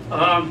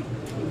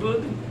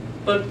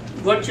 But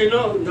what you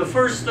know, the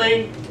first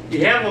thing,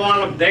 you have a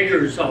lot of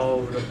beggars all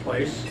over the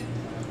place.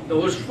 It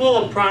was full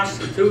of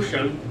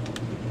prostitution,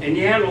 and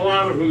you had a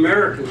lot of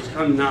Americans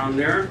come down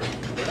there.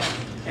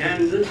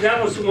 And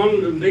that was one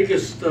of the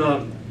biggest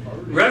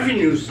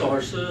revenue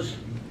sources,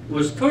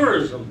 was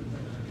tourism.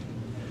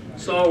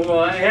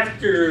 So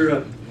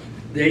after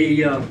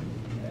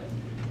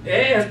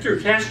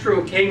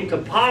Castro came to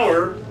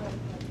power,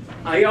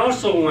 I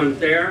also went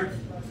there,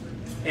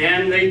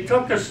 and they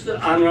took us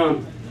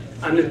on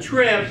a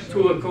trip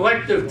to a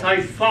collective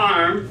type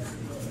farm,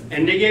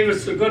 and they gave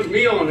us a good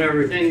meal and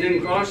everything,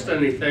 didn't cost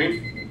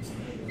anything.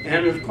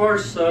 And of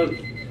course,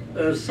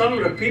 some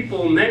of the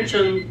people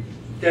mentioned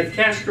that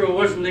Castro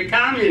wasn't a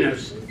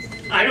communist.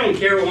 I don't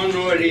care one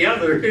way or the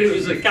other if he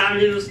was a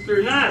communist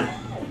or not,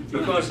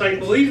 because I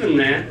believe in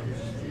that.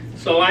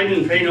 So I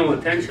didn't pay no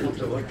attention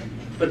to it.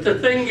 But the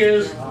thing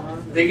is,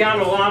 they got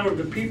a lot of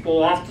the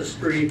people off the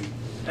street.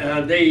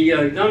 They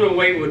done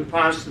away with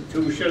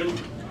prostitution.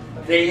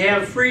 They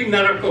have free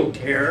medical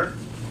care.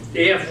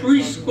 They have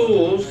free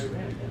schools.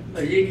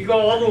 You can go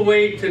all the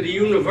way to the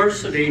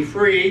university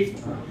free,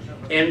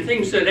 and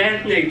things of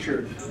that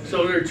nature.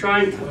 So they're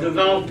trying to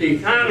develop the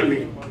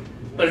economy.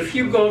 But if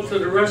you go to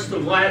the rest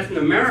of Latin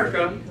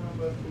America,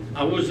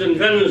 I was in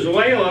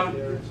Venezuela,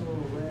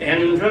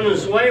 and in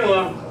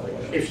Venezuela,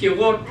 if you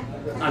look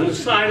on the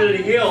side of the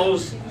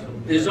hills,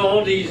 there's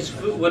all these,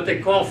 what they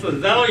call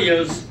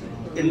favelas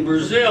in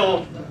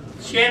Brazil,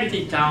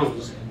 shanty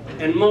towns.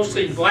 And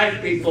mostly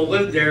black people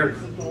live there,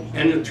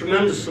 and a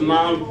tremendous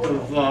amount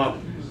of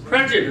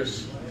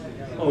prejudice.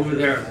 over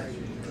there.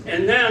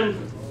 And then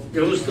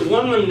there was the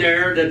woman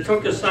there that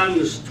took us on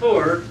this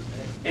tour,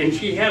 and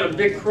she had a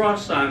big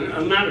cross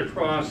on, not a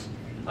cross,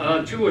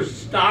 a Jewish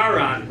star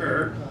on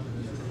her,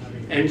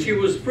 and she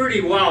was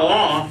pretty well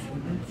off,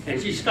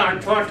 and she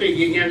started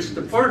talking against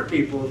the poor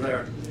people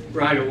there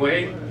right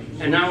away,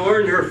 and I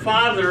learned her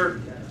father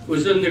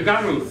was in the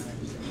government.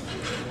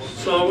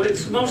 So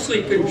it's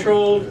mostly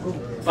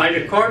controlled by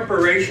the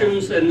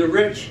corporations and the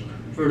rich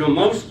for the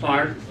most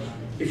part.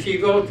 If you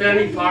go to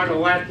any part of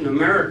Latin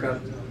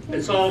America,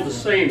 it's all the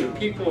same. The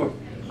people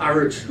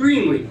are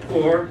extremely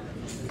poor.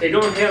 They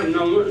don't have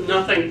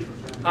nothing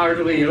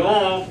hardly at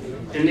all,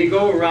 and they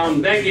go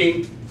around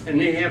begging, and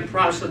they have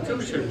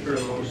prostitution for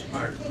the most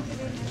part.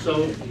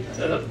 So,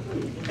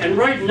 and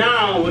right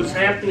now what's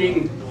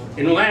happening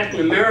in Latin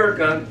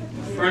America,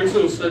 for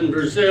instance in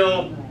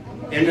Brazil,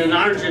 and in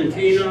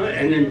Argentina,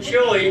 and in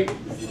Chile,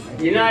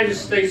 the United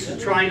States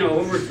is trying to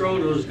overthrow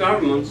those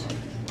governments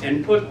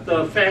and put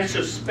the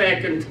fascists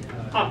back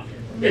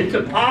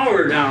into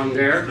power down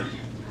there.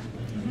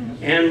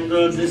 And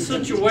the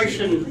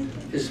situation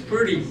is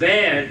pretty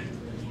bad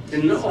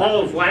in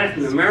all of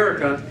Latin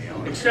America,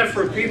 except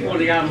for people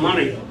that got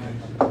money.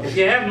 If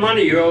you have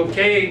money, you're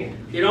okay.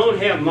 If you don't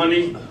have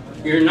money,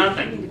 you're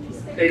nothing.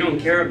 They don't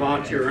care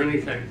about you or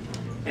anything.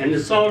 And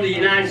it's all the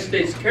United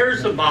States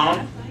cares about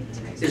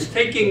is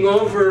taking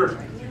over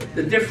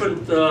the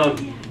different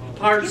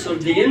parts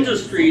of the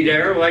industry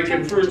there. Like,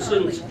 for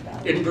instance,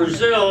 in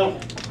Brazil,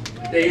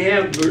 they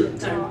have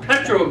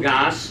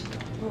Petrogas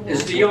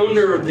is the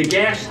owner of the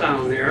gas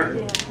down there,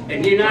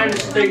 and the United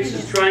States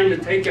is trying to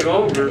take it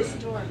over.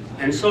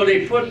 And so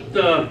they put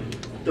the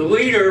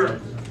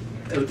leader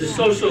of the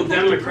Social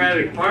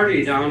Democratic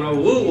Party down,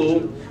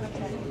 Lulu,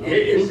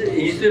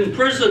 he's in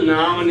prison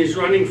now and he's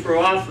running for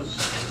office.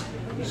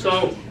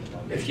 So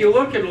if you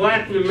look at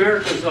Latin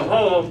America as a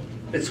whole,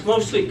 it's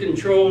mostly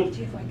controlled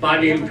by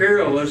the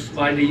imperialists,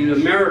 by the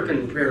American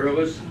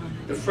imperialists,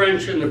 the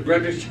French and the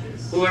British,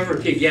 whoever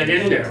could get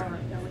in there.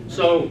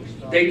 So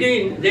they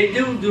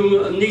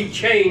do need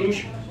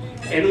change,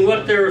 and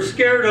what they're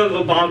scared of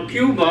about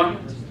Cuba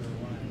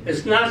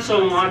is not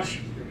so much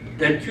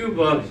that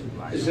Cuba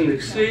is can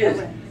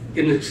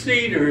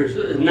succeed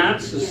or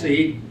not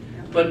succeed,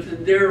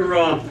 but they're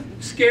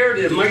scared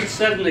it might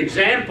set an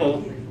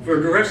example for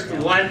the rest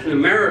of Latin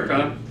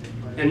America,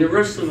 and the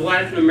rest of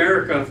Latin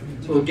America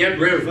will get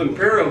rid of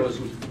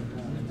imperialism.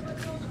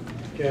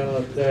 Can't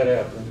let that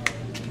happen.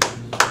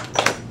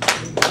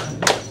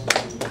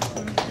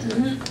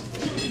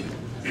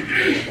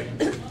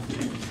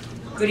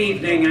 Good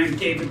evening, I'm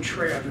David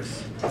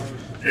Travis.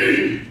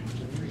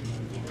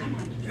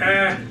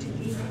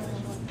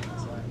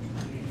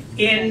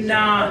 In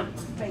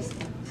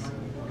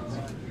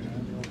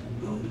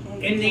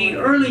the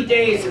early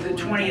days of the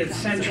 20th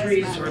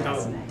century,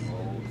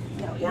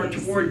 or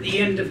toward the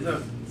end of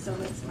the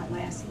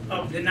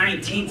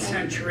 19th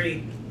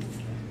century,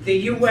 the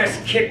U.S.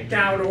 kicked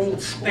out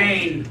old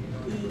Spain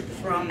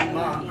from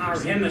our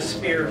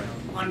hemisphere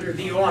under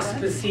the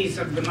auspices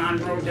of the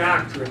Monroe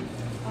Doctrine.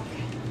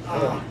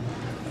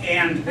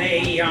 And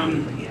they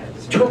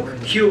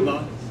took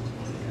Cuba,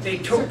 they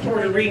took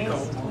Puerto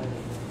Rico,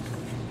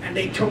 and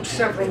they took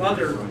several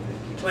other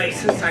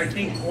places. I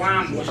think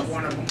Guam was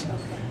one of them.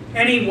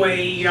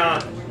 Anyway,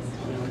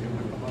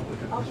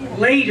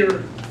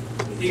 later,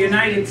 the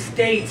United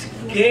States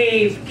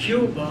gave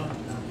Cuba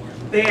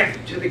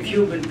back to the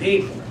Cuban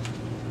people.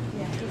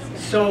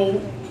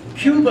 So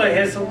Cuba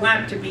has a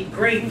lot to be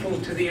grateful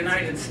to the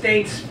United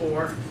States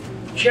for,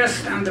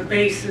 just on the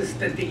basis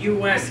that the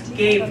U.S.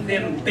 gave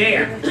them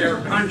back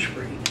their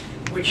country,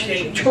 which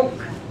they took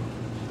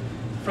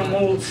from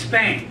old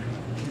Spain.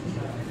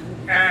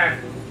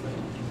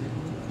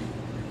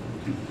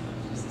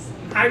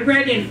 I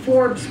read in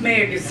Forbes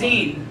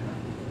magazine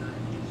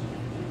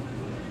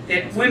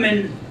that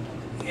women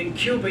in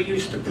Cuba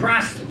used to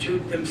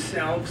prostitute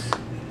themselves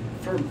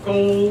for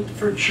gold,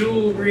 for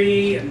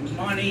jewelry and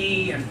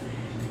money and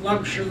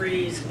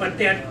luxuries, but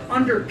that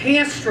under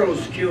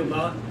Castro's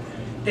Cuba,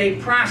 they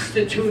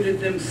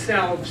prostituted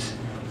themselves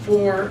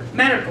for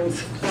medical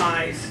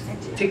supplies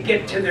to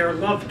get to their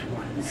loved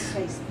ones.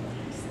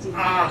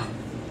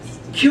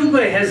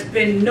 Cuba has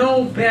been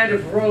no bed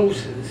of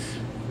roses.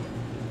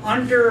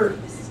 Under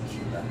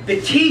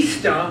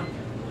Batista,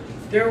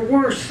 there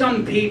were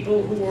some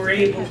people who were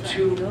able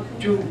to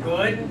do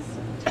good,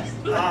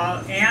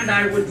 and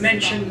I would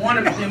mention one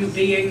of them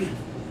being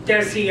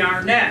Desi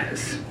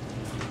Arnaz.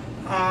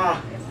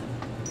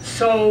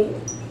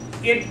 So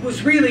it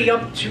was really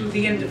up to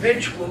the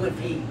individual if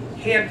he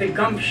had the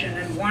gumption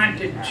and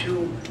wanted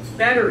to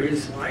better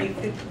his life.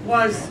 It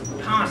was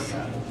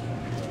possible.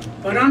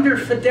 But under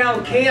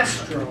Fidel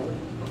Castro,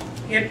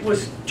 it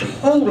was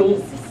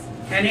total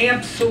and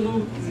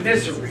absolute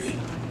misery.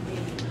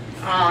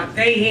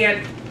 They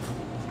had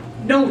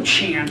no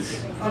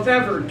chance of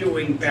ever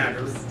doing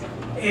better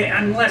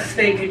unless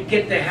they could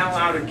get the hell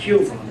out of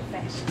Cuba.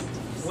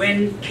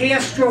 When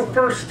Castro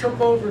first took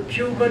over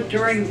Cuba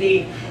during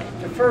the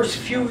first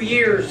few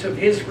years of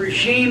his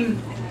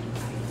regime,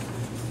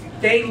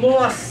 they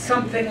lost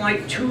something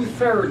like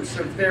 2/3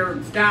 of their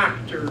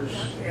doctors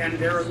and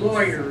their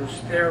lawyers,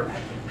 their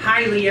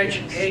highly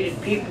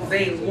educated people.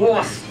 They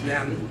lost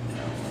them.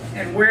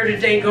 And where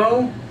did they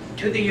go?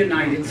 To the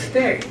United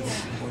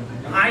States.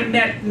 I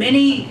met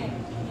many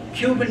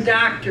Cuban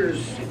doctors,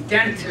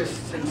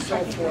 dentists, and so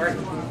forth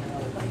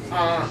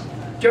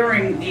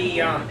during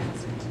the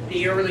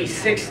early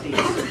 60s,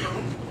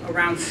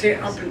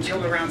 up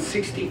until around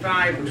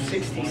 65 or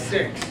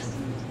 66.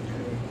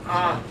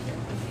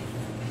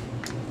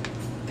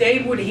 They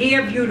would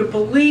have you to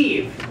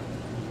believe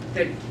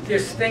that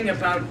this thing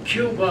about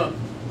Cuba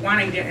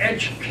wanting to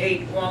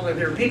educate all of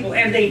their people,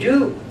 and they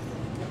do.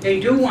 They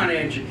do want to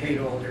educate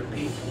all their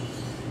people.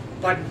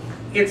 But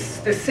it's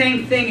the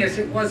same thing as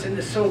it was in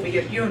the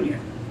Soviet Union.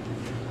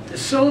 The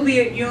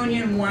Soviet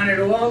Union wanted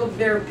all of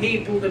their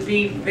people to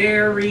be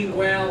very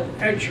well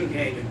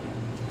educated.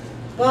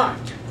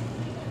 But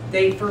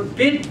they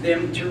forbid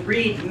them to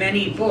read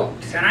many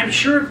books. And I'm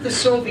sure if the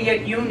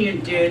Soviet Union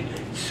did,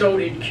 so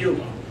did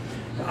Cuba.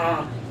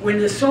 When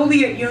the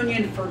Soviet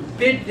Union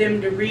forbid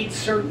them to read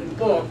certain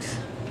books,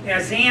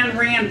 as Ayn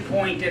Rand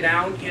pointed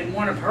out in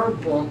one of her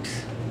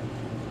books,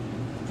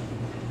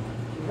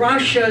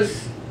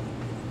 Russia's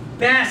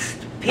best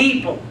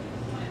people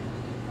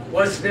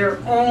was their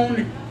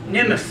own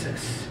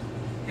nemesis.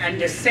 And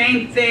the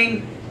same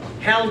thing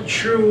held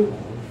true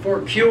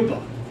for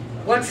Cuba.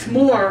 What's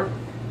more,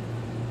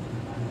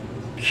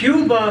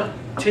 Cuba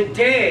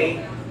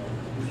today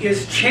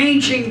is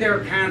changing their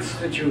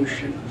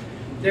constitution.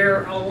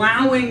 They're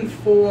allowing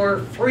for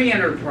free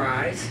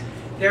enterprise.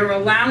 They're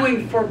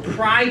allowing for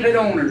private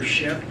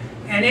ownership.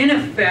 And in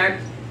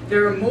effect,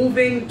 they're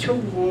moving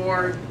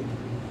toward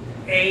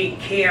a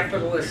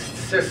capitalist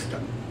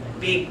system.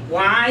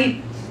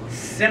 Why?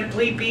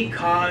 Simply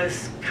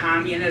because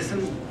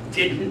communism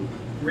didn't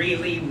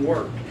really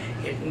work.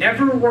 It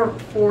never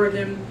worked for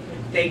them.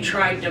 They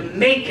tried to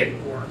make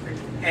it work,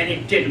 and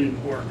it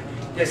didn't work.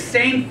 The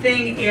same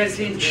thing as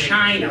in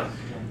China.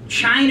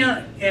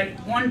 China,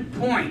 at one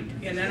point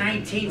in the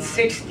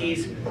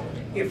 1960s,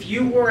 if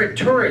you were a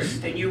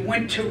tourist and you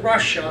went to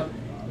Russia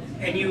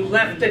and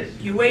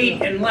you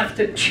ate and left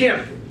a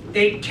tip,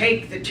 they'd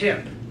take the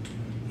tip.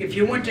 If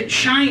you went to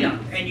China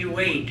and you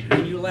ate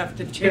and you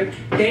left a tip,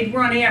 they'd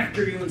run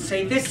after you and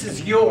say, "This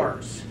is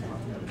yours."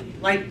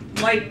 Like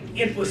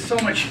it was so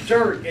much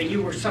dirt and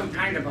you were some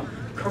kind of a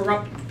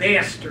corrupt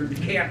bastard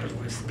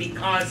capitalist,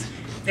 because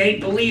they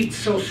believed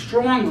so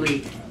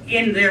strongly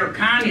in their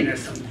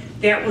communism.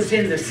 That was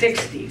in the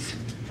 60s.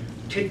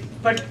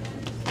 But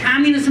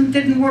communism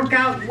didn't work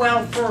out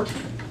well for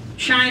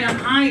China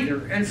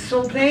either, and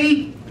so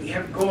they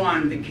have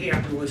gone the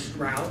capitalist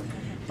route.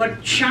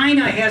 But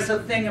China has a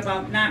thing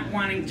about not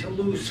wanting to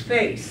lose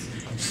face.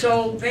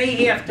 So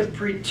they have to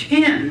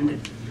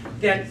pretend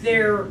that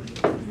they're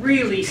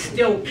really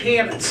still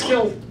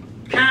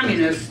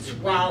communists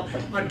while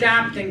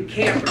adopting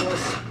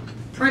capitalist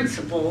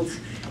principles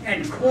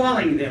and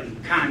calling them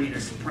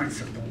communist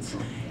principles.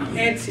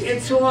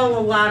 It's all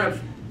a lot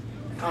of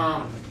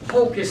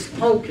hocus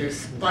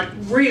pocus, but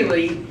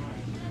really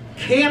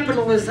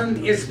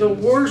capitalism is the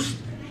worst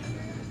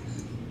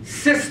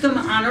system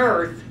on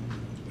earth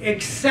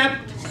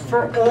except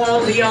for all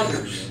the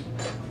others.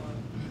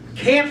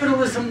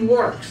 Capitalism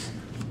works.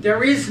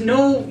 There is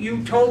no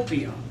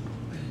utopia,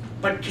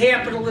 but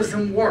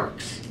capitalism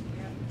works.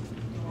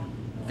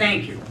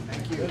 Thank you.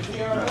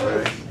 Yeah,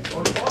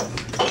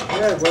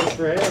 it worked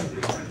for him.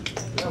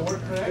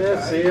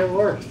 Yeah, see, it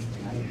worked.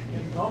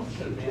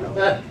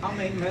 How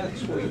many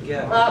minutes will we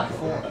get?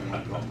 Four.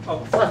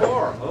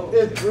 Oh.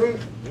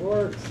 It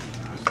works.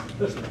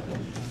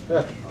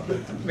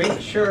 Make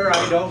sure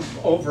I don't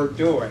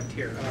overdo it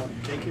here.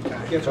 Take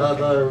your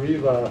time.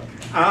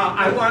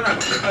 I want to,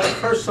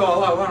 first of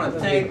all, I want to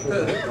thank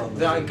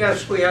I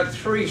guess we had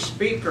 3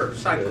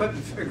 speakers. I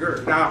couldn't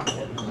figure it out,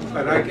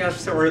 but I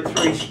guess there were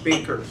 3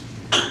 speakers.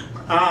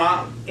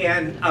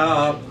 And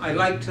I'd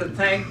like to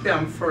thank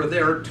them for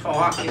their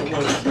talk.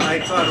 I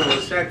thought it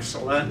was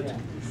excellent.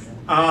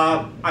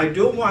 I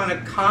do want to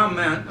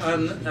comment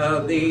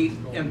on the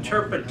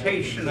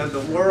interpretation of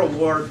the World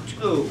War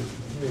II.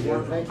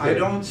 I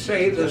don't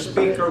say the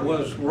speaker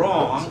was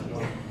wrong,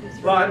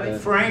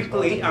 but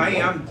frankly, I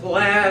am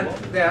glad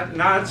that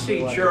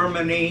Nazi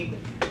Germany,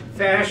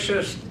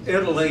 fascist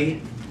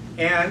Italy,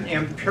 and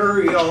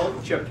Imperial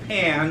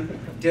Japan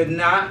did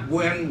not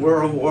win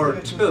World War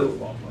II.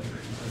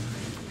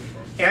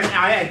 And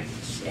I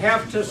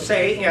have to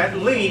say, at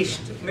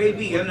least,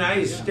 maybe the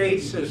United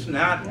States is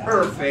not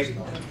perfect,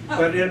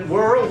 but in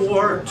World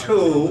War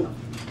II,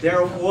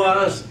 there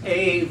was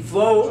a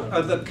vote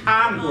of the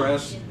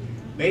Congress.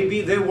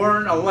 Maybe they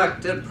weren't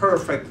elected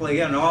perfectly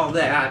and all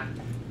that,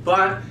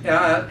 but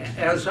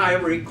as I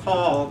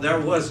recall, there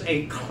was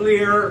a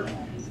clear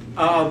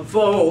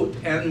vote,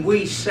 and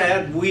we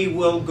said we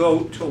will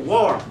go to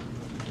war.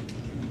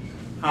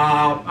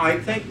 I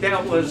think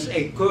that was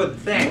a good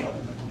thing,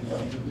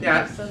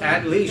 that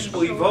at least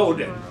we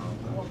voted.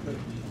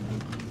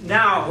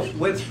 Now,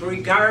 with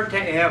regard to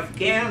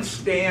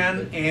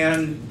Afghanistan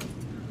and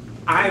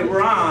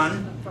Iraq,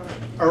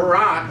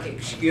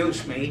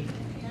 excuse me,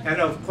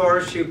 and of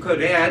course you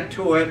could add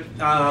to it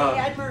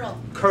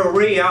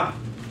Korea,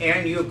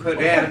 and you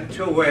could add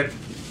to it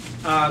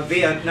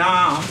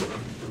Vietnam,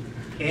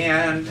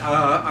 and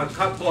a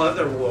couple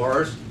other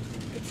wars.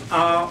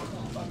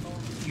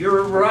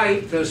 You're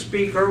right, the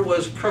speaker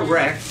was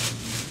correct.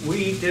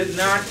 We did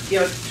not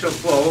get to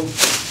vote,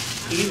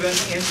 even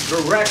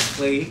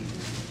indirectly.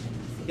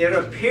 It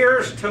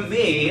appears to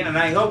me, and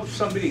I hope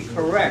somebody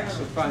corrects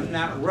if I'm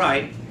not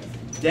right,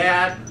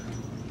 that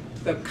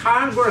the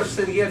Congress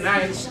of the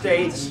United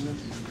States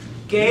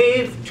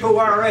gave to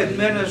our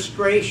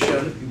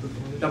administration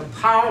the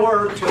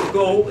power to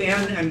go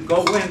in and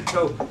go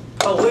into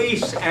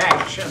police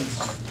actions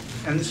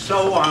and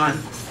so on.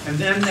 And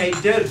then they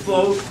did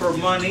vote for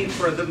money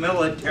for the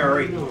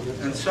military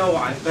and so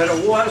on. But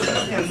it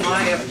wasn't, in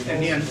my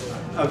opinion,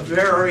 a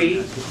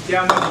very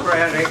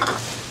democratic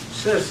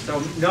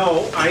system.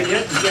 No, I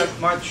didn't get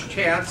much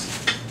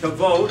chance to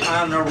vote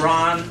on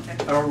Iran,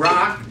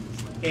 Iraq,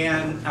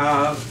 and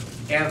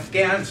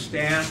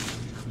Afghanistan.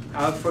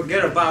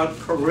 Forget about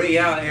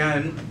Korea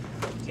and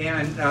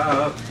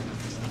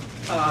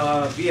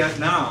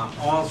Vietnam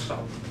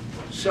also.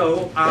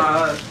 So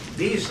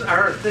these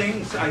are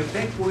things I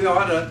think we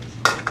ought to,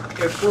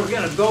 if we're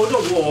going to go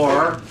to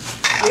war,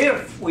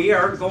 if we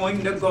are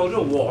going to go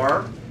to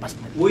war,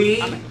 we,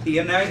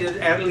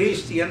 at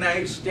least the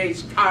United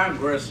States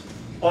Congress,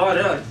 ought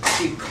to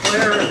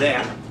declare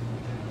that.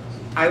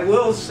 I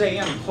will say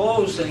in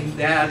closing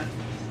that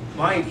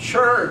my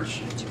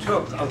church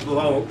took a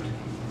vote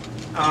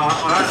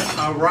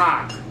on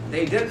Iraq.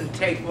 They didn't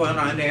take one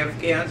on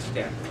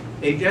Afghanistan.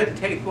 They did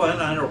take one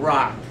on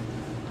Iraq.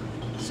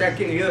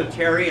 Second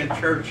Unitarian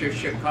Church of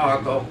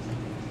Chicago.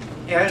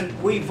 And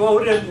we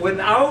voted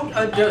without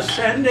a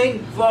dissenting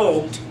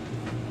vote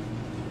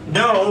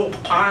no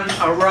on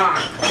Iraq.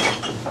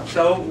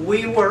 So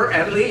we were,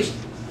 at least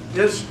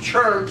this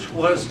church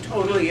was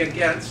totally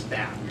against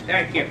that.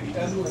 Thank you.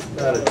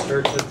 Not a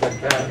church at the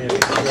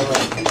communist.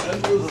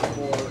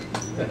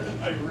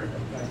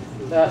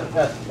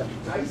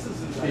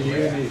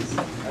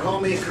 Call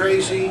me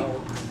crazy.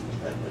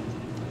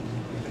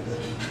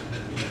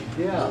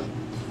 Yeah.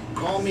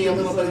 Call me a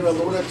little bit of a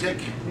lunatic.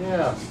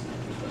 Yeah.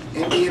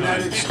 In the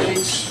United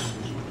States,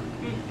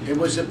 it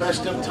was the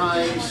best of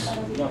times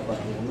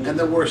and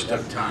the worst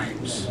of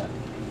times.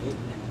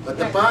 But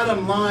the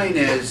bottom line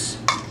is,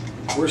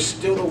 we're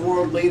still the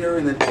world leader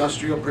in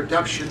industrial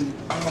production.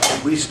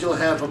 We still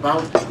have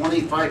about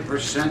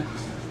 25%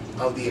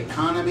 of the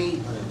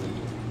economy.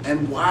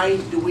 And why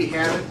do we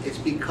have it? It's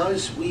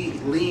because we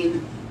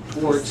lean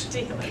towards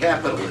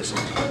capitalism.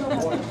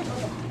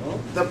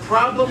 The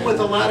problem with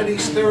a lot of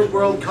these third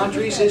world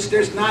countries is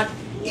there's not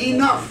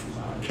enough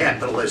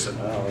capitalism.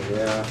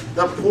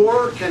 The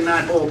poor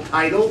cannot hold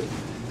title.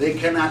 They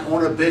cannot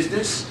own a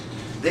business.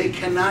 They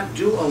cannot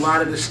do a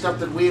lot of the stuff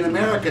that we in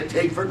America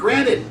take for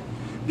granted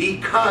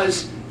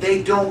because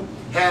they don't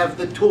have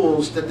the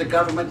tools that the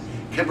government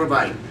can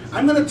provide.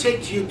 I'm going to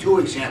take to you two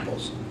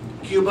examples.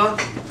 Cuba,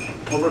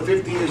 over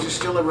 50 years, is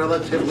still a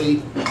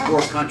relatively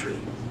poor country.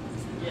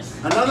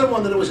 Another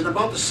one that was in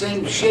about the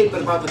same shape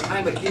at about the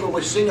time of Cuba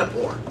was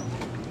Singapore.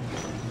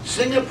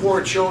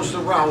 Singapore chose the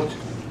route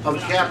of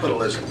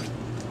capitalism.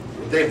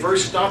 They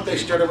first stopped, they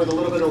started with a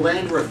little bit of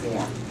land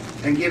reform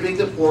and giving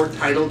the poor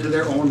title to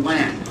their own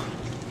land.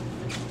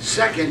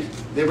 Second,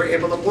 they were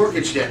able to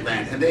mortgage that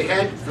land, and they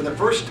had, for the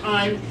first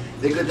time,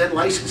 they could then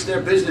license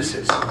their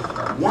businesses.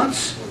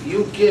 Once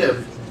you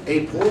give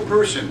a poor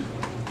person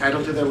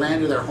title to their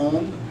land or their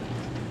home,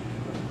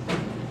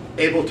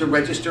 able to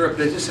register a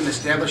business and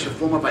establish a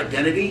form of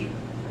identity,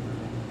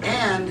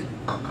 and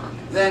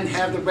then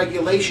have the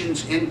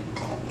regulations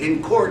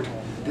in court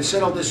to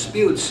settle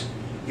disputes,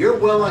 you're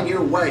well on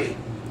your way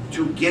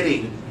to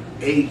getting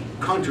a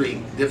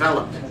country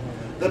developed.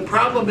 The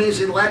problem is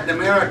in Latin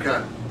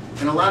America,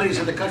 and a lot of these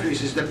other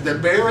countries, is that the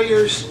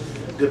barriers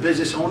to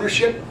business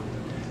ownership,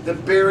 the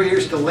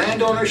barriers to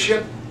land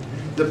ownership,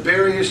 the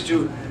barriers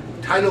to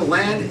title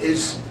land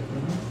is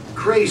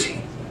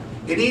crazy.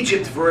 In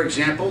Egypt, for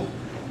example,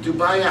 to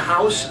buy a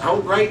house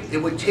outright, it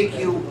would take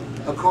you,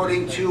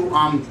 according to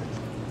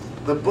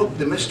the book,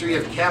 The Mystery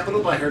of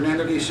Capital by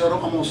Hernando de Soto,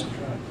 almost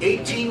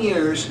 18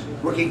 years,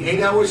 working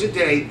 8 hours a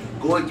day,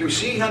 going through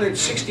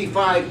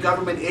 365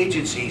 government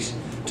agencies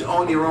to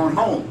own your own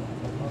home.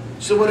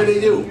 So what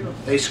do?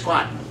 They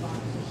squat.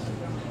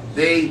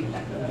 They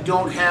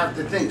don't have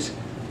the things.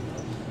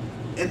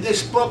 In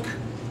this book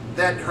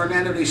that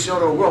Hernando de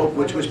Soto wrote,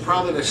 which was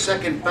probably the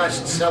second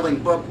best-selling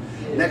book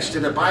next to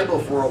the Bible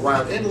for a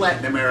while in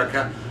Latin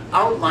America,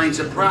 outlines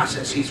a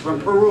process. He's from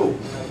Peru.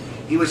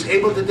 He was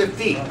able to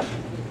defeat,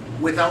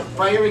 without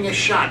firing a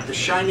shot, the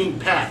Shining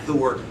Path, who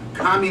were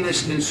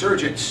communist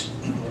insurgents.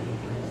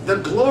 The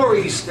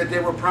glories that they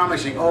were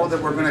promising, oh,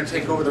 that we're going to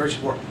take over the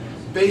rich poor,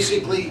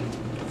 basically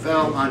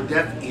fell on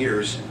deaf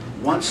ears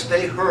once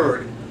they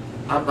heard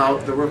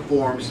about the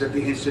reforms that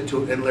the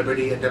Institute in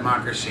Liberty and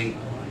Democracy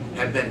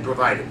had been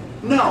provided.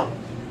 No.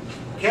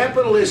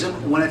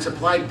 Capitalism, when it's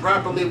applied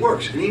properly,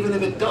 works. And even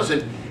if it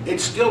doesn't,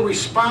 it's still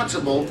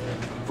responsible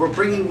for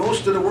bringing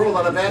most of the world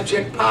out of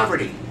abject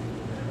poverty.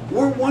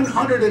 We're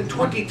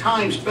 120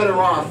 times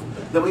better off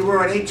than we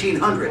were in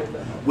 1800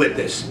 with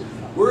this.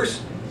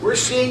 We're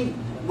seeing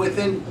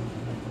within,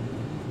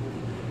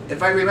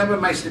 if I remember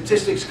my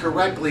statistics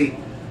correctly,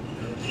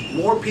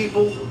 more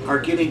people are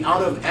getting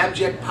out of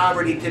abject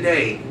poverty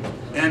today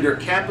under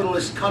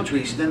capitalist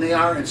countries than they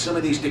are in some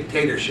of these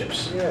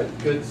dictatorships. Yeah,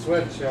 good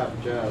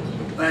sweatshop job.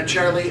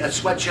 Charlie, a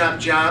sweatshop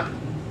job,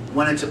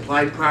 when it's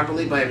applied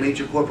properly by a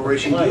major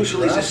corporation,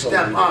 usually is a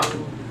step up.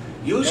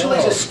 Usually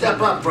is a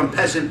step up from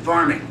peasant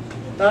farming.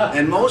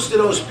 And most of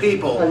those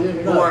people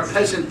who are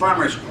peasant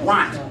farmers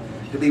want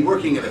to be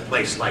working at a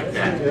place like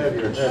that.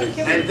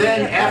 And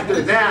then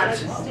after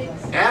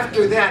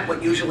that,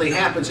 what usually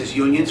happens is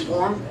unions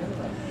form.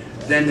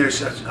 Then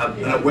there's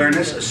an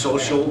awareness of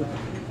social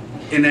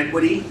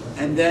inequity,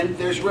 and then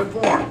there's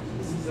reform.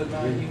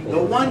 The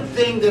one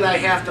thing that I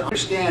have to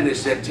understand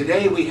is that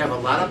today we have a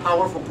lot of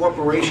powerful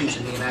corporations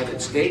in the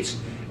United States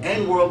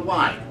and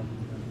worldwide.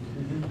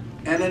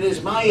 And it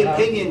is my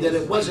opinion that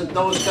it wasn't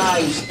those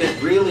guys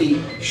that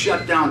really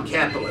shut down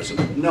capitalism.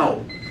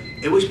 No,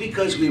 it was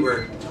because we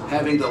were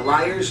having the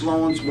liar's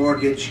loans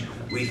mortgage.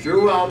 We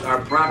threw out our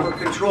proper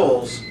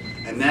controls,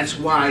 and that's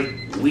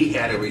why we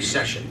had a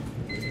recession.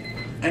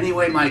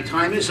 Anyway, my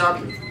time is up,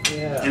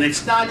 and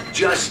it's not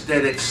just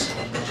that it's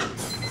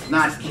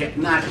not,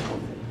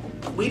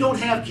 we don't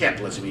have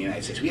capitalism in the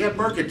United States. We have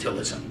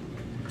mercantilism.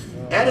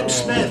 Adam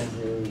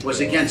Smith was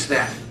against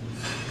that,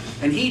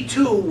 and he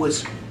too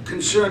was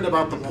concerned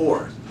about the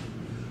poor.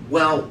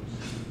 Well,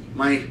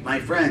 my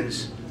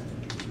friends,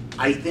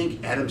 I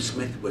think Adam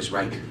Smith was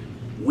right.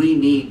 We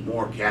need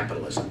more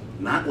capitalism,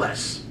 not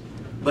less,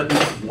 but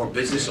more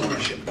business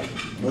ownership,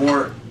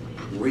 more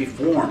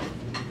reform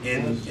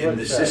in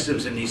the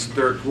systems in these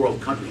third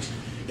world countries.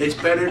 It's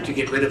better to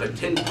get rid of a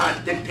tin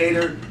pot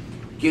dictator,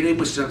 get in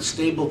with some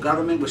stable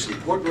government with some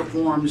important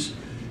reforms,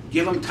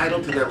 give them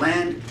title to their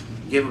land,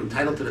 give them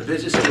title to the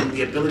business, give them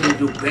the ability to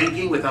do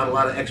banking without a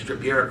lot of extra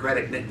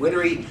bureaucratic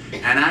nitwittery,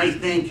 and I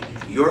think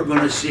you're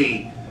going to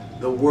see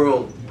the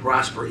world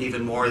prosper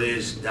even more than it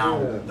is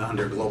down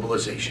under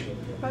globalization.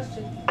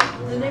 Question.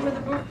 The name of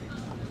the book?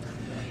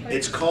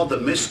 It's called The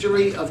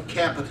Mystery of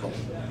Capital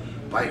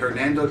by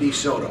Hernando de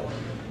Soto.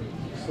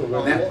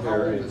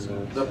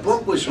 The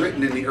book was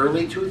written in the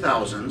early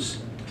 2000s.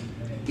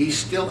 He's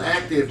still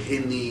active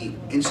in the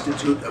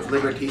Institute of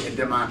Liberty and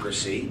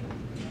Democracy.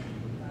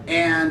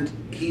 And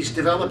he's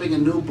developing a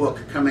new book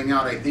coming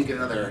out, I think, in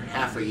another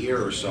half a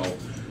year or so,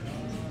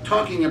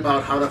 talking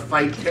about how to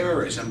fight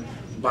terrorism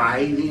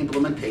by the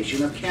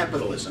implementation of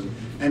capitalism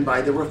and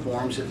by the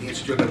reforms that the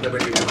Institute of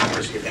Liberty and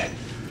Democracy have had.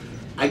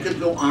 I could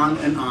go on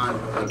and on,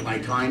 but my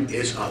time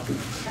is up.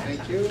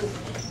 Thank you.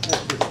 I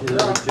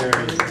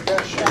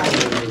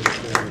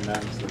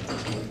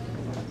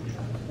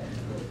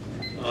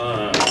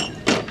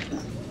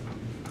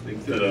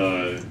think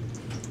that,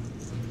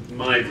 in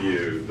my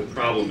view, the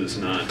problem is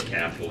not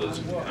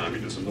capitalism and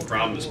communism. The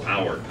problem is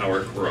power.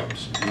 Power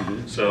corrupts.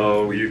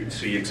 So you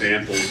see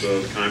examples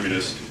of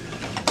communist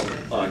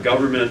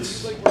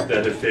governments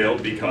that have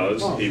failed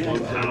because people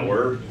in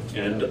power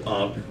end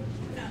up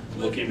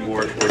looking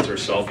more towards their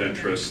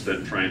self-interest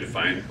than trying to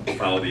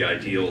follow the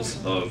ideals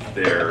of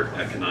their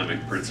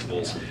economic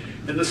principles.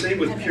 And the same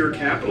with pure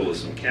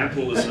capitalism.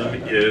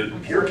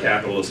 Pure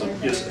capitalism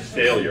is a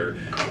failure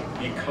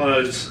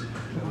because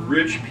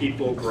rich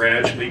people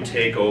gradually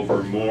take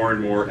over more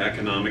and more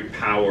economic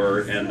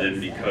power, and then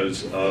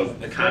because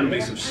of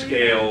economies of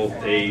scale,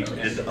 they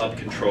end up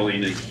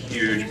controlling a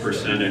huge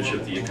percentage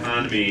of the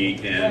economy.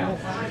 And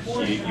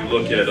you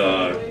look at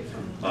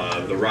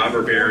the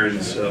robber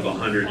barons of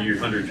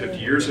 150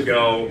 years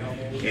ago,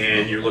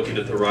 and you're looking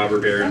at the robber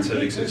barons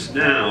that exist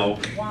now,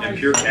 and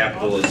pure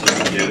capitalism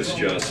is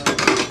just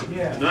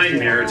a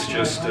nightmare. It's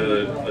just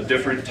a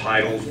different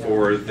title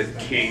for the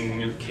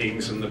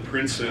kings and the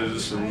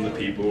princes and the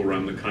people who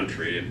run the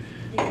country.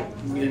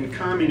 And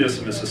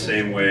communism is the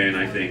same way, and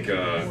I think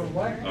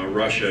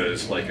Russia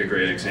is like a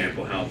great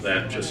example how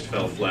that just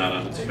fell flat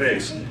on its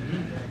face.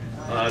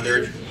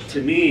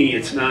 To me,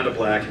 it's not a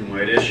black and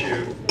white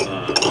issue.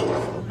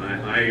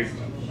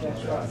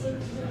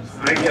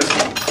 I guess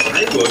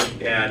I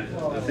look at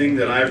the thing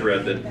that I've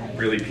read that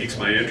really piques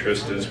my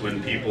interest is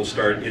when people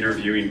start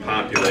interviewing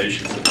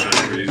populations of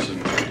countries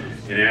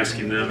and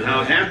asking them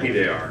how happy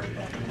they are.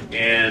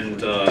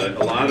 And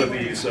a lot of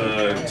these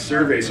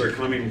surveys are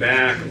coming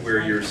back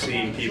where you're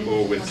seeing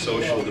people with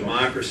social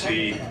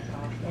democracy,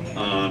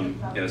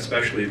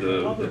 especially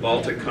the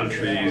Baltic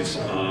countries,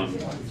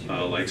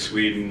 like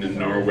Sweden and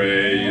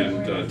Norway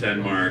and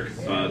Denmark.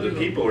 The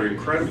people are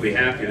incredibly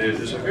happy.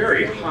 There's a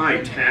very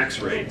high tax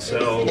rate,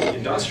 so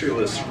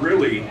industrialists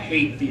really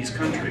hate these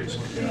countries.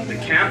 The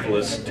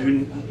capitalists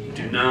do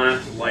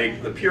not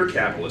like, the pure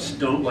capitalists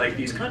don't like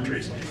these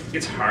countries.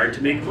 It's hard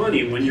to make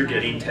money when you're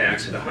getting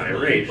taxed at a high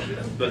rate.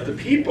 But the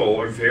people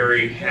are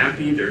very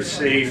happy, they're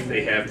safe,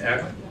 they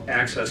have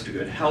access to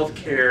good health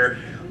care.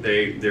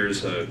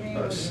 There's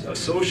a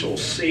social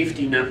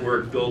safety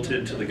network built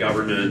into the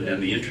government,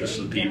 and the interests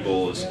of the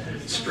people is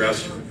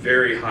stressed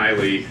very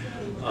highly.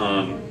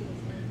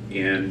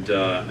 And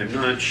I'm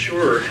not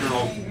sure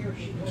how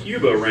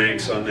Cuba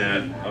ranks on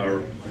that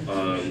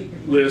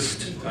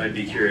list. I'd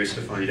be curious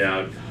to find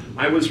out.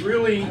 I was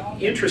really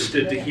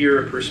interested to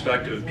hear a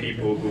perspective of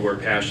people who are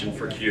passionate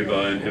for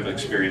Cuba and have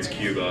experienced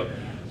Cuba.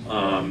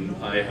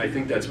 I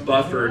think that's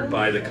buffered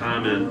by the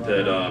comment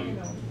that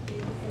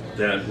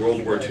that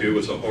World War II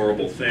was a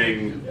horrible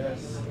thing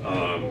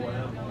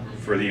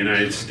for the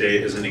United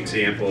States, as an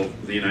example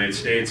of the United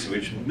States,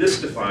 which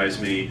mystifies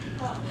me.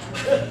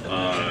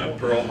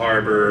 Pearl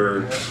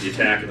Harbor, the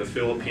attack of the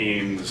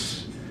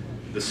Philippines,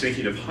 the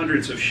sinking of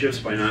hundreds of ships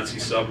by Nazi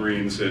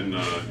submarines in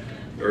the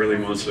early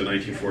months of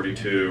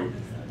 1942.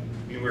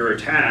 We were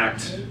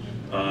attacked.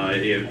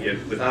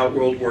 Without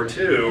World War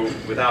II,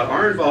 without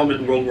our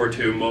involvement in World War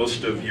II,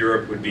 most of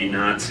Europe would be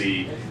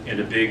Nazi, and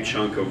a big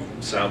chunk of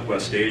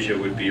Southwest Asia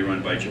would be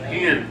run by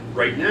Japan.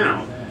 Right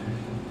now,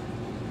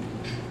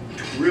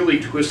 really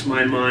twists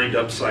my mind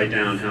upside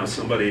down how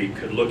somebody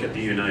could look at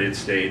the United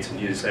States and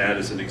use that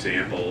as an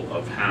example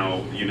of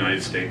how the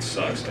United States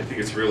sucks. I think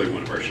it's really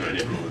one of our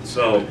shining moments.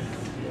 So,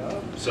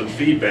 some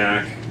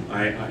feedback.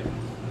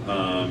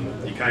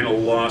 You kind of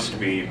lost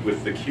me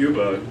with the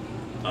Cuba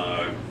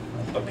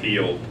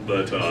appeal,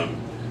 but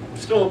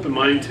still open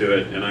mind to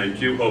it, and I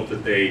do hope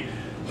that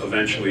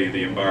eventually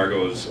the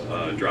embargoes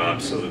drop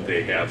so that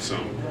they have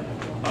some,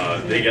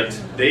 they get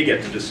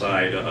to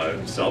decide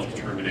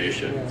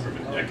self-determination from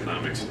an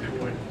economic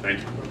standpoint.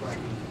 Thank you.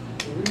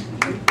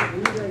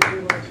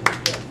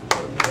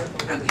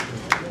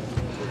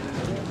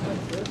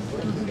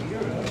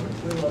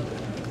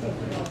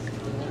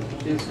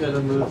 Who's going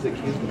to move the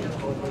Cuban?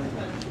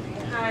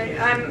 Hi,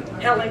 I'm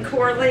Ellen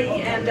Corley,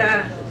 and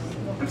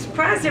I'm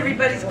surprised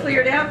everybody's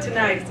cleared out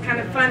tonight. It's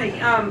kind of funny,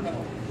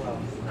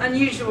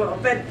 unusual,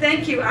 but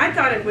thank you. I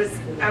thought it was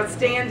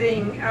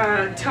outstanding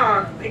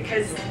talk,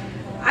 because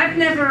I've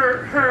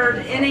never heard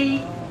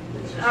any,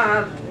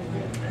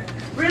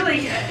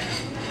 really,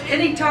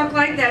 any talk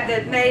like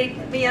that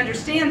made me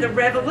understand the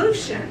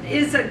revolution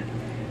is a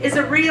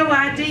real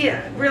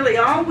idea. Really,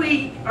 all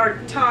we are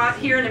taught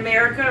here in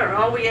America, or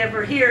all we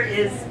ever hear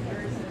is,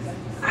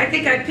 I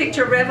think I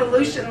picture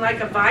revolution like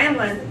a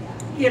violent,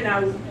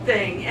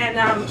 thing.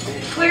 And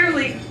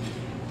clearly,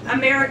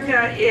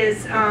 America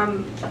is,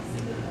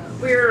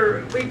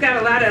 we've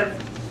got a lot of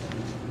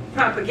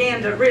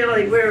propaganda.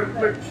 Really,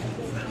 we're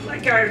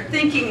like, our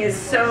thinking is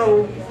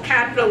so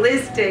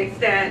capitalistic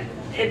that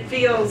it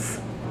feels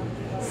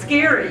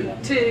scary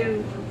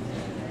to,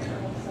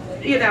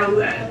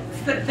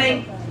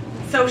 think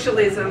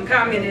socialism,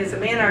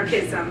 communism,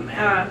 anarchism.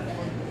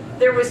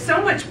 There was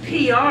so much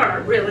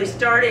PR really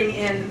starting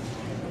in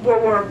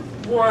World War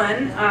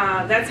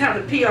I. That's how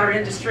the PR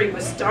industry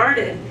was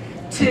started,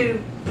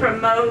 to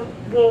promote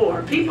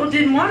war. People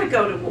didn't want to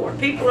go to war.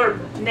 People are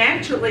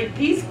naturally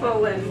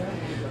peaceful, and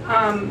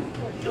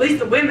at least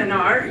the women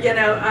are,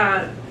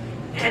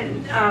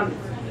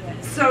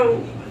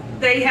 so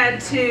they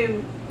had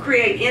to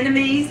create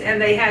enemies,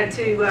 and they had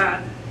to,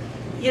 I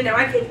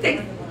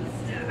think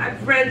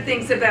I've read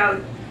things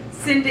about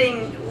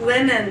sending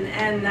Lenin,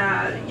 and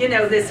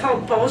this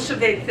whole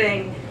Bolshevik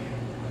thing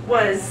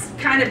was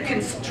kind of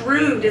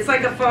construed. It's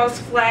like a false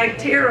flag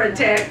terror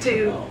attack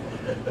to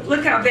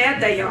look how bad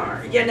they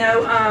are,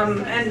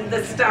 and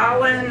the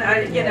Stalin,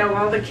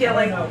 all the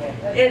killing.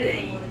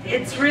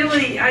 It's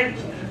really,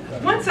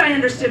 once I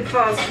understood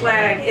false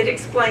flag, it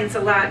explains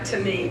a lot to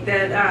me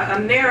that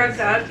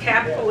America,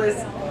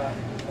 capitalists,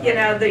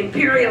 the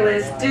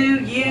imperialists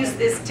do use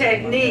this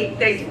technique.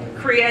 They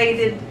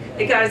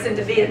got us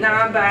into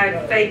Vietnam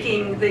by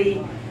faking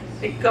the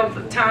Gulf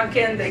of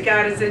Tonkin. They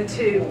got us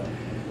into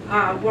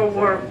World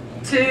War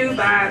II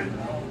by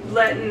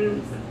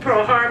letting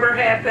Pearl Harbor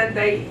happen.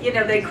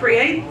 They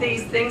create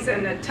these things,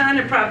 and a ton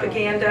of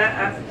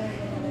propaganda.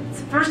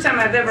 It's the first time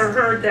I've ever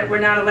heard that we're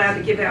not allowed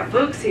to give out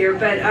books here,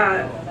 but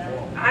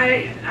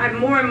I'm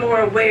more and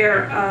more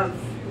aware of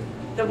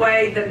the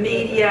way the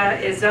media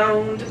is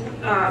owned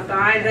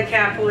by the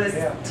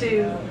capitalists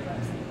to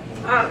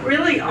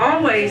really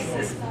always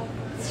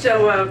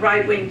show a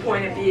right-wing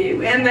point of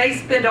view, and they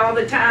spend all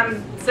the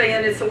time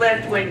saying it's a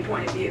left-wing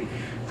point of view.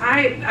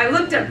 I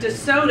looked up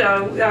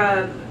DeSoto,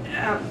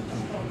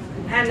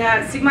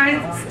 and see, my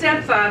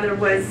stepfather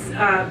was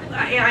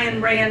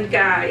Ayn Rand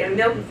guy, a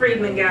Milton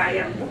Friedman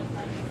guy,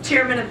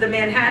 chairman of the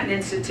Manhattan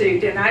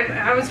Institute, and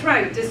I was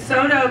right.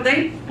 DeSoto,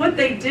 what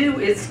they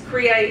do is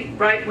create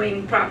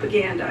right-wing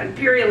propaganda,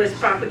 imperialist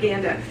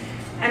propaganda,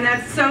 and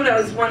that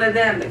Soto's one of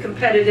them, the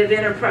Competitive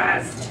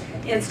Enterprise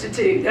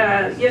Institute.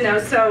 I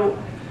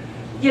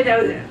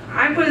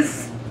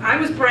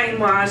was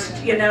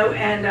brainwashed,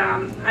 and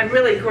I'm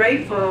really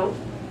grateful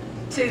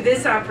to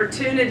this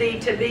opportunity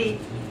to be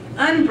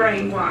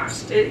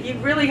unbrainwashed. You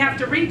really have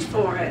to reach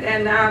for it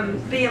and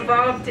be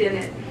involved in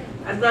it.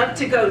 I'd love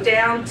to go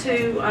down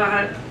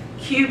to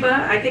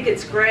Cuba. I think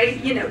it's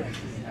great.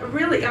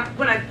 Really,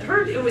 when I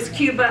heard it was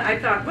Cuba, I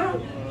thought,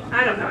 well,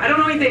 I don't know. I don't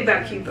know anything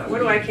about Cuba. What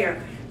do I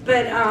care?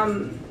 But,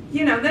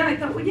 you know, then I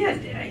thought, well, yeah,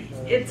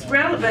 it's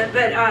relevant.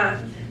 But,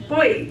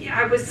 boy,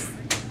 I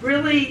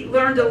really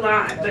learned a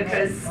lot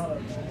because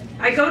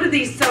I go to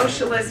these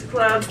socialist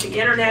clubs, the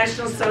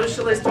International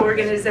Socialist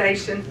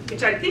Organization,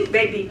 which I think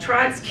may be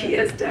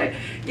Trotskyist.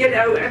 You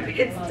know,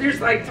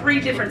 there's like 3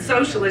 different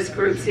socialist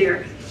groups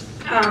here.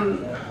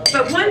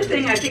 But one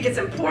thing I think it's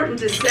important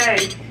to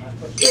say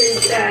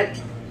is that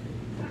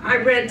I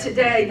read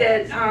today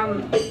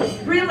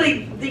that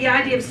really the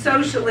idea of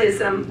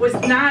socialism was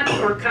not,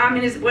 or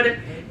communism, whatever,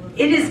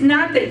 it is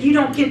not that you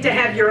don't get to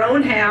have your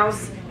own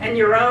house and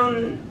your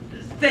own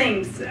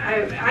things.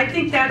 I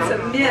think that's a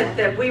myth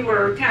that we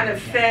were kind of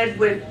fed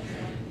with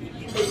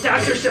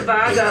Dr.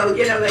 Zhivago.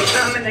 You know, they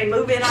come and they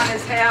move in on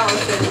his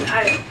house,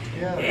 and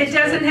it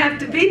doesn't have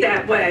to be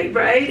that way,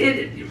 right?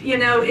 You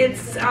know,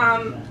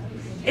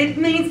 it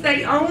means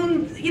they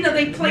own, you know,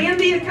 they plan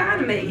the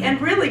economy, and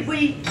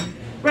really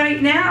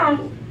right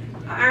now,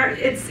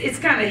 it's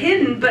kind of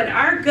hidden, but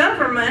our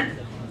government,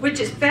 which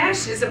is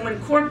fascism, when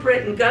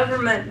corporate and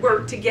government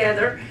work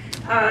together,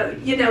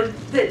 you know,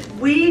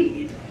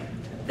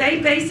 they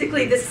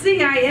basically, the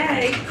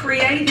CIA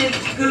created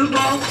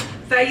Google,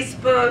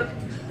 Facebook,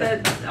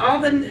 all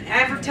the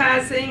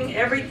advertising,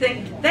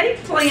 everything. They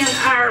plan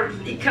our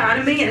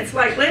economy, and it's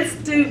like, let's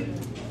do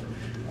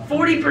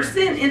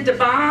 40% into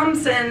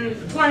bombs and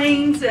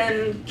planes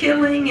and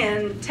killing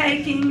and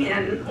taking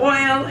and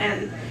oil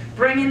and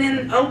bringing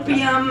in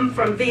opium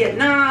from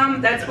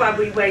Vietnam. That's why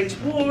we wage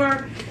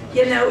war,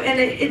 you know, and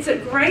it's a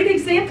great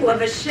example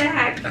of a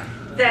shack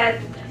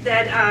that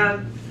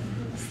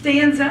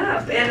stands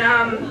up.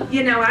 And,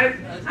 you know,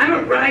 I'm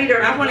a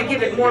writer. I want to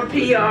give it more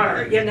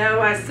PR, you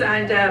know. I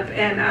signed up,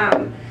 and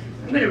I'm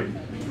going to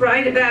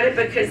write about it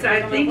because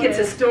I think it's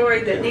a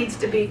story that needs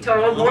to be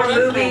told. More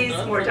movies,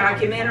 more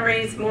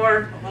documentaries,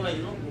 more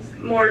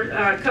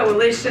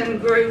coalition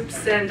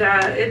groups, and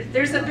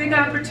there's a big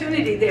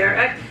opportunity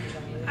there.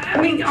 I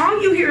mean,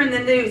 all you hear in the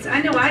news, I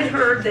know I'd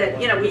heard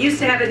that, you know, we used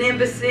to have an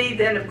embassy,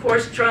 then of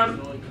course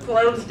Trump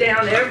closed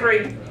down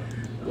every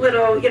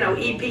little, you know,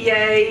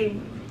 EPA,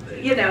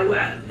 you know,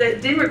 the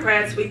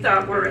Democrats we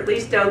thought were at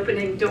least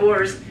opening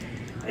doors.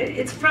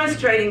 It's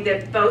frustrating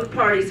that both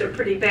parties are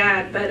pretty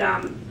bad, but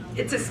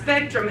it's a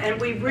spectrum,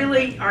 and we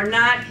really are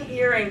not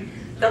hearing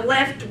the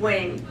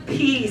left-wing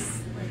peace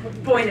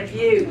point of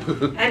view.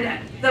 And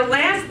the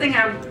last thing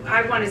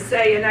I want to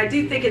say, and I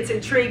do think it's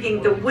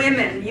intriguing, the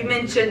women, you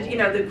mentioned, you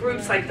know, the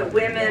groups like the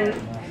Women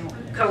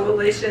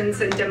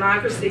Coalitions and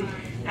Democracy,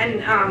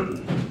 and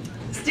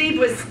Steve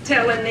was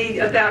telling me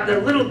about the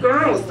little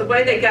girls, the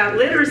way they got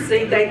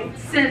literacy. They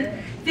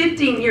sent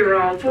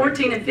 15-year-old,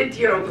 14 and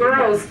 15-year-old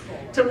girls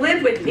to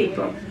live with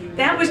people.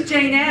 That was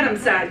Jane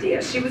Addams'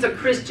 idea. She was a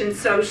Christian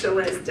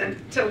socialist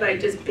until they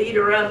just beat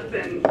her up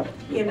and,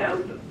 you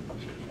know,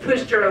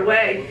 pushed her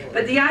away.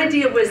 But the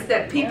idea was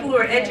that people who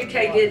are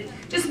educated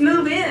just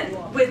move in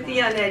with the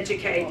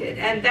uneducated.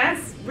 And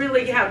that's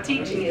really how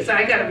teaching is.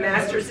 I got a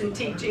master's in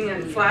teaching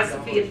and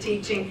philosophy of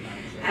teaching.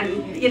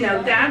 And, you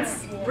know,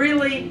 that's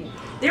really,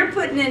 they're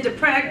putting into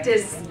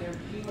practice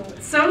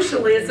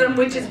socialism,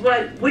 which is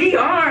what we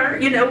are,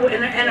 you know,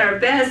 and our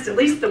best, at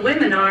least the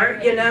women are,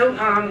 you know,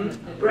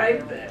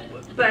 right?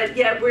 But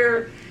yet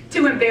we're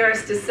too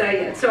embarrassed to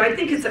say it. So I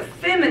think it's a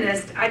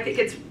feminist,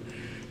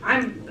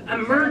 I'm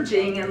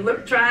emerging and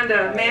trying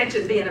to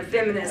imagine being a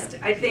feminist.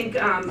 I think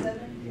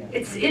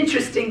it's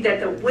interesting that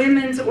the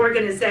women's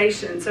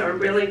organizations are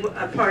really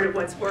a part of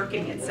what's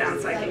working, it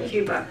sounds like, in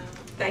Cuba.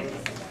 Thank you.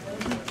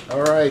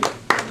 All right,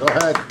 go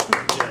ahead.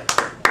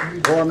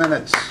 4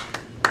 minutes.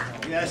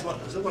 Yeah, I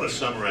want to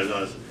summarize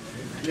on this.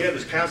 We have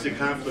this constant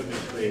conflict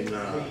between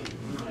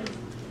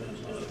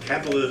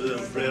capitalism,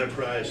 free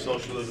enterprise,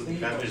 socialism,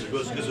 communism.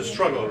 There's a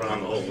struggle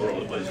around the whole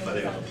world. Everybody's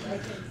fighting.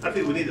 I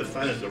think we need to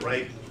find the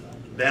right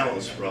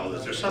balance for all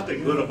this. There's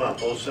something good about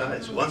both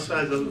sides. One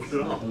side doesn't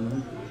fit all.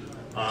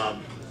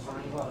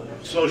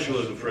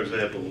 Socialism, for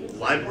example,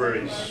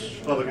 libraries,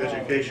 public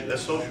education,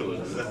 that's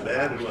socialism. Is that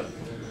bad or what?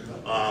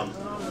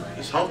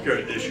 This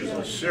healthcare issue is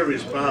a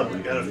serious problem.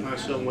 We've got to find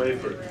some way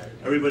for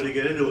everybody to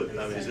get into it.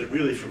 I mean, is it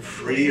really for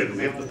free, or do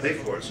we have to pay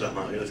for it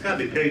somehow? You know, it's got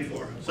to be paid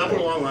for. Somewhere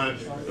along the line,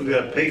 we've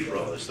got to pay for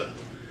all this stuff.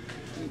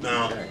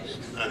 Now,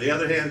 on the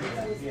other hand,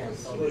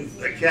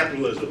 like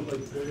capitalism,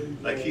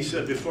 like he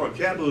said before,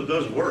 capitalism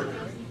does work.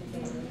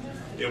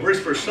 It works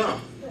for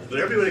some, but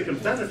everybody can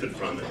benefit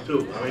from it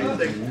too. I mean, you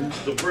think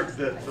the work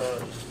that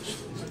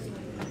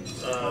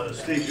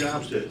Steve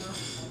Jobs did,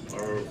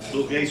 or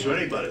Bill Gates, or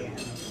anybody,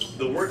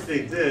 the work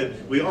they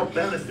did, we all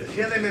benefit.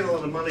 Yeah, they made a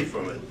lot of money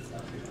from it.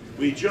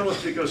 We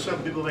jealous because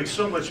some people make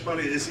so much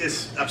money.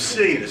 It's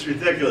obscene. It's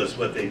ridiculous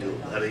what they do.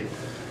 I mean,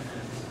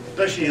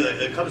 especially when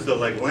it comes to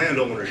like land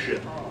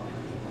ownership.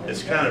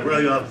 It's kind of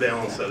really off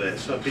balance of that.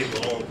 Some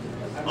people own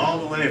all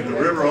the land, from the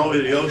river all the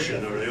way to the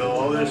ocean, or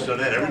all this or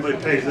that. Everybody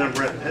pays them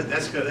rent.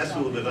 That's a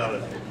little bit out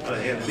of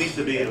hand. It needs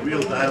to be a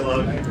real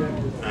dialogue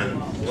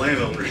on land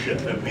ownership.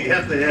 And we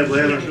have to have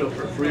land ownership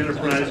for free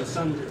enterprise.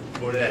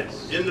 or that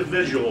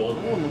individual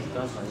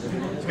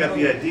has got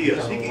the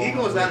ideas. He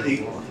goes out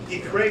and he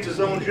creates his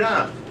own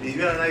job. He's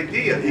got an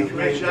idea. He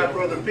creates a job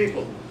for other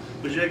people.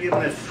 But you got to give him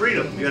that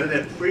freedom. You got to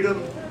have that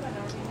freedom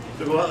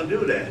to go out and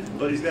do that.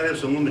 But he's got to have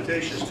some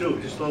limitations too.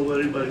 Just don't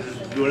let anybody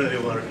just do whatever they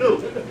want to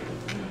do.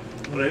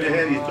 But on the other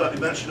hand, you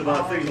mentioned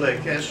about things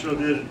like Castro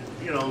did,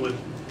 you know, with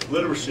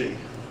literacy,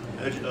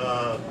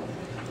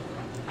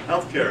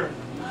 healthcare.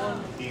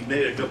 He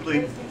made a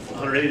complete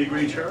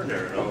 180-degree turn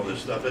there and all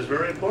this stuff. It's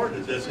very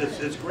important.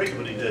 It's great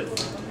what he did.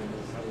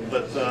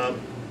 But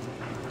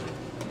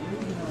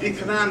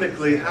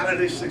economically, how did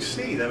they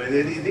succeed? I mean,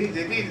 they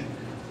need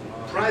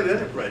private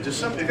enterprise.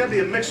 There's got to be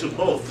a mix of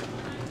both.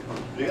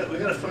 We got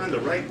to find the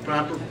right,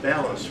 proper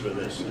balance for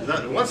this.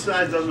 One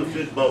side doesn't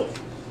fit both.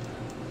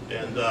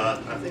 And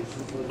I think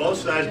both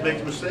sides make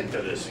a mistake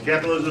of this.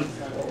 Capitalism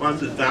wants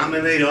to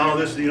dominate all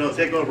this, you know,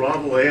 take over all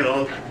the land,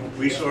 all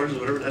resources,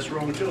 whatever. That's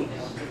wrong too.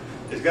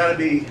 There's got to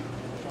be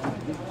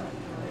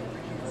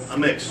a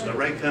mix, the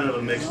right kind of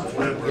a mix,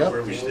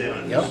 where we stay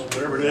on this.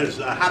 Whatever it is,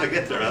 how to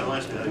get there. I don't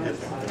ask me how to get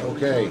there.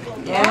 Okay.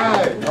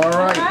 Yeah. All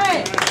right.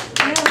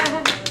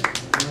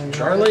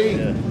 Charlie?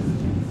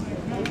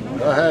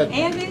 Go ahead.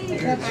 Andy?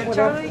 That's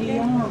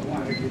Charlie?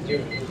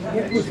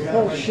 It was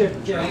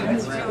bullshit, John.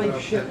 It's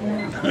bullshit.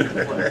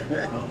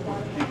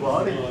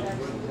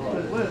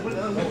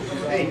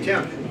 Hey,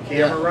 Tim,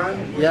 camera run?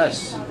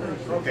 Yes.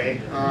 Okay.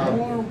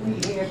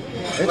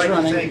 I'd like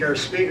to thank our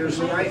speakers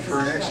tonight for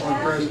an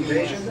excellent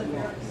presentation.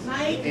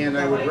 And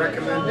I would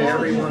recommend to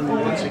everyone,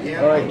 once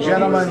again, all right,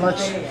 gentlemen,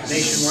 let's...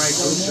 nationwide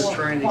groups that's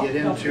trying to get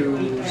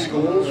into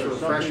schools for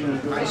freshmen in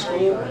high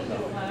school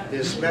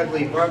is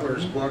Smedley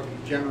Butler's book.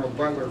 General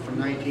Butler from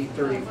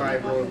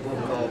 1935 wrote a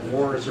book called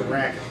War is a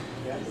Racket.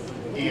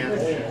 And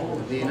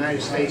the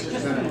United States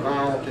has been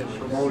involved in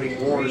promoting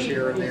wars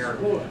here and there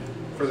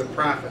for the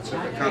profits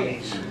of the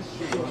companies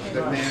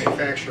that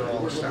manufacture all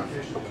the stuff.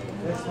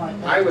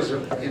 I was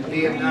in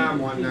Vietnam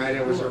one night.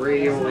 I was a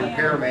radio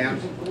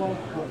repairman,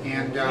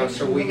 and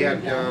so we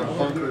had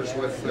bunkers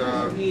with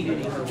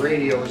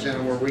radios in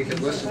them where we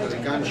could listen to the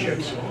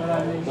gunships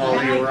while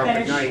they were up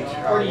at night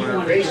when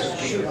our bases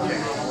being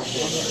attacked.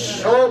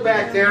 Hello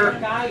back there.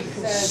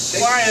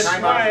 Quiet.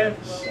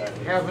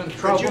 Having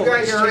trouble. Could you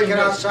guys take it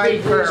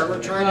outside first?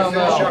 We're trying to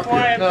finish up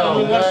here.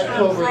 No, not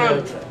over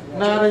there.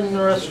 Not in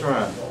the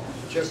restaurant.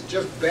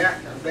 Just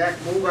back,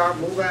 move out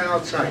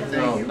outside.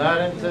 Thank you. No,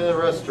 not into the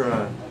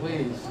restaurant,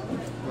 please.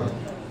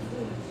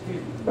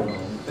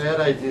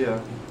 Bad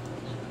idea.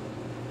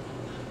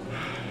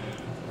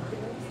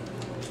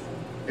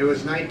 It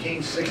was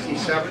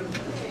 1967.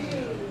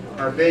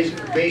 Our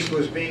base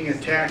was being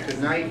attacked at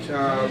night.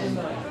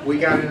 We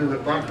got into the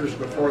bunkers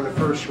before the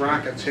first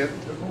rockets hit.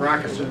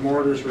 Rockets and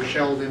mortars were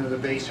shelled into the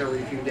base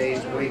every few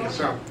days to wake us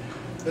up.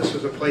 This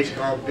was a place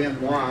called Ben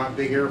Hoa, a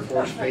big Air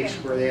Force base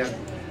where they had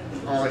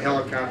all the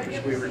helicopters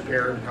we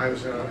repaired. I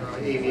was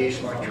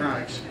aviation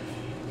electronics.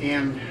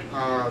 And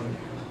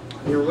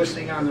we were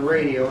listening on the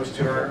radios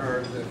to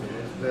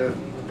the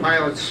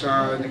pilots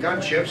and the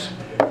gunships,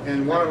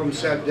 and one of them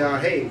said,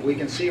 hey, we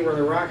can see where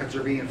the rockets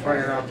are being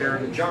fired out there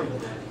in the jungle.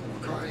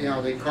 You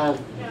know, they called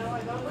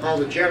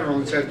the general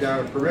and said,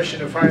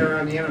 permission to fire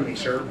on the enemy,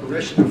 sir,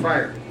 permission to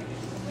fire.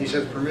 He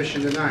says,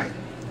 permission denied.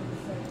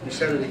 He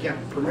said it again,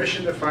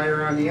 permission to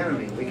fire on the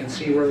enemy. We can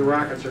see where the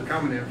rockets are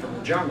coming in from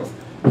the jungle.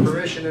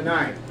 Permission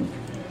denied.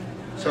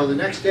 So the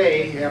next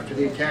day, after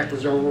the attack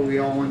was over, we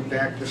all went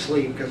back to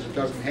sleep because it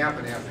doesn't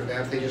happen after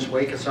that. They just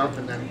wake us up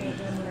and then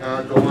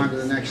go on to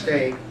the next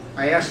day.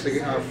 I asked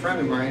a friend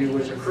of mine who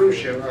was a cruise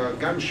ship,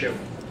 gunship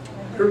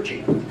crew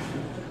chief,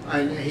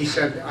 and I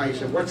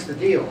said, what's the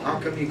deal? How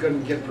come you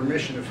couldn't get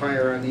permission to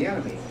fire on the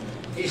enemy?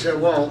 He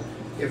said, well,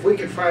 if we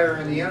could fire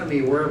on the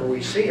enemy wherever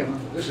we see them,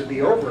 this would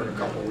be over in a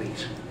couple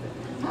weeks.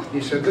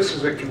 He said, this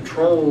is a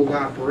controlled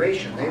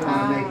operation. They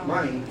want to make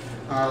money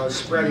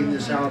spreading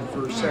this out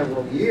for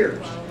several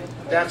years.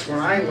 That's when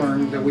I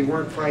learned that we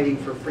weren't fighting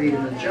for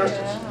freedom and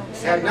justice.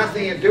 It had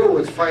nothing to do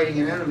with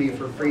fighting an enemy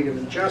for freedom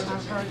and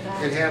justice.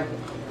 I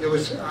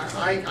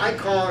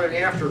call it an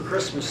after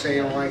Christmas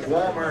sale, like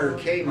Walmart or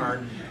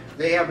Kmart.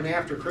 They have an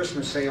after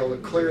Christmas sale to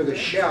clear the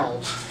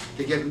shelves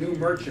to get new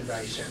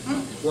merchandise in.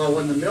 Well,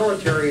 when the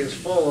military is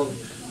full of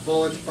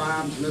bullets,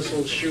 bombs,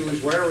 missiles,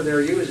 shoes, whatever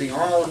they're using,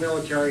 all the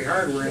military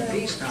hardware in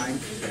peacetime,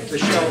 the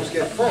shelves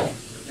get full.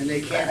 And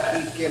they can't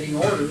keep getting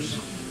orders.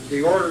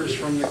 The orders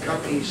from the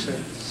companies that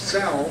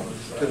sell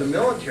to the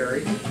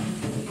military,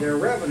 their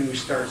revenue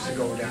starts to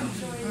go down.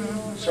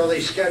 So they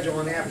schedule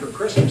an after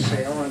Christmas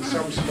sale on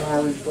some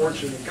small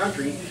unfortunate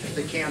country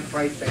that can't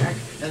fight back,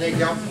 and they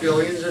dump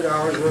billions of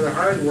dollars worth of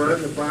hardware,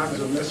 the bombs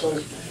and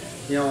missiles,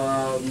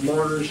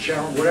 mortars,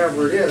 shells,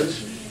 whatever it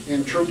is,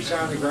 and troops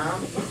on the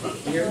ground.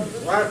 A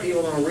lot of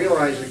people don't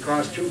realize it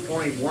costs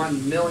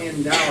 $2.1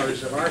 million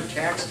of our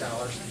tax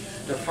dollars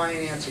to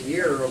finance a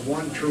year of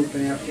one troop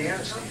in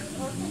Afghanistan.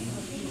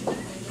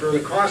 For the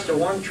cost of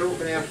one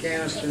troop in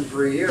Afghanistan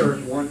for a year,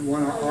 one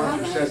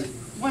author said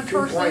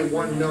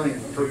 2.1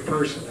 million per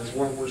person is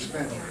what we're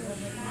spending.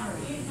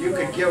 You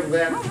could give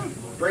that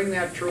bring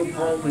that troop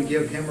home and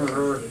give him or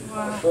her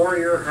a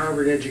 4-year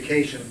Harvard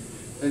education,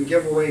 then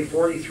give away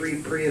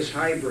 43 Prius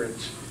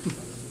hybrids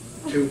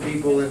to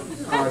people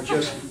that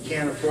just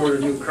can't afford a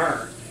new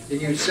car.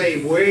 And you'd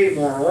save way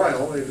more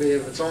oil, if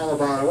it's all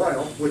about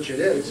oil, which it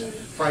is,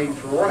 fighting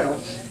for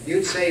oil,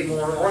 you'd save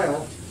more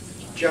oil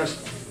just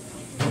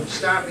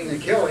stopping the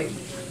killing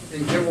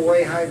and give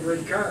away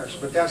hybrid cars.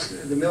 But that's,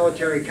 the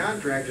military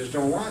contractors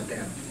don't want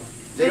that.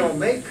 They don't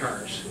make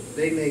cars.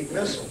 They make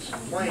missiles,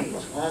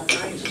 planes, all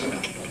kinds of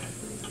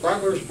stuff.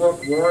 Butler's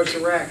book, War is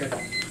a Racket,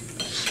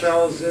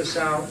 spells this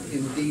out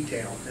in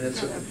detail. And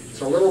it's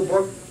a little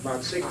book,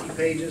 about 60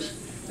 pages,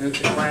 and it's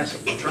a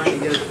classic. We're trying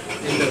to get it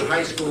into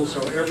high school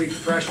so every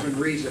freshman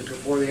reads it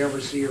before they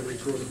ever see a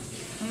recruiter.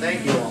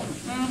 Thank you all.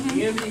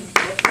 Andy,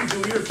 let me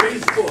do your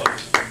Facebook.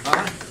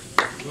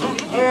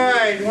 All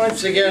right,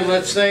 once again,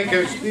 let's thank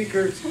our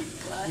speakers.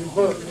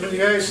 You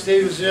guys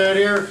stay out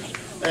here,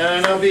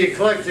 and I'll be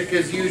eclectic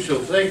as usual.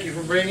 Thank you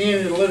for bringing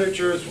in the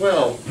literature as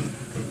well.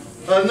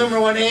 Number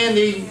one,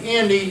 Andy,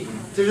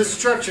 the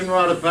destruction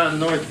wrought upon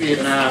North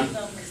Vietnam,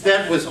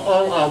 that was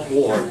all-out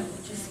war.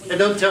 And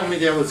don't tell me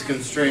that was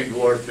constrained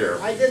warfare.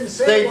 I didn't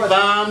say they it was.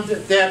 bombed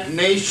that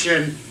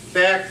nation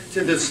back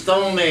to the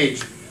Stone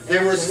Age.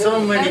 There were so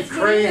many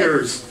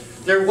craters.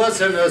 There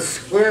wasn't a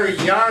square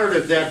yard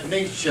of that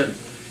nation.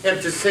 And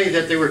to say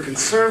that they were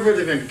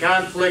conservative in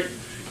conflict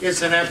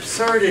is an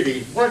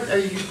absurdity. What are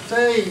you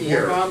saying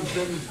here? Have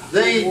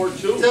you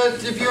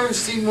ever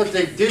seen what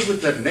they did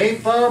with the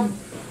napalm?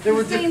 They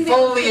were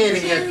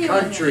defoliating a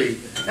country.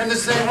 And to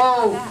say,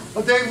 oh,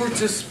 they were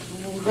just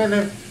kind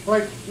of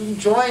like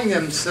enjoying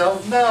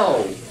themselves.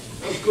 No.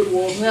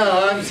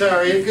 No, I'm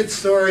sorry. A good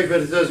story,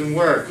 but it doesn't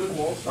work.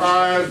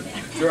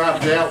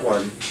 Drop that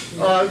one.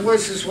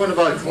 What's this one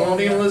about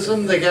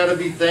colonialism? They got to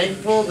be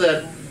thankful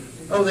that,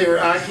 oh, they were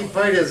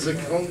occupied as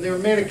they were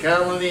made a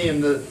colony,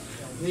 and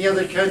the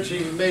other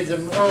country made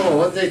them.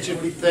 Oh, they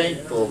should be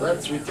thankful.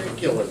 That's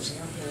ridiculous.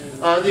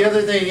 The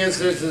other thing is,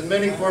 there's as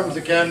many forms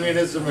of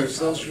communism or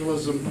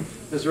socialism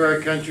as there are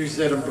countries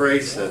that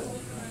embrace it.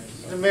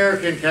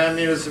 American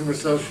communism or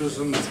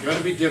socialism is going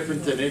to be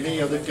different than any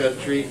other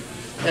country.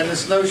 And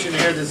this notion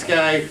here, this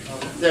guy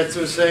that's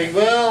saying,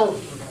 well,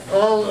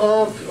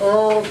 all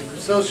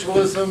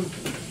socialism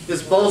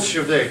is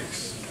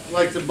Bolsheviks,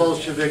 like the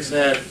Bolsheviks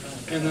had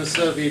in the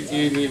Soviet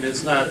Union,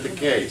 is not the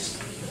case.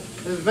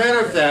 As a matter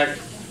of fact,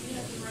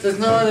 there's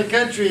no other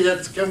country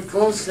that's come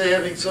close to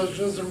having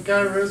socialism,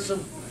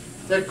 communism,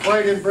 that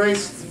quite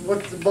embraced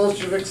what the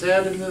Bolsheviks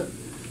had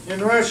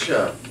in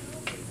Russia.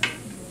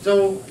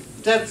 So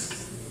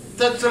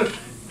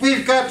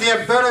we've got to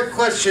have better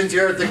questions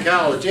here at the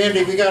college.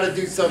 Andy, we got to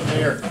do something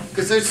here,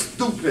 because they're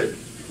stupid.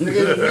 They're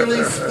getting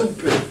really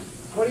stupid.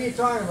 What are you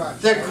talking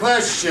about? The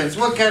questions.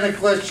 What kind of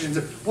questions?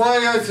 Why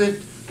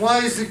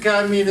is the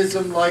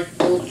communism like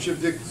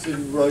Bolsheviks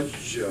in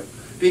Russia?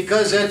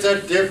 Because it's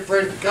a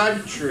different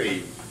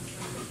country.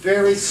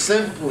 Very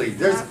simply.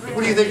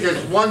 What do you think?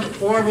 There's one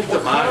form of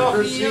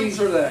democracy?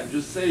 Answer that.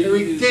 Just say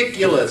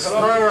ridiculous.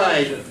 All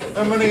right.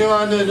 I'm going to go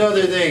on to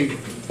another thing.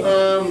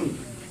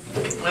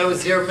 I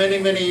was here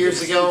many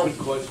years ago.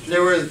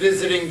 There was a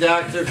visiting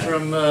doctor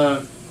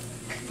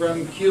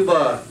from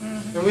Cuba,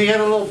 and we had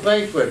a little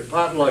banquet,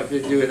 potluck.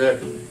 They do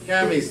it.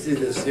 Commies do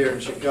this here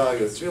in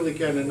Chicago. It's really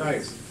kind of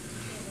nice.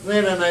 We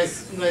had a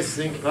nice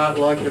thing,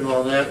 potluck and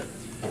all that.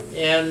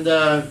 And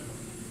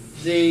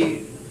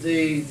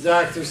the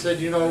doctor said,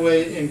 you know,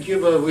 in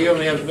Cuba we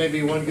only have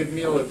maybe one good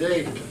meal a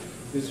day,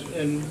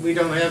 and we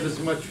don't have as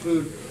much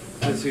food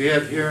as we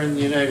have here in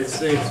the United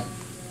States.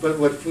 But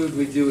what food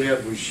we do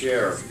have, we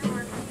share.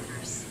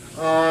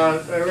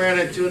 I ran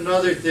into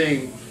another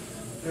thing.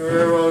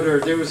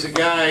 There was a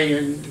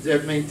guy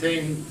that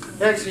maintained,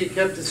 actually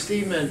kept the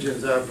steam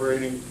engines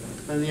operating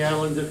on the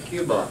island of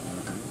Cuba.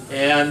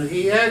 And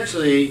he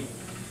actually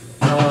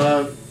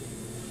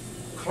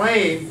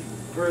claimed,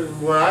 for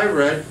what I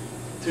read,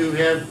 to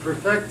have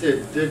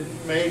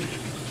made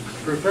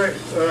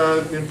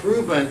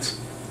improvements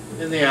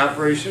in the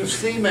operation of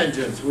steam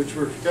engines, which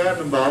were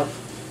forgotten about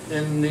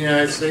in the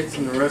United States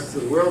and the rest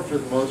of the world for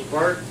the most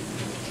part.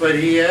 But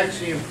he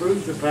actually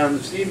improved upon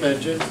the steam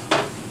engines,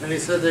 and he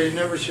said they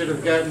never should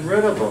have gotten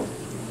rid of them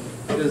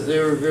because they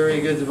were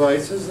very good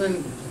devices.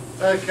 And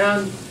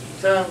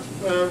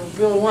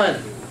Bill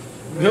went.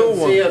 We don't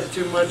see us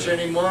too much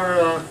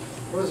anymore.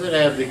 Was an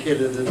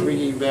advocate of the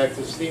bringing back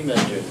the steam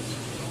engines.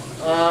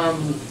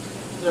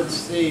 Let's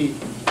see.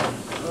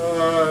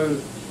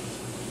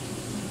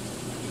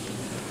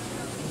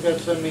 We've got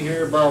something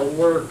here about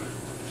work.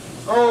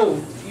 Oh,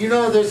 you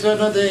know, there's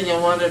another thing I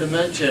wanted to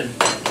mention,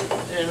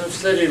 and I've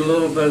studied a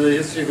little bit of the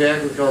history of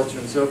agriculture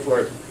and so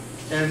forth.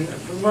 And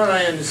from what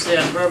I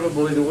understand,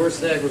 probably the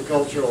worst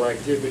agricultural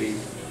activity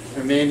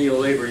or manual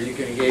labor you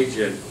can engage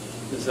in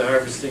is the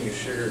harvesting of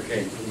sugar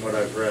cane, from what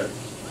I've read.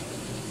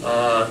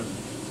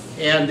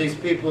 And these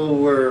people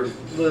were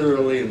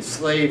literally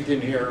enslaved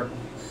in here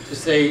to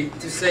say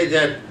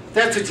that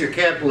that's what your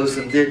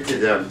capitalism did to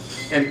them,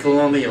 and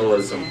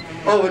colonialism.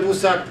 Oh, it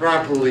was not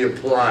properly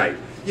applied.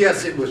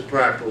 Yes, it was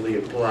properly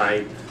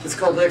applied. It's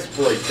called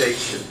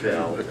exploitation,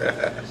 pal.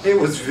 It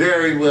was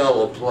very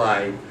well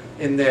applied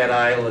in that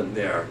island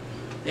there.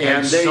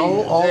 And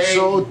so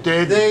also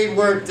did- They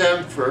worked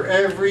them for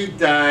every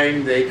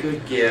dime they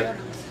could get,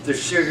 the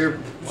sugar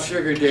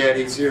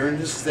daddies here in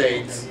the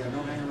States.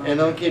 And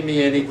don't give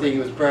me anything, it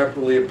was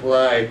properly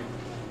applied.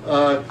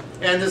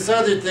 And this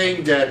other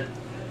thing that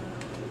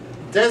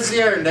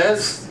Desi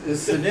Arnaz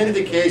is an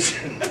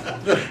indication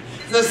of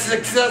the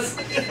success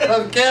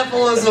of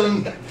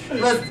capitalism.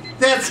 But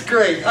that's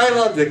great. I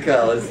love the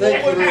college.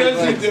 Thank you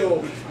very much.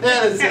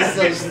 That is just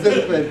so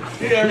stupid.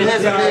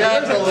 That's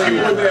beyond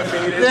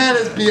belief. That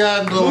is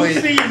beyond belief.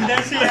 We'll see you,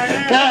 Desi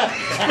Arnaz.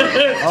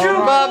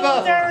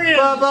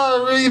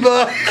 Baba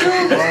Reba.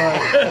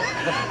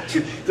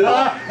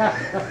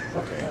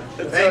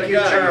 Thank you,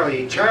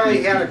 Charlie.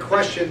 Charlie had a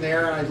question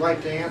there, and I'd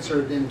like to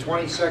answer it in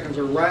 20 seconds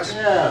or less.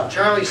 Yeah.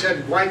 Charlie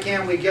said, why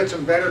can't we get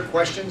some better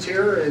questions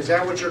here? Is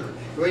that what you're...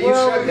 Well, you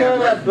Well, said we that.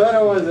 got a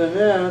better one than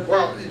that.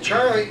 Well,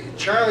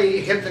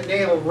 Charlie hit the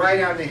nail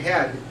right on the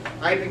head.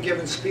 I've been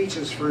giving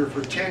speeches for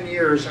 10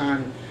 years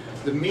on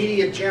the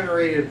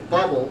media-generated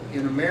bubble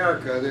in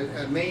America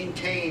that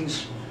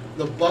maintains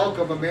the bulk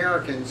of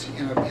Americans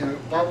in a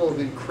bubble of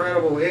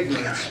incredible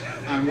ignorance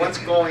on what's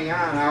going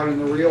on out in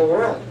the real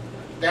world.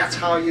 That's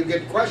how you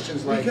get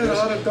questions like this.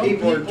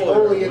 People are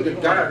totally in the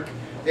dark.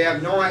 They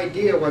have no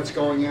idea what's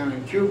going on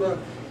in Cuba.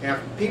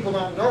 People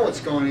don't know what's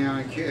going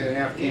on in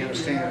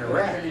Afghanistan and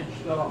Iraq.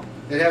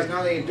 It has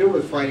nothing to do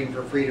with fighting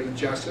for freedom and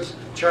justice.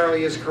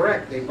 Charlie is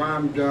correct. They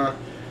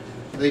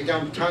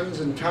dumped tons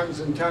and tons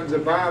and tons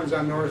of bombs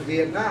on North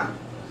Vietnam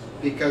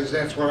because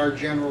that's what our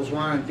generals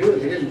want to do.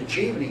 They didn't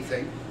achieve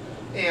anything.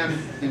 And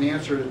in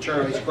answer to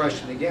Charlie's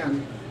question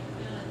again,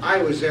 I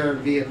was there in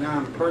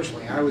Vietnam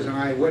personally. I was an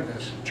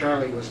eyewitness.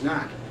 Charlie was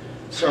not.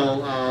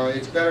 So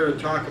it's better to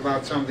talk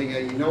about something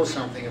that you know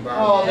something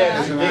about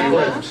as an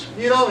eyewitness.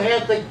 You don't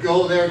have to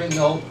go there to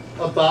know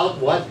about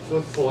what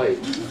took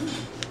place.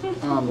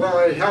 Well,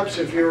 it helps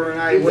if you were an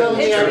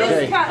eyewitness.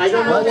 Okay. I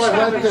don't know what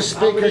Let the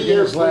speaker get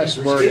his last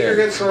word Speaker in.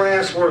 gets the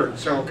last word,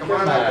 so come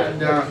on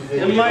up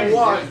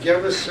and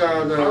give us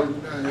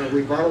the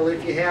rebuttal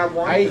if you have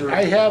one.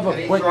 I have a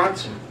Any quick,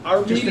 thoughts?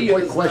 just a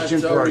quick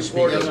question for our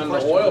speaker. on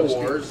the oil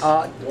wars.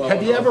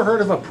 Have you ever heard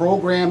of a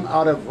program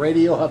out of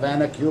Radio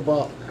Havana,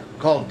 Cuba,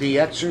 called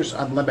DXers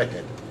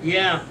Unlimited?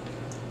 Yeah,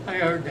 I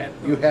heard that.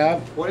 You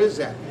have? What is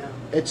that?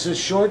 It's a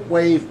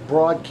shortwave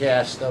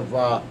broadcast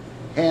of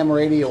ham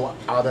radio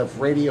out of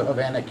Radio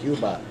Havana,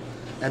 Cuba,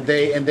 and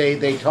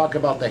they talk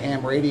about the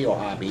ham radio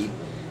hobby,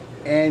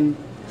 and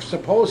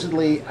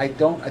supposedly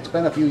it's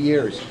been a few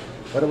years,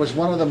 but it was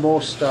one of the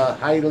most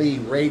highly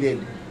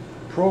rated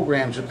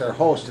programs with their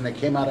host, and it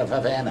came out of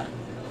Havana.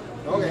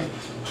 Okay.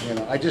 You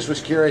know, I just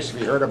was curious if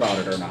you heard about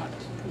it or not.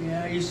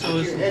 Yeah, I used to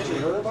listen. Had you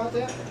heard about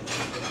that?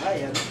 I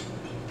hadn't.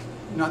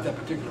 Not that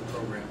particular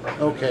program.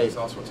 Okay. There's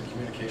all sorts of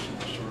communication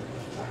for sure.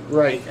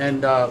 Right,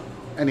 and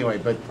anyway,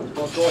 but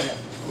Well, go ahead.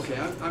 Okay,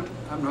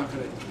 I'm not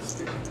going to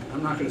speak.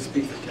 I'm not going to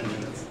speak for 10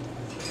 minutes.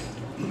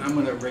 I'm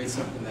going to raise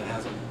something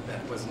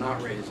that was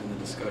not raised in the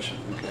discussion.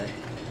 Okay.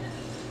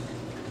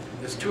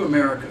 There's two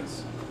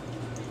Americas.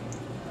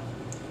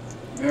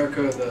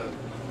 America, the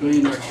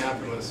billionaire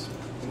capitalists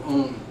who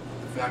own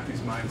the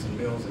factories, mines, and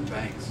mills and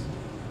banks.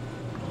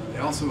 They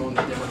also own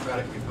the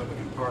Democratic and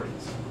Republican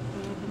parties.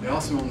 They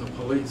also own the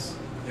police.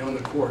 They own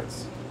the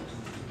courts.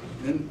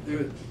 And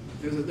then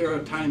they're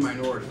a tiny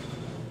minority.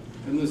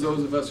 And there's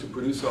those of us who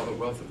produce all the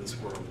wealth of this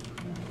world,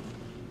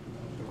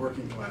 the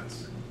working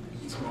class,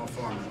 and small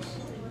farmers.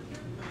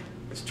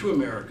 It's two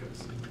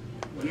Americas.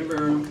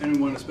 Whenever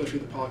anyone, especially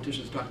the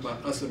politicians, talk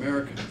about us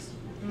Americans,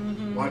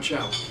 watch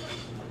out.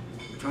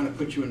 They're trying to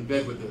put you in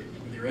bed with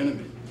your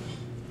enemy,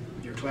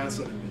 with your class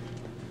enemy.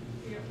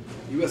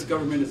 The U.S.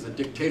 government is a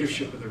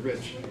dictatorship of the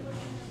rich.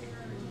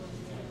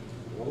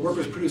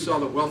 Workers produce all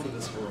the wealth of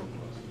this world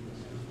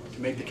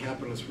to make the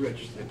capitalists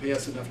rich. They pay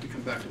us enough to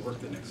come back to work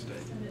the next day.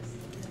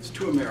 It's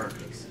two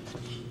Americas.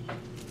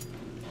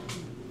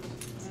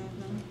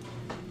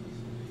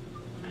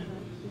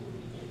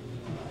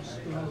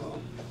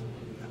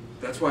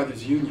 That's why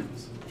there's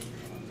unions.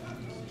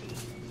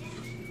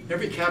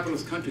 Every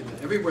capitalist country,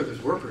 everywhere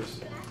there's workers,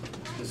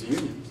 there's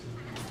unions.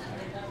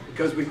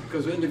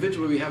 Because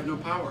individually we have no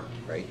power.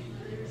 right.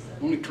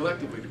 Only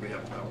collectively do we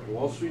have power.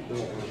 Wall Street.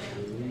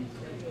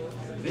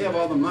 They have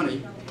all the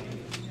money.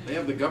 They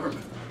have the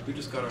government. We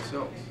just got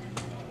ourselves.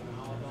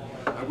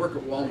 I work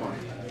at Walmart,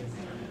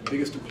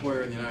 biggest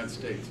employer in the United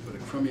States, with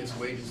the crummiest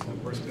wages and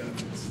the worst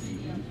benefits.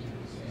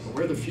 But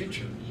we're the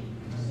future.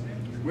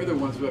 We're the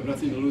ones who have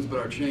nothing to lose but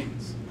our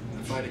chains in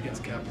the fight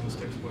against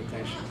capitalist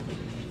exploitation.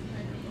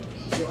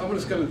 So I'm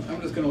just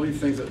gonna leave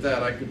things at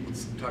that. I could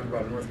talk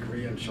about North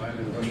Korea and China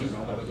and Russia and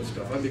all that other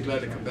stuff. I'd be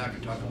glad to come back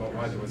and talk about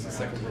why there was the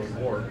Second World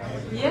War.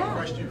 Yeah.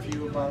 Question for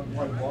you about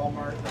what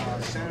Walmart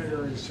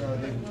senators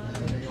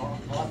they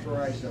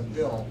authorized a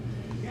bill.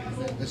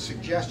 The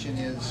suggestion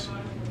is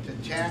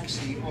to tax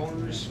the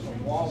owners of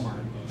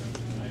Walmart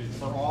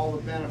for all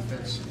the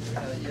benefits.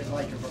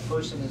 Like if a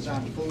person is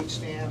on food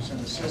stamps and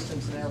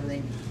assistance and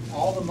everything,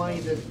 all the money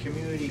that the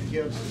community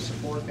gives to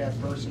support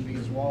that person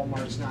because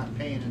Walmart's not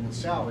paying in its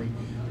salary,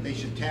 they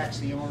should tax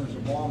the owners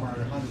of Walmart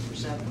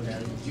 100% for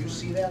that. Did you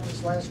see that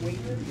this last week?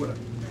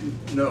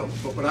 No,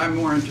 but what I'm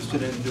more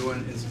interested in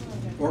doing is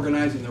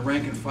organizing the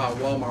rank and file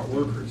Walmart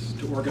workers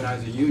to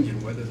organize a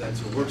union, whether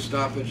that's a work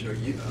stoppage or a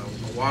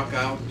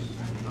walkout,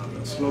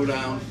 a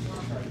slowdown,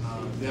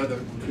 the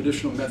other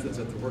traditional methods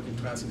that the working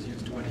classes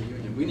use to win a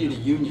union. We need a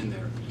union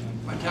there.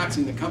 By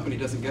taxing the company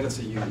doesn't get us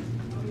a union.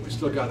 We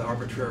still got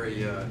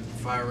arbitrary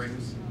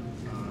firings,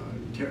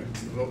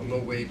 low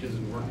wages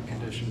and working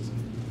conditions and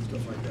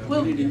stuff like that.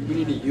 Well, we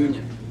need a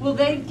union. Will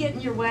they get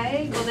in your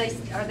way?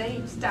 Are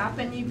they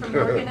stopping you from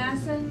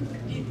organizing,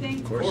 do you think?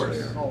 Of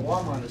course. Oh,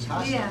 Walmart is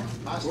hostile. Yeah.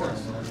 Hostile.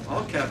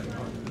 All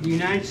capital. The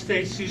United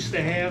States used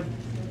to have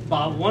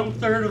about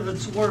 1/3 of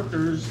its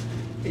workers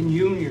in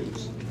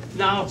unions.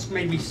 Now it's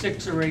maybe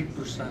 6 or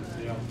 8%.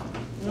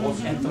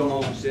 At the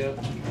most. Yeah,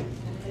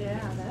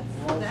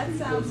 that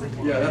sounds like.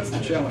 Yeah, that's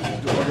the challenge, is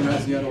to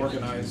organize the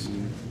unorganized,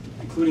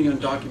 including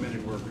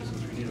undocumented workers,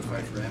 because we need to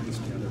fight for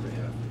amnesty on their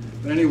behalf.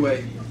 But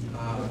anyway,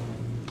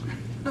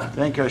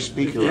 Thank our if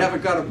speaker. you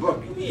haven't got a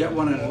book, get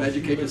one and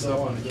educate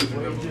yourself on the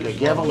Cuban Revolution. Okay,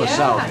 gavel us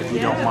out if you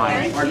don't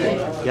mind.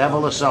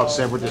 Gavel us out,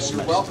 say we're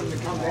dismissed. Welcome to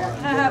come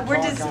back. We're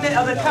dismissed,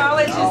 the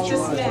college is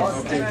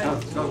dismissed. Okay,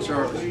 tell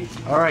Charlie.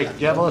 All right,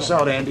 gavel us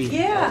out, Andy.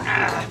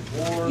 Yeah.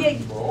 Yeah,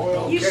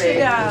 you should,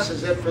 Okay, this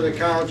is it for the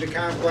College of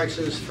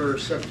Complexes for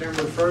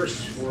September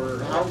 1st.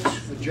 We're out,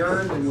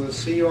 adjourned, and we'll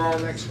see you all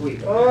next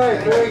week. All right,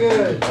 very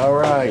good. All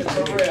right.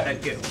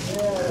 Thank you.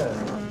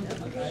 Yeah.